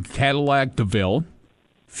 2001 Cadillac DeVille,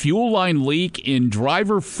 fuel line leak in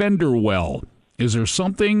driver fender well. Is there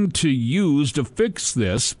something to use to fix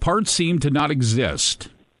this? Parts seem to not exist.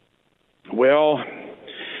 Well,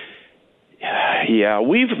 yeah,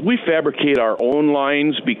 we fabricate our own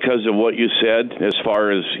lines because of what you said as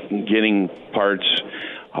far as getting parts.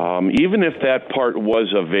 Even if that part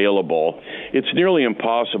was available, it's nearly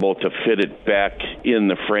impossible to fit it back in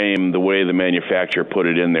the frame the way the manufacturer put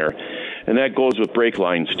it in there. And that goes with brake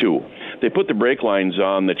lines, too. They put the brake lines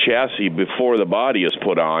on the chassis before the body is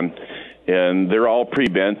put on, and they're all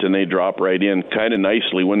pre-bent, and they drop right in kind of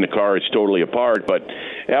nicely when the car is totally apart. But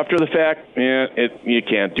after the fact, you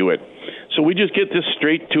can't do it. So we just get this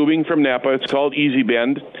straight tubing from Napa. It's called Easy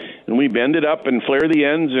Bend, and we bend it up and flare the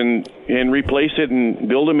ends and replace it and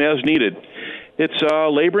build them as needed. It's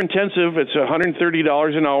labor-intensive. It's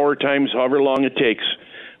 $130 an hour times however long it takes.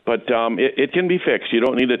 But it can be fixed. You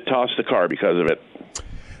don't need to toss the car because of it.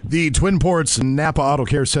 The Twin Ports and Napa Auto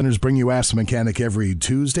Care Centers bring you Ask the Mechanic every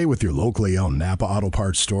Tuesday with your locally owned Napa Auto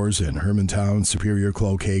Parts stores in Hermantown, Superior,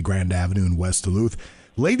 Cloquet, Grand Avenue, and West Duluth.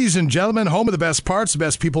 Ladies and gentlemen, home of the best parts, the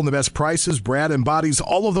best people, and the best prices. Brad embodies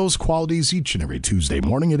all of those qualities each and every Tuesday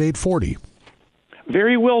morning at 8:40.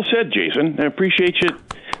 Very well said, Jason. I appreciate you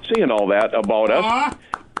saying all that about us.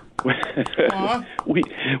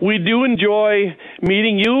 We do enjoy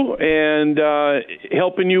meeting you and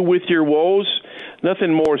helping you with your woes.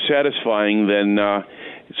 Nothing more satisfying than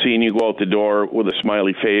seeing you go out the door with a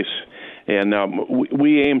smiley face. And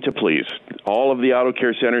we aim to please all of the auto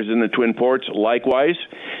care centers in the Twin Ports, likewise,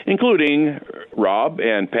 including Rob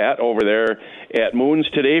and Pat over there at Moons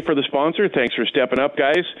today for the sponsor. Thanks for stepping up,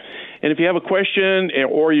 guys. And if you have a question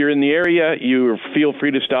or you're in the area, you feel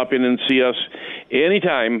free to stop in and see us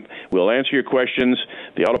anytime. We'll answer your questions.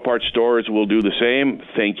 The auto parts stores will do the same.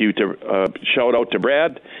 Thank you to shout out to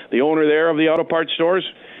Brad, the owner there of the auto parts stores.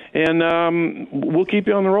 And we'll keep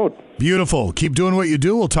you on the road. Beautiful. Keep doing what you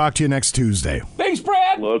do. We'll talk to you next Tuesday. Thanks,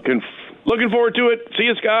 Brad. Looking forward to it. See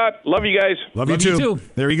you, Scott. Love you guys. Love you too.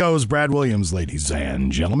 There he goes, Brad Williams, ladies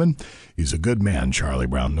and gentlemen. He's a good man, Charlie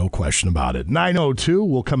Brown, no question about it. 9:02,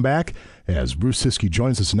 we'll come back as Bruce Siskey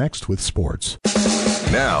joins us next with sports.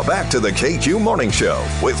 Now back to the KQ Morning Show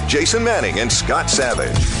with Jason Manning and Scott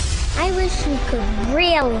Savage. I wish you could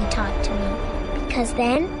really talk to me, because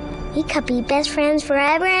then we could be best friends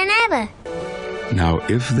forever and ever. Now,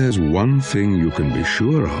 if there's one thing you can be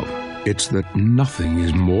sure of, it's that nothing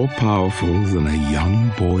is more powerful than a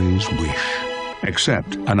young boy's wish.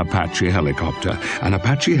 Except an Apache helicopter. An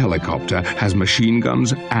Apache helicopter has machine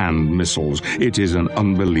guns and missiles. It is an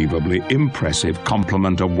unbelievably impressive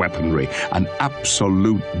complement of weaponry. An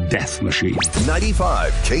absolute death machine.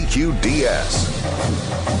 95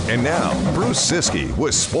 KQDS. And now, Bruce Siskey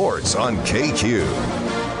with sports on KQ.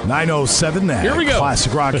 9:07 now. Here we go.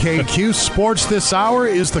 Classic Rock KQ Sports this hour.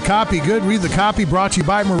 Is the copy good? Read the copy, brought to you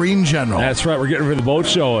by Marine General. That's right. We're getting rid of the boat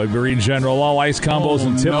show at Marine General. All ice combos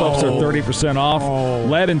and tip-ups are 30% off.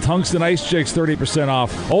 Lead and tungsten ice jigs, 30%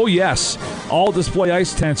 off. Oh, yes. All display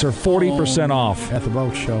ice tents are 40% off. At the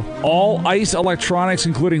boat show. All ice electronics,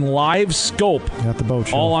 including Live Scope. At the boat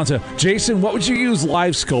show. All on sale. Jason, what would you use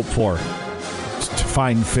Live Scope for? To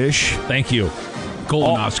find fish. Thank you.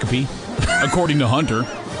 Colonoscopy, according to Hunter.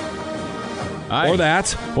 Or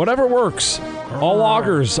that. Whatever works. All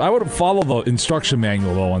loggers. I would follow the instruction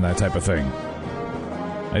manual, though, on that type of thing.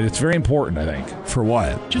 It's very important, I think. For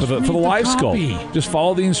what? For the Live Scope. Just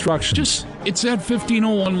follow the instructions. It's at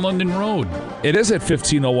 1501 London Road. It is at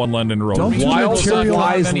 1501 London Road. Don't do While material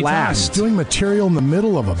supplies last. Doing material in the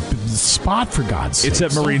middle of a spot, for God's sake. It's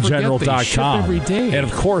at marinegeneral.com. Every day. And,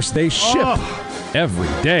 of course, they ship every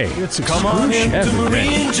day. Come on into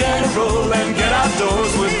Marine General and get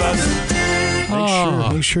outdoors with us.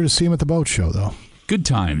 Make sure to see him at the boat show, though. Good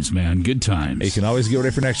times, man. Good times. You can always get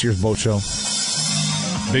ready for next year's boat show.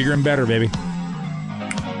 Bigger and better, baby.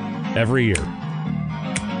 Every year.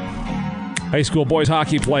 High school boys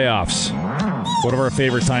hockey playoffs. One of our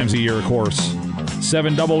favorite times of year, of course.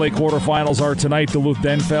 7AA quarterfinals are tonight.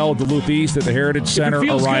 Duluth-Denfeld, Duluth East at the Heritage Center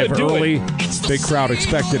arrive good, early. Big crowd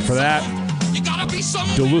expected for that.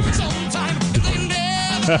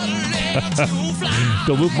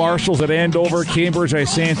 Duluth Marshals at Andover, Cambridge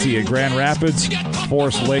Isanti at Grand Rapids,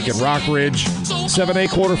 Forest Lake at Rockridge. 7A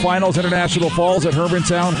quarterfinals, International Falls at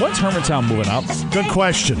Hermantown. When's Hermantown moving up? Good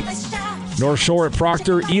question. North Shore at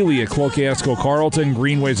Proctor, Ely at Cloquet-Esco Carleton,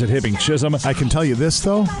 Greenways at Hibbing Chisholm. I can tell you this,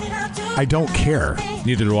 though. I don't care.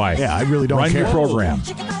 Neither do I. Yeah, I really don't care. Run your program.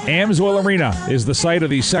 Amsoil Arena is the site of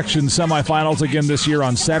the section semifinals again this year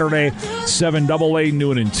on Saturday. 7AA,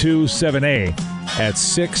 noon and 2. 7A at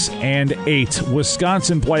 6 and 8.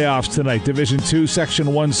 Wisconsin playoffs tonight. Division II,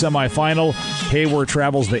 Section 1 semifinal. Hayward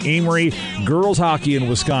travels to Amory. Girls hockey in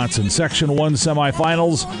Wisconsin. Section 1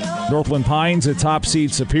 semifinals. Northland Pines at top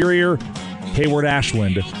seed Superior. Hayward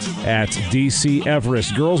Ashland at DC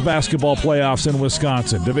Everest. Girls basketball playoffs in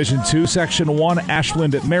Wisconsin. Division II, Section 1,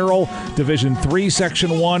 Ashland at Merrill. Division 3,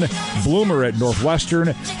 Section 1, Bloomer at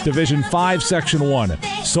Northwestern. Division 5, Section 1,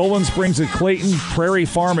 Solon Springs at Clayton. Prairie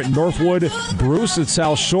Farm at Northwood. Bruce at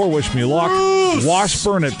South Shore, wish me luck.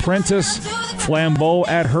 Washburn at Prentice. Flambeau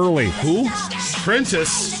at Hurley. Who?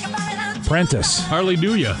 Prentice. Hardly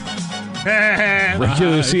knew ya.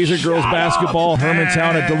 Regular season girls basketball,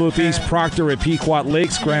 Hermantown at Duluth East, Proctor at Pequot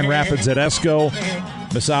Lakes, Grand Rapids at Esco,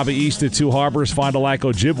 Mesabi East at Two Harbors, Fond du Lac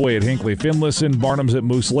Ojibwe at Hinckley Finlayson, Barnum's at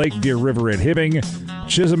Moose Lake, Deer River at Hibbing,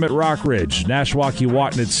 Chisholm at Rockridge,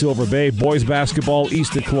 Nashwaukee-Watten at Silver Bay, boys basketball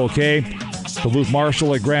East at Cloquet, Duluth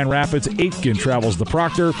Marshall at Grand Rapids, Aitken travels to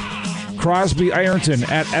Proctor, Crosby Ironton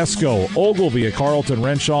at Esco, Ogilvy at Carleton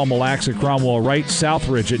Renshaw, Mille Lacs at Cromwell Wright,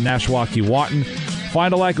 Southridge at Nashwaukee-Watten,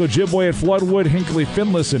 Fond du Lac Ojibwe at Floodwood, Hinckley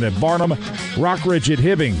Finlayson at Barnum, Rockridge at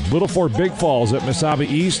Hibbing, Little Fort Big Falls at Mesabi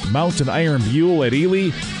East, Mountain Iron Buell at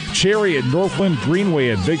Ely, Cherry at Northland, Greenway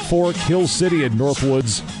at Big Fork, Hill City at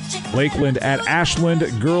Northwoods, Lakeland at Ashland.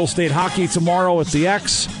 Girls State Hockey tomorrow at the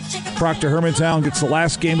X. Proctor Hermantown gets the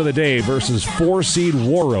last game of the day versus 4-seed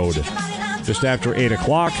Warroad just after 8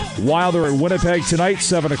 o'clock. Wilder at Winnipeg tonight,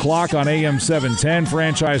 7 o'clock on AM 710.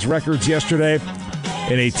 Franchise records yesterday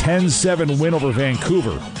in a 10-7 win over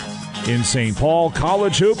Vancouver. In St. Paul,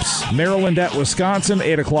 college hoops, Maryland at Wisconsin,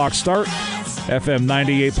 8 o'clock start, FM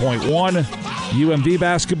 98.1. UMD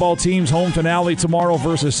basketball team's home finale tomorrow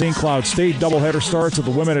versus St. Cloud State. Doubleheader starts with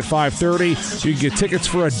the women at 5:30. You can get tickets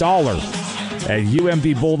for $1 at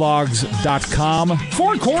UMDBulldogs.com.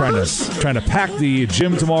 4 quarters. Trying to pack the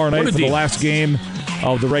gym tomorrow night for the last game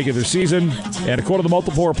of the regular season. And according to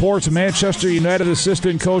multiple reports, Manchester United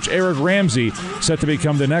assistant coach Eric Ramsey set to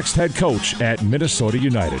become the next head coach at Minnesota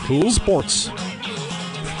United. Sports.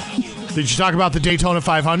 Did you talk about the Daytona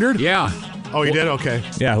 500? Yeah. Oh, you did? Okay.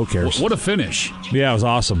 Yeah, who cares? What a finish. Yeah, it was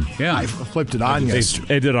awesome. Yeah. I flipped it on yesterday.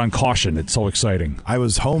 They did it on caution. It's so exciting. I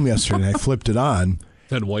was home yesterday and I flipped it on.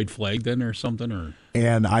 That white flag then or something? Or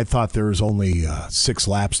And I thought there was only 6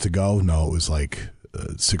 laps to go. No, it was like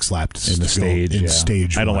 6 laps in the stage. In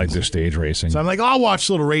stage I don't one. like the stage racing. So I'm like, I'll watch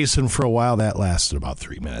a little racing for a while. That lasted about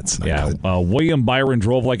 3 minutes. Yeah. William Byron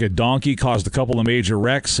drove like a donkey, caused a couple of major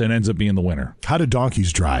wrecks, and ends up being the winner. How do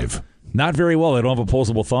donkeys drive? Not very well. They don't have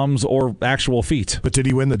opposable thumbs or actual feet. But did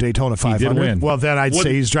he win the Daytona 500? He did win. Well, then I'd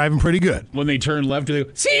say he's driving pretty good. When they turn left, they go,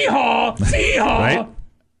 see-haw, see-haw. Right?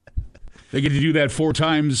 They get to do that 4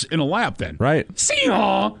 times in a lap then. Right.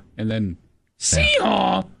 See-haw. And then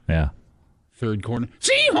see-haw. Yeah. Third corner.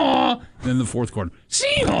 See-haw. And then the fourth corner.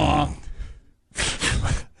 See-haw.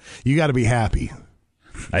 You got to be happy.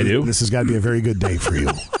 I do. This has got to be a very good day for you.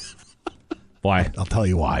 Why? I'll tell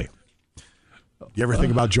you why. You ever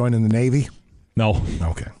think about joining the Navy? No.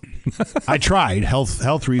 Okay. I tried.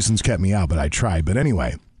 Health reasons kept me out, but I tried. But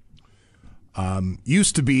anyway,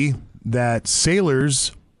 used to be that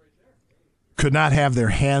sailors could not have their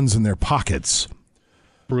hands in their pockets.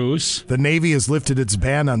 Bruce. The Navy has lifted its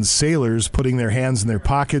ban on sailors putting their hands in their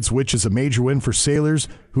pockets, which is a major win for sailors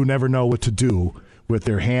who never know what to do with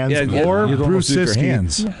their hands. Yeah, or you don't Bruce know what to do with your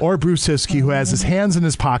hands. Siskey, or Bruce Siskey, who has his hands in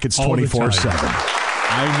his pockets 24/7.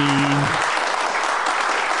 I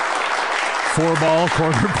 4-ball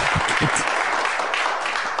quarterback.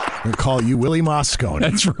 I'm going to call you Willie Moscone.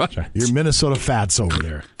 That's right. You're Minnesota Fats over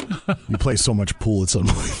there. You play so much pool, it's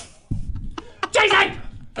unbelievable.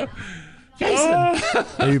 Jason!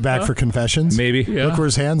 Are you back for confessions? Maybe. Yeah. Look where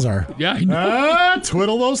his hands are. Yeah, I know.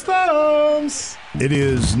 Twiddle those thumbs. It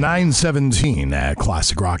is 9:17 at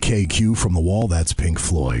Classic Rock KQ from the wall. That's Pink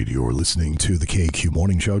Floyd. You're listening to the KQ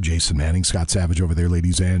Morning Show. Jason Manning, Scott Savage over there,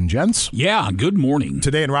 ladies and gents. Yeah, good morning.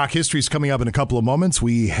 Today in rock history is coming up in a couple of moments.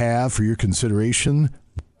 We have, for your consideration,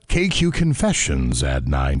 KQ Confessions at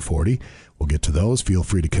 9:40. We'll get to those. Feel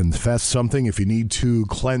free to confess something if you need to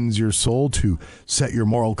cleanse your soul, to set your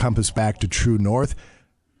moral compass back to true north.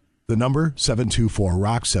 The number,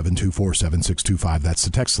 724-ROCK, 724-7625. That's the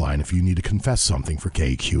text line if you need to confess something for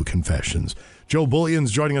KQ Confessions. Joe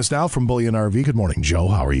Bullion's joining us now from Bullion RV. Good morning, Joe.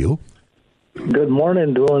 How are you? Good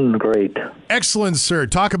morning. Doing great. Excellent, sir.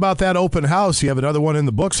 Talk about that open house. You have another one in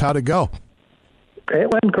the books. How'd it go? It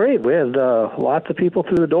went great. We had lots of people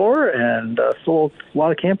through the door and sold a lot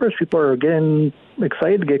of campers. People are getting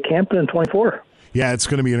excited to get camping in 24. Yeah, it's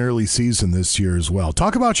going to be an early season this year as well.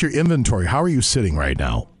 Talk about your inventory. How are you sitting right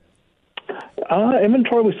now?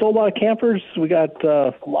 Inventory, we sold a lot of campers. We got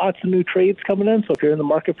lots of new trades coming in. So if you're in the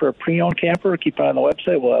market for a pre-owned camper, keep an eye on the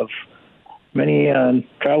website. We'll have many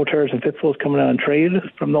travel trailers and fifth wheels coming on trade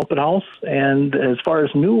from the open house. And as far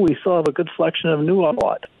as new, we still have a good selection of new on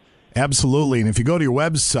lot. Absolutely. And if you go to your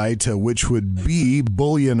website, which would be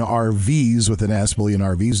Bullion RVs with an S,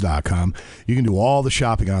 bullionrvs.com, you can do all the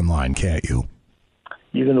shopping online, can't you?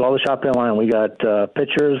 You can do all the shopping online. We got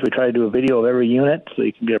pictures. We try to do a video of every unit so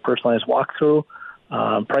you can get a personalized walkthrough,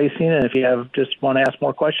 pricing. And if you just want to ask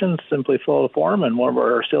more questions, simply fill out the form and one of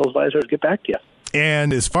our sales advisors get back to you.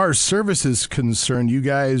 And as far as service is concerned, you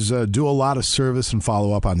guys do a lot of service and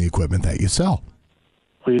follow up on the equipment that you sell.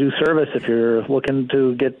 We do service. If you're looking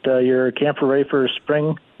to get your camper ready for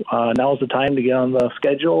spring, now's the time to get on the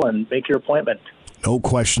schedule and make your appointment. No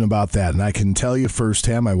question about that. And I can tell you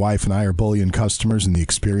firsthand, my wife and I are Bullion customers, and the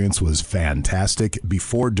experience was fantastic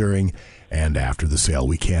before, during, and after the sale.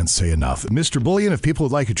 We can't say enough. Mr. Bullion, if people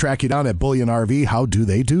would like to track you down at Bullion RV, how do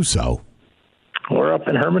they do so? We're up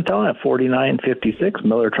in Hermantown at 4956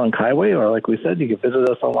 Miller Trunk Highway, or like we said, you can visit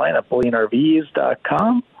us online at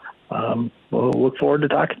bullionrvs.com. We'll look forward to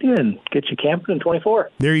talking to you and get you camping in 24.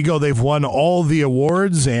 There you go. They've won all the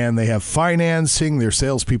awards, and they have financing. Their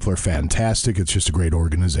salespeople are fantastic. It's just a great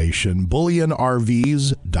organization. bullionrvs.com.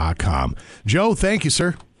 Joe, thank you,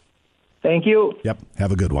 sir. Thank you. Yep,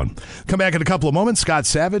 have a good one. Come back in a couple of moments. Scott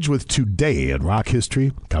Savage with Today in Rock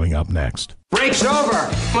History coming up next. Break's over.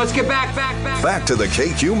 Let's get back. Back to the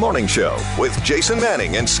KQ Morning Show with Jason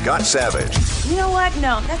Manning and Scott Savage. You know what?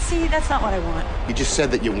 No, that's not what I want. You just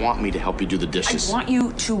said that you want me to help you do the dishes. I want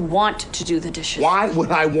you to want to do the dishes. Why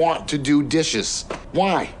would I want to do dishes?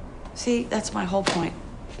 Why? See, that's my whole point.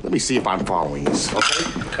 Let me see if I'm following this,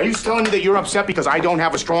 okay? Are you telling me that you're upset because I don't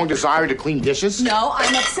have a strong desire to clean dishes? No,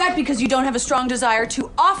 I'm upset because you don't have a strong desire to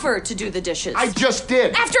offer to do the dishes. I just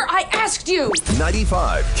did. After I asked you.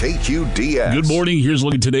 95 KQDS. Good morning. Here's a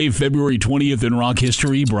look at today, February 20th in rock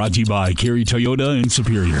history, brought to you by Kerry Toyota in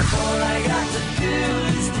Superior.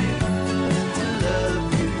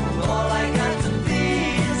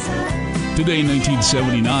 Today in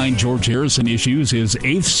 1979, George Harrison issues his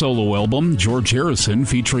 8th solo album, George Harrison,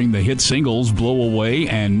 featuring the hit singles Blow Away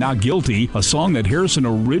and Not Guilty, a song that Harrison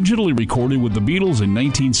originally recorded with the Beatles in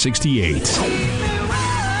 1968.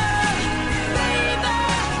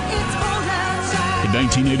 In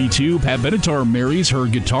 1982, Pat Benatar marries her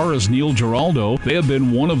guitarist Neil Giraldo. They have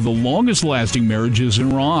been one of the longest-lasting marriages in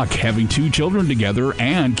rock, having 2 children together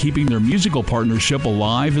and keeping their musical partnership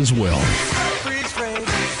alive as well.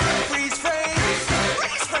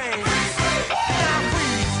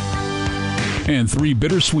 And 3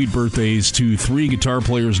 bittersweet birthdays to 3 guitar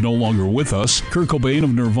players no longer with us. Kurt Cobain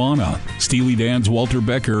of Nirvana, Steely Dan's Walter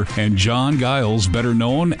Becker, and John Giles, better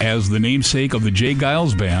known as the namesake of the Jay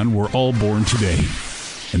Giles Band, were all born today.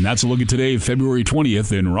 And that's a look at today, February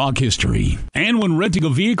 20th in rock history. And when renting a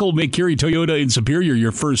vehicle, make Kerry Toyota in Superior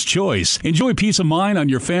your first choice. Enjoy peace of mind on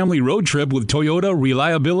your family road trip with Toyota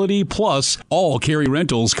Reliability Plus. All Kerry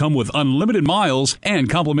rentals come with unlimited miles and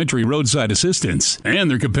complimentary roadside assistance. And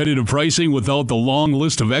their competitive pricing without the long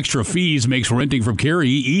list of extra fees makes renting from Kerry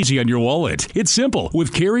easy on your wallet. It's simple.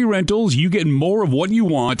 With Kerry Rentals, you get more of what you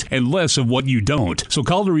want and less of what you don't. So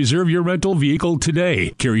call to reserve your rental vehicle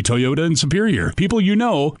today. Kerry Toyota in Superior. People you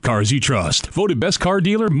know, cars you trust. Voted best car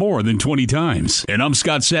dealer more than 20 times. And I'm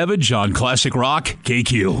Scott Savage on Classic Rock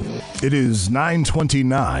KQ. It is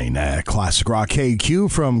 9:29 at Classic Rock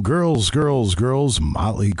KQ from Girls,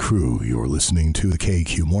 Motley Crue. You're listening to the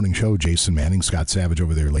KQ Morning Show. Jason Manning, Scott Savage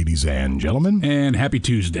over there, ladies and gentlemen. And happy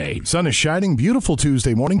Tuesday. Sun is shining. Beautiful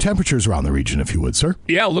Tuesday morning. Temperatures around the region, if you would, sir.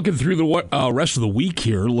 Yeah, looking through the rest of the week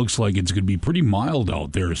here, looks like it's going to be pretty mild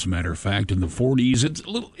out there, as a matter of fact, in the 40s. It's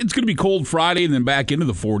going to be cold Friday and then back into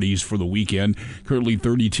the 40s for the weekend. Currently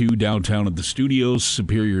 32 downtown at the studios.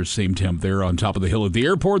 Superior, same temp there on top of the hill at the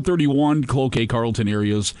airport. 31, Cloquet, Carlton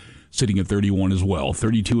areas sitting at 31 as well.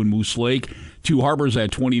 32 in Moose Lake, Two Harbors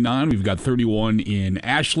at 29. We've got 31 in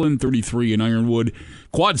Ashland, 33 in Ironwood.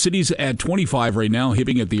 Quad Cities at 25 right now.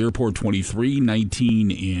 Hibbing at the airport, 23.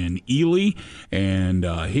 19 in Ely. And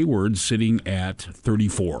Hayward sitting at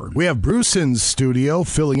 34. We have Bruce in studio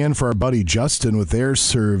filling in for our buddy Justin with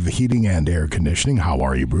AirServe Heating and Air Conditioning. How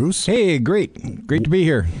are you, Bruce? Hey, great. Great to be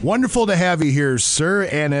here. Wonderful to have you here, sir.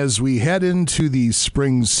 And as we head into the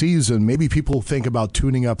spring season, maybe people think about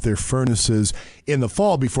tuning up their furnaces in the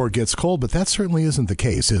fall before it gets cold, but that certainly isn't the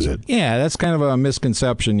case, is it? Yeah, that's kind of a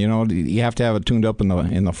misconception. You have to have it tuned up in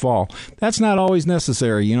the fall. That's not always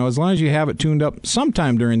necessary. As long as you have it tuned up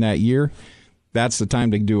sometime during that year, that's the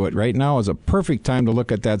time to do it. Right now is a perfect time to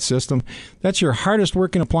look at that system. That's your hardest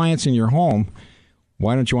working appliance in your home.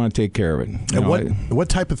 Why don't you want to take care of it? And what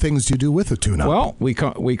type of things do you do with a tune-up? Well, we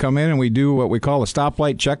come in and we do what we call a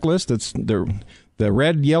stoplight checklist. It's the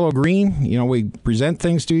red, yellow, green. We present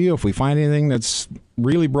things to you. If we find anything that's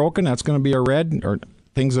really broken, that's going to be a red, or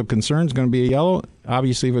things of concern is going to be a yellow.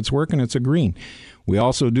 Obviously, if it's working, it's a green. We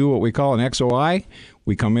also do what we call an XOI.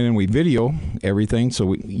 We come in and we video everything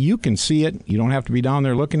so you can see it. You don't have to be down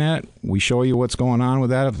there looking at it. We show you what's going on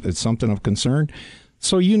with that if it's something of concern.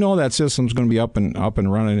 So that system's going to be up and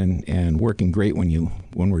running and working great when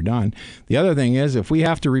we're done. The other thing is, if we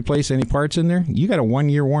have to replace any parts in there, you got a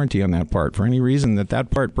 1-year warranty on that part. For any reason that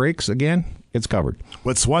part breaks again, it's covered.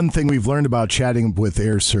 What's one thing we've learned about chatting with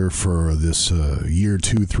AirServe for this year,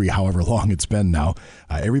 2, 3, however long it's been now,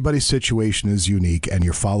 everybody's situation is unique, and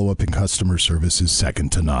your follow-up and customer service is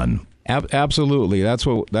second to none. Absolutely. That's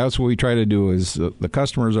what we try to do. Is the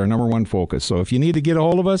customers are our number one focus. So if you need to get a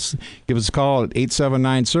hold of us, give us a call at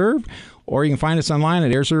 879-SERVE, or you can find us online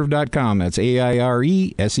at airserve.com. That's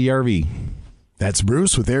AIRESERV. That's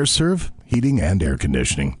Bruce with AirServe Heating and Air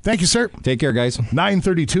Conditioning. Thank you, sir. Take care, guys.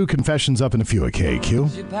 9:32, Confessions up in a few at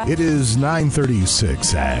KQ. It is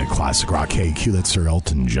 9:36 at Classic Rock KQ. That's Sir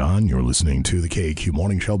Elton John. You're listening to the KQ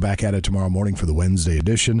Morning Show. Back at it tomorrow morning for the Wednesday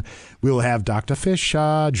edition. We'll have Dr. Fish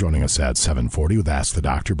joining us at 7:40 with Ask the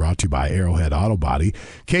Doctor, brought to you by Arrowhead Auto Body.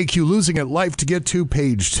 KQ losing at life to get to.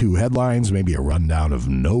 Page 2 headlines, maybe a rundown of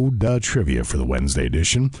no-duh trivia for the Wednesday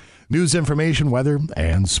edition. News, information, weather,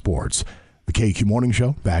 and sports. The KQ Morning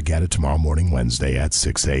Show, back at it tomorrow morning, Wednesday at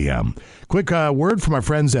 6 a.m. Quick word from our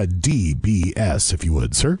friends at DBS, if you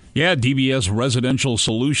would, sir. Yeah, DBS Residential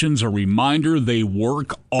Solutions, a reminder they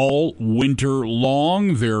work all winter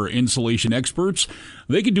long. They're insulation experts.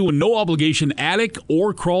 They can do a no-obligation attic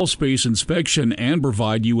or crawl space inspection and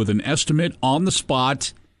provide you with an estimate on the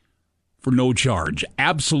spot for no charge.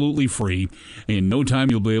 Absolutely free. In no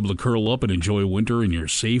time, you'll be able to curl up and enjoy winter in your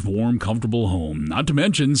safe, warm, comfortable home. Not to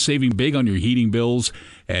mention saving big on your heating bills.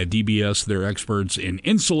 At DBS, they're experts in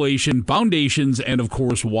insulation, foundations, and, of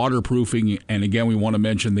course, waterproofing. And, again, we want to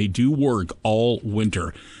mention they do work all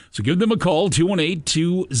winter. So give them a call,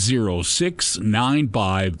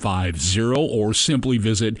 218-206-9550, or simply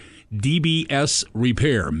visit DBS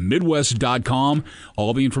Repair, Midwest.com.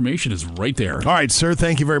 All the information is right there. All right, sir.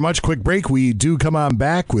 Thank you very much. Quick break. We do come on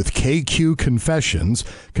back with KQ Confessions.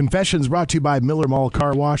 Confessions brought to you by Miller Mall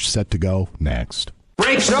Car Wash. Set to go next.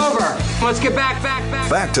 Break's over. Let's get back.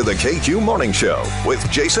 Back to the KQ Morning Show with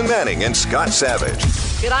Jason Manning and Scott Savage.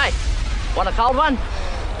 G'day. Want a cold one?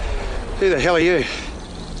 Who the hell are you?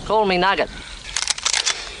 Call me Nugget.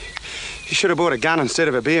 You should have bought a gun instead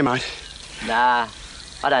of a beer, mate. Nah,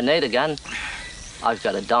 I don't need a gun. I've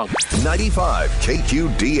got a donk. 95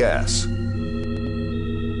 KQDS.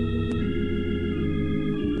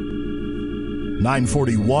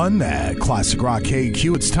 9:41 at Classic Rock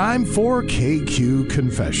KQ. It's time for KQ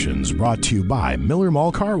Confessions, brought to you by Miller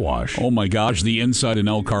Mall Car Wash. Oh my gosh, the inside of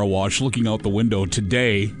L Car Wash. Looking out the window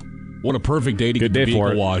today, what a perfect day to get the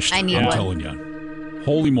vehicle washed. I need I'm one. telling you.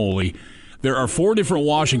 Holy moly. There are 4 different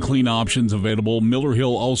wash and clean options available. Miller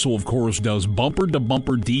Hill also, of course, does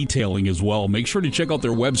bumper-to-bumper detailing as well. Make sure to check out their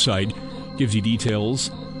website. Gives you details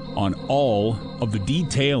on all of the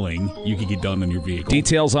detailing you can get done on your vehicle.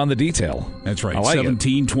 Details on the detail. That's right. I like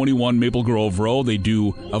 1721 Maple Grove Road. They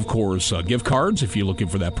do, of course, gift cards if you're looking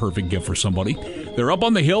for that perfect gift for somebody. They're up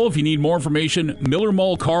on the hill. If you need more information, Miller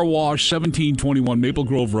Mall Car Wash, 1721 Maple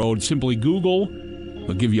Grove Road. Simply Google.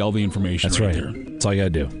 They'll give you all the information. That's right. there. That's all you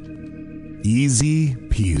got to do. Easy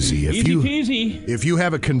peasy. Easy peasy. If you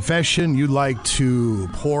have a confession you'd like to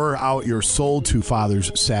pour out your soul to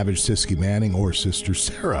Fathers Savage Siskey Manning or Sister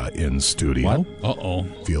Sarah in studio, Uh-oh.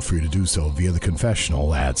 feel free to do so via the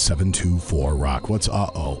confessional at 724-ROCK. What's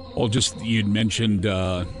uh-oh? Well, just you'd mentioned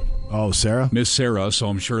Sarah? Miss Sarah, so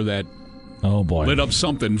I'm sure that lit up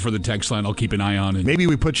something for the text line. I'll keep an eye on it. Maybe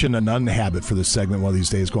we put you in a nun habit for this segment one of these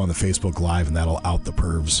days. Go on the Facebook Live, and that'll out the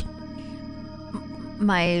pervs.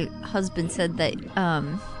 my husband said that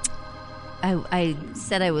I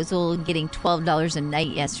said I was only getting $12 a night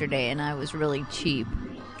yesterday, and I was really cheap.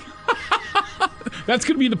 That's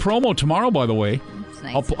going to be the promo tomorrow, by the way.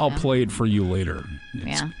 Nice I'll play it for you later.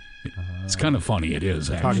 Yeah. It's kind of funny. It is,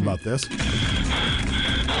 actually. Talk about this.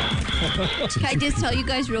 Can I just tell you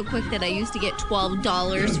guys real quick that I used to get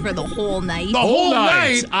 $12 for the whole night? The whole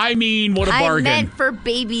night? I mean, what a bargain. I meant for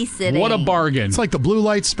babysitting. What a bargain. It's like the Blue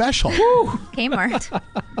Light Special. Kmart.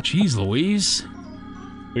 Jeez Louise.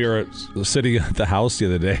 We were sitting at the house the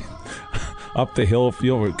other day, up the hill,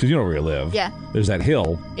 because you know where you live. Yeah. There's that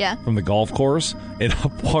hill Yeah. from the golf course, and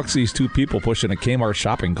up walks these two people pushing a Kmart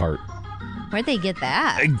shopping cart. Where'd they get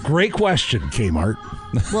that? Great question. Kmart.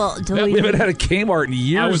 Well, we haven't had a Kmart in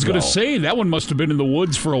years. I was going ago. to say, that one must have been in the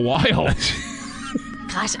woods for a while.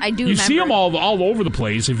 Gosh, I do You remember. see them all over the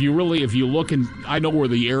place. If you look, and I know where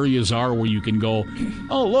the areas are where you can go,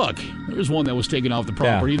 oh, look, there's one that was taken off the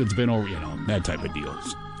property that's been over, that type of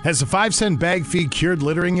deals. Has the 5-cent bag fee cured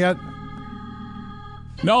littering yet?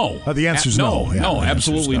 No. The answer's no. Yeah, no, the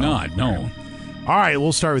answer's absolutely not. No. All right,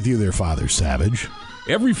 we'll start with you there, Father Savage.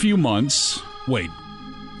 Every few months,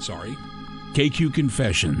 KQ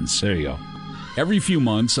Confessions. There you go. Every few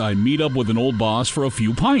months, I meet up with an old boss for a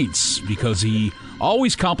few pints because he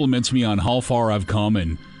always compliments me on how far I've come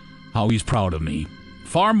and how he's proud of me.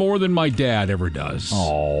 Far more than my dad ever does.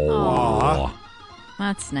 Oh.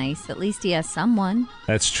 That's nice. At least he has someone.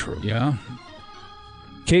 That's true. Yeah.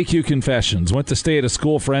 KQ Confessions. Went to stay at a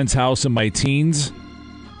school friend's house in my teens.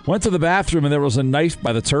 Went to the bathroom and there was a knife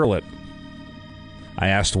by the toilet. I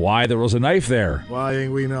asked why there was a knife there. Well, I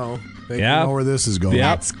think we know. We Yeah. know where this is going. Yeah.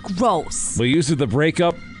 That's gross. We used it to break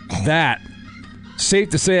up that. Safe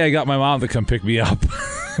to say I got my mom to come pick me up.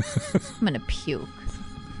 I'm going to puke.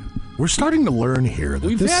 We're starting to learn here that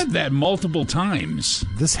We've this, had that multiple times.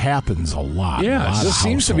 this happens a lot. Yeah, in a lot this of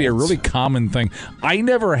seems to be a households. really common thing. I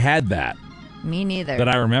never had that. Me neither. That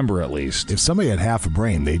I remember, at least. If somebody had half a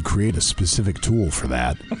brain, they'd create a specific tool for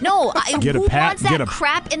that. No, Get a who pat- wants that get a-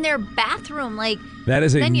 crap in their bathroom? Like That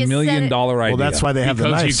is a then you $1 million set it- idea. Well, that's why they have the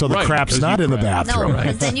Because knife, you- so the right, crap's because not you in the crap. No, bathroom.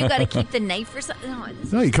 because then you got to keep the knife or something.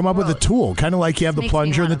 No, you come up with a tool, kind of like you have the Makes me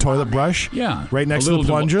plunger and the wanna toilet vomit. brush. Yeah. Right next A to the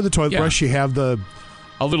little plunger, the toilet yeah. brush, you have the...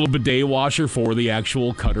 A little bidet washer for the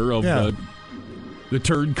actual cutter of Yeah. the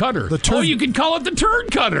turd cutter. The turd- Oh, you can call it the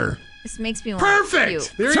turd cutter. This makes me want Perfect. to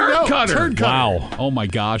puke. There you turd go. cutter. Turd cutter. Wow. Oh my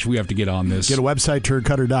gosh, we have to get on this. Get a website,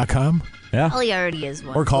 turdcutter.com, Yeah. Well, he already is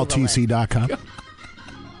one. or call Google it. tc.com.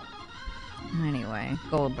 Anyway,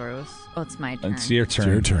 go Bruce. Oh, it's my turn. It's your turn.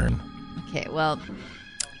 It's your turn. Okay, well,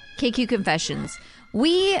 KQ Confessions.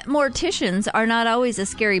 We morticians are not always a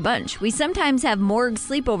scary bunch. We sometimes have morgue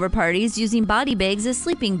sleepover parties using body bags as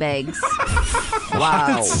sleeping bags.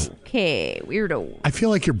 Wow. Okay, weirdo. I feel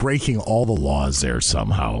like you're breaking all the laws there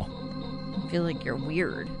somehow. I feel like you're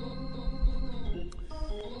weird.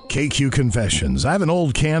 KQ Confessions. I have an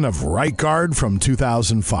old can of Right Guard from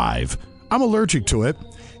 2005. I'm allergic to it.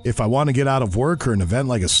 If I want to get out of work or an event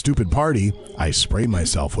like a stupid party, I spray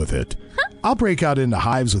myself with it. I'll break out into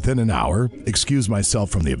hives within an hour, excuse myself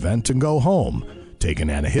from the event, and go home. Take an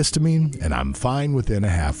antihistamine, and I'm fine within a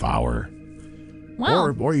half hour.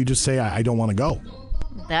 Well, Or you just say, I don't want to go.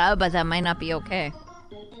 but that might not be okay.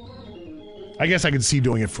 I guess I could see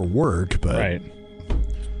doing it for work, but Right.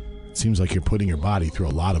 it seems like you're putting your body through a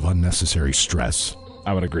lot of unnecessary stress.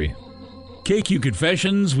 I would agree. KQ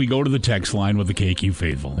Confessions, we go to the text line with the KQ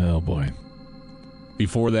Faithful. Oh, boy.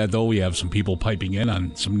 Before that, though, we have some people piping in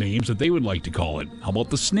on some names that they would like to call it. How about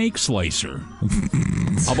the Snake Slicer?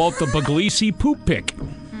 How about the Puglisi Poop Pick?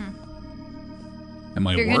 Am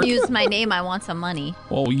I If you're going to use my name, I want some money.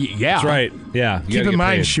 Well, yeah. That's right. Yeah. Keep in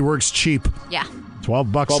mind, she works cheap. Yeah. $12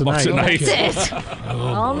 a $12 a night. night. That's it.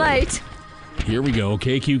 All night. Here we go.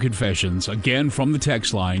 KQ Confessions, again from the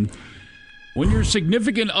text line. When your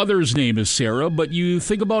significant other's name is Sarah, but you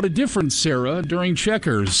think about a different Sarah during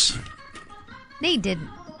checkers. They didn't.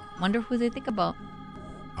 Wonder who they think about.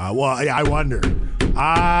 Well, I wonder.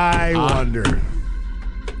 I wonder.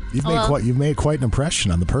 You've made quite an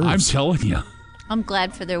impression on the Purrs. I'm telling you. I'm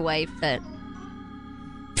glad for their wife that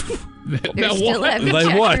they're That still what? having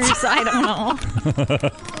Like what? checkers. I don't know.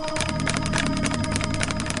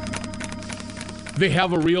 They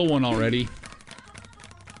have a real one already.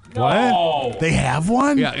 What? No. They have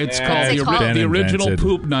one? Yeah, it's Yeah. called What's it the, called? the original Invented.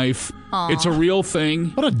 poop knife. Aw. It's a real thing.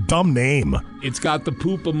 What a dumb name. It's got the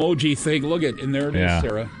poop emoji thing. Look at, and there it is, Yeah.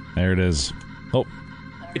 Sarah. There it is. Oh,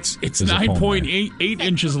 It's There's a phone 9.8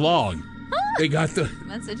 inches long. They got the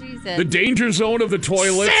That's what she said. the danger zone of the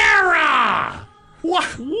toilet. Sarah! What?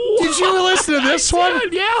 Did you listen to this I one?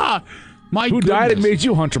 did, yeah. Who died and made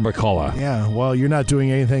you Hunter McCullough? Yeah, well, you're not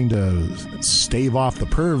doing anything to stave off the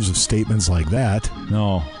pervs of statements like that.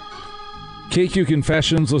 No. KQ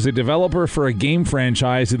Confessions was a developer for a game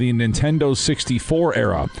franchise in the Nintendo 64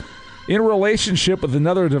 era. In a relationship with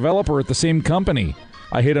another developer at the same company.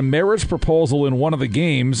 I hid a marriage proposal in one of the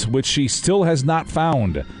games, which she still has not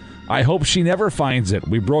found. I hope she never finds it.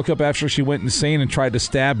 We broke up after she went insane and tried to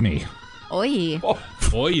stab me. Oi.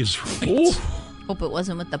 Oi is right. Hope it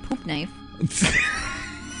wasn't with the poop knife.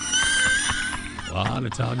 A lot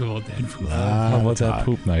of talk about that food. How about that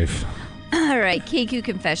poop knife? All right, KQ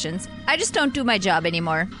Confessions. I just don't do my job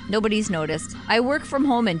anymore. Nobody's noticed. I work from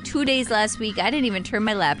home, and 2 days last week, I didn't even turn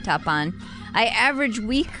my laptop on. An average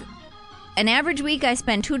week, I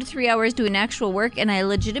spend 2 to 3 hours doing actual work, and I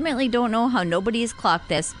legitimately don't know how nobody has clocked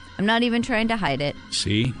this. I'm not even trying to hide it.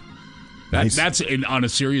 See? That's on a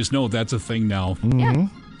serious note, that's a thing now. Yeah.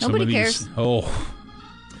 Nobody cares.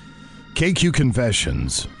 KQ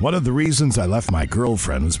Confessions. One of the reasons I left my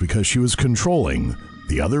girlfriend was because she was controlling.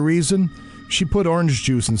 The other reason? She put orange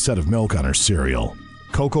juice instead of milk on her cereal.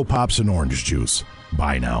 Cocoa Pops and orange juice.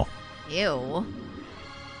 Bye now. Ew. No,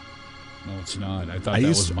 it's not. I thought that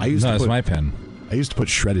was my pen. I used to put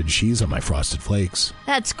shredded cheese on my Frosted Flakes.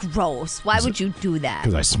 That's gross. Why would you do that?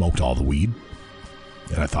 Because I smoked all the weed.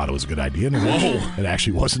 And I thought it was a good idea. And it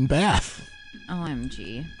actually wasn't bad.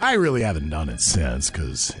 OMG. I really haven't done it since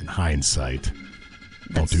because, in hindsight,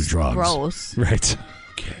 don't do drugs. Gross. Right.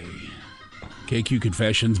 Okay. KQ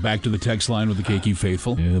Confessions, back to the text line with the KQ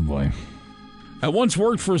Faithful. Yeah, boy. I once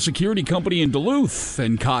worked for a security company in Duluth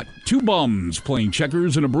and caught 2 bums playing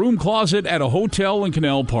checkers in a broom closet at a hotel in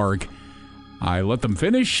Canal Park. I let them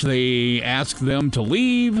finish. They asked them to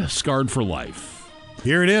leave, scarred for life.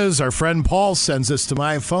 Here it is. Our friend Paul sends this to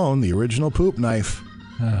my phone, the original poop knife.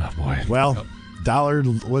 Oh, boy. Well, dollar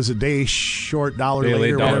was a day short, dollar Day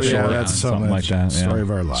later. late, dollar whatever. short. That's Something like that. Story yeah.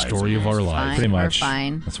 of our lives. Story of our lives. Pretty much. We're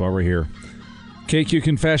fine. That's why we're here. KQ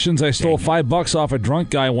Confessions. I stole $5 off a drunk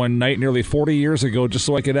guy one night nearly 40 years ago just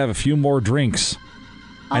so I could have a few more drinks.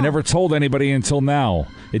 I never told anybody until now.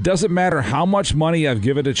 It doesn't matter how much money I've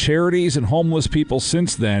given to charities and homeless people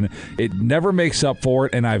since then. It never makes up for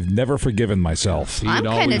it, and I've never forgiven myself. I'm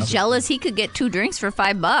kind of jealous he could get 2 drinks for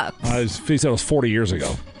 $5. He said it was 40 years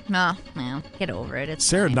ago. No, well, get over it. It's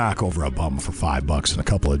Sarah fine. knock over a bum for $5 and a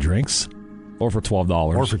couple of drinks. Or for $12.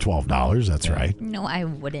 Or for $12, that's right. No, I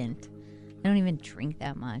wouldn't. I don't even drink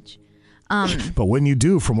that much. But when you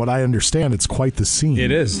do, from what I understand, it's quite the scene.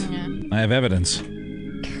 It is. Yeah. I have evidence.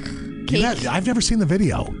 I've never seen the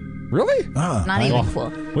video. Really? Not even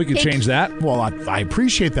cool. We could change that. Well, I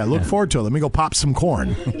appreciate that. Look forward to it. Let me go pop some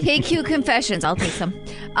corn. KQ Confessions. I'll take some.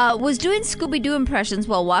 Was doing Scooby-Doo impressions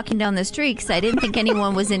while walking down the street because I didn't think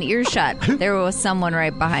anyone was in earshot. There was someone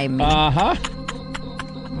right behind me. Uh-huh.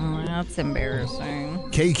 That's embarrassing.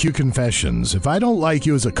 KQ Confessions. If I don't like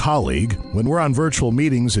you as a colleague, when we're on virtual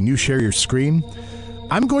meetings and you share your screen,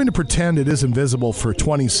 I'm going to pretend it is invisible for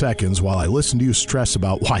 20 seconds while I listen to you stress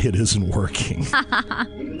about why it isn't working.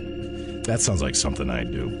 That sounds like something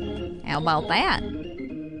I'd do. How about that?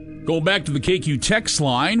 Going back to the KQ text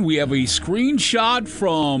line, we have a screenshot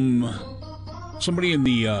from somebody in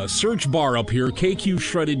the search bar up here, KQ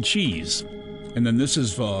Shredded Cheese. And then this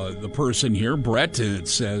is the person here, Brett. It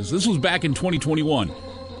says, this was back in 2021.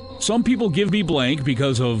 Some people give me blank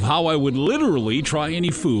because of how I would literally try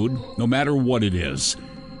any food, no matter what it is.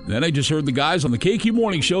 Then I just heard the guys on the KQ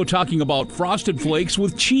Morning Show talking about Frosted Flakes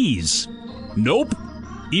with cheese. Nope.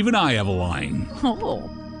 Even I have a line. Oh.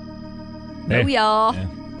 Hey. Booyah. Yeah.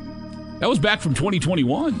 That was back from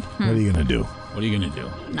 2021. What are you going to do? What are you going to do?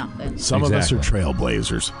 Nothing. Some of us are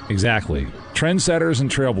trailblazers. Exactly. Trendsetters and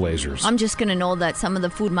trailblazers. I'm just going to know that some of the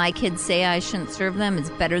food my kids say I shouldn't serve them is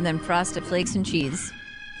better than Frosted Flakes and cheese.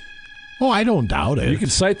 Oh, I don't doubt it. You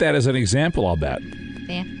could cite that as an example, I'll bet.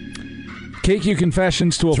 Yeah. KQ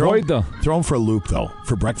Confessions to avoid the... Throw them for a loop, though.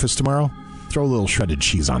 For breakfast tomorrow, throw a little shredded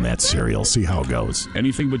cheese on that cereal. See how it goes.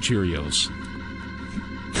 Anything but Cheerios.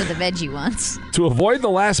 For the veggie ones. To avoid the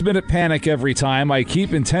last-minute panic every time, I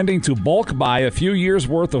keep intending to bulk buy a few years'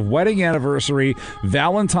 worth of wedding anniversary,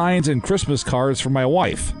 Valentine's, and Christmas cards for my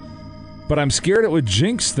wife. But I'm scared it would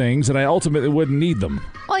jinx things and I ultimately wouldn't need them.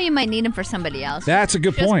 Well, you might need them for somebody else. That's a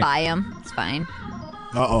good Just point. buy them. It's fine.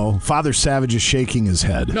 Uh-oh. Father Savage is shaking his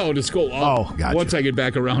head. No, just go up. Oh, gotcha. Once I get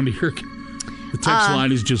back around here, the text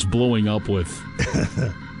line is just blowing up with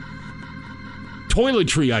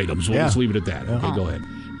toiletry items. We'll just leave it at that. Okay, go ahead.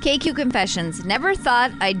 KQ Confessions. Never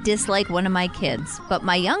thought I'd dislike one of my kids, but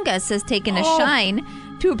my youngest has taken a shine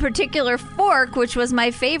to a particular fork, which was my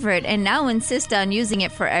favorite, and now insist on using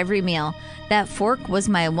it for every meal. That fork was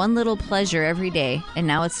my one little pleasure every day, and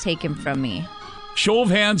now it's taken from me. Show of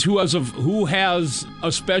hands, who has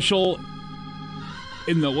a special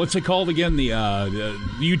in the, what's it called again? The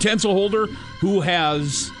utensil holder. Who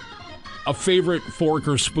has a favorite fork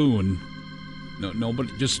or spoon? No, but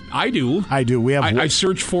just I do. We have. I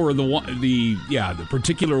search for the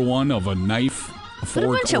particular one of a knife, a fork,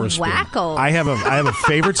 what a bunch or a of spoon. wackos. I have a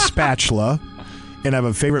favorite spatula, and I have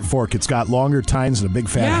a favorite fork. It's got longer tines and a big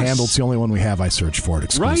fat handle. It's the only one we have. I search for it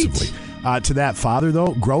exclusively. Right. To that father,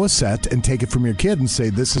 though, grow a set and take it from your kid and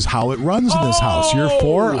say, this is how it runs in this house. You're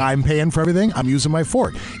 4, I'm paying for everything, I'm using my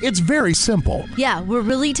fork. It's very simple. Yeah, we'll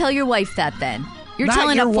really tell your wife that then. You're Not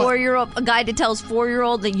telling your a guy to tell his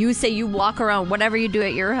 4-year-old that you say you walk around whatever you do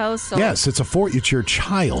at your house. So. Yes, it's it's your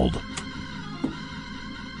child.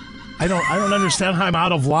 I don't understand how I'm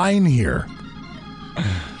out of line here.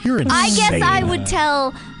 You're insane. I guess I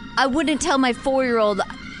wouldn't tell my 4-year-old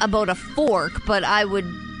about a fork, but I would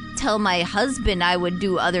tell my husband I would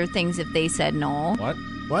do other things if they said no.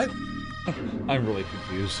 What? I'm really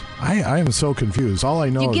confused. I am so confused. All I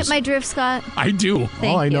know Do you is get my drift, Scott? I do.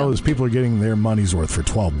 all I know is people are getting their money's worth for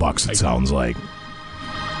 $12. It sounds like.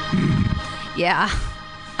 Yeah,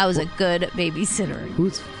 I was a good babysitter.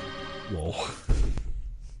 Whoa.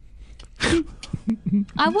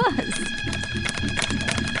 I was.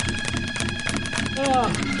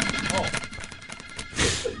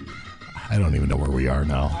 I don't even know where we are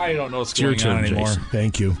now. I don't know what's It's your going on turn, anymore. Jason.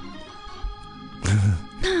 Thank you.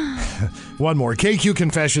 One more. KQ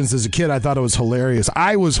Confessions. As a kid, I thought it was hilarious.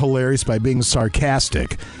 I was hilarious by being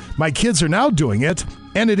sarcastic. My kids are now doing it,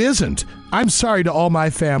 and it isn't. I'm sorry to all my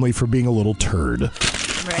family for being a little turd.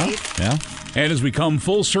 Right? Yeah. And as we come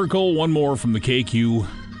full circle, one more from the KQ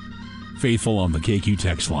faithful on the KQ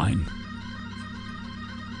text line.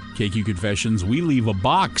 KQ Confessions, we leave a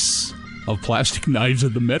box of plastic knives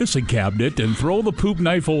in the medicine cabinet and throw the poop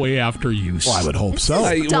knife away after use. Well, I would hope so.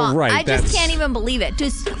 Dumb. I just can't even believe it.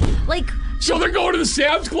 Just like. So they're going to the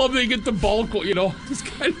Sam's Club, they get the bulk, What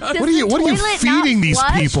are you feeding these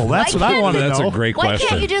people? That's what I want to know. That's a great Why question.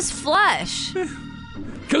 can't you just flush?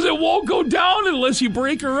 Because it won't go down unless you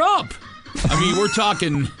break her up. I mean, we're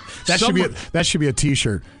talking... That should be a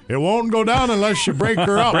T-shirt. It won't go down unless you break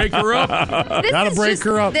her up. Break her up. Gotta break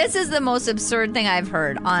her up. This is the most absurd thing I've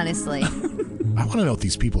heard, honestly. I want to know what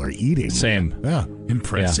these people are eating. Same. Yeah.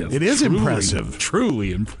 Impressive. It is impressive.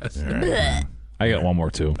 Truly impressive. I got one more,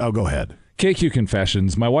 too. Oh, go ahead. KQ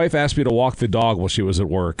Confessions. My wife asked me to walk the dog while she was at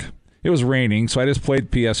work. It was raining, so I just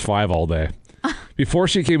played PS5 all day. Before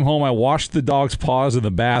she came home, I washed the dog's paws in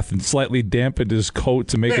the bath and slightly dampened his coat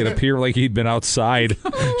to make it appear like he'd been outside.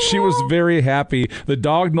 She was very happy. The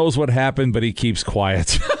dog knows what happened, but he keeps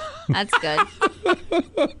quiet. That's good.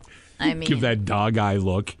 I mean, Give that dog eye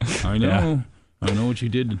look. I know. Yeah. I know what you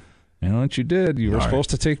did. I know what you did. You were supposed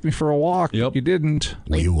to take me for a walk. Yep. You didn't.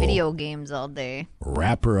 play We will video games all day.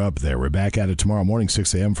 wrap her up there. We're back at it tomorrow morning,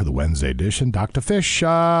 6 a.m. for the Wednesday edition. Dr. Fish,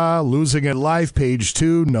 losing it live, page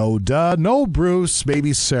 2. No duh, no Bruce,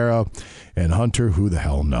 baby Sarah, and Hunter, who the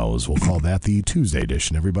hell knows. We'll call that the Tuesday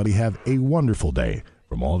edition. Everybody have a wonderful day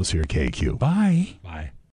from all of us here at KQ. Bye.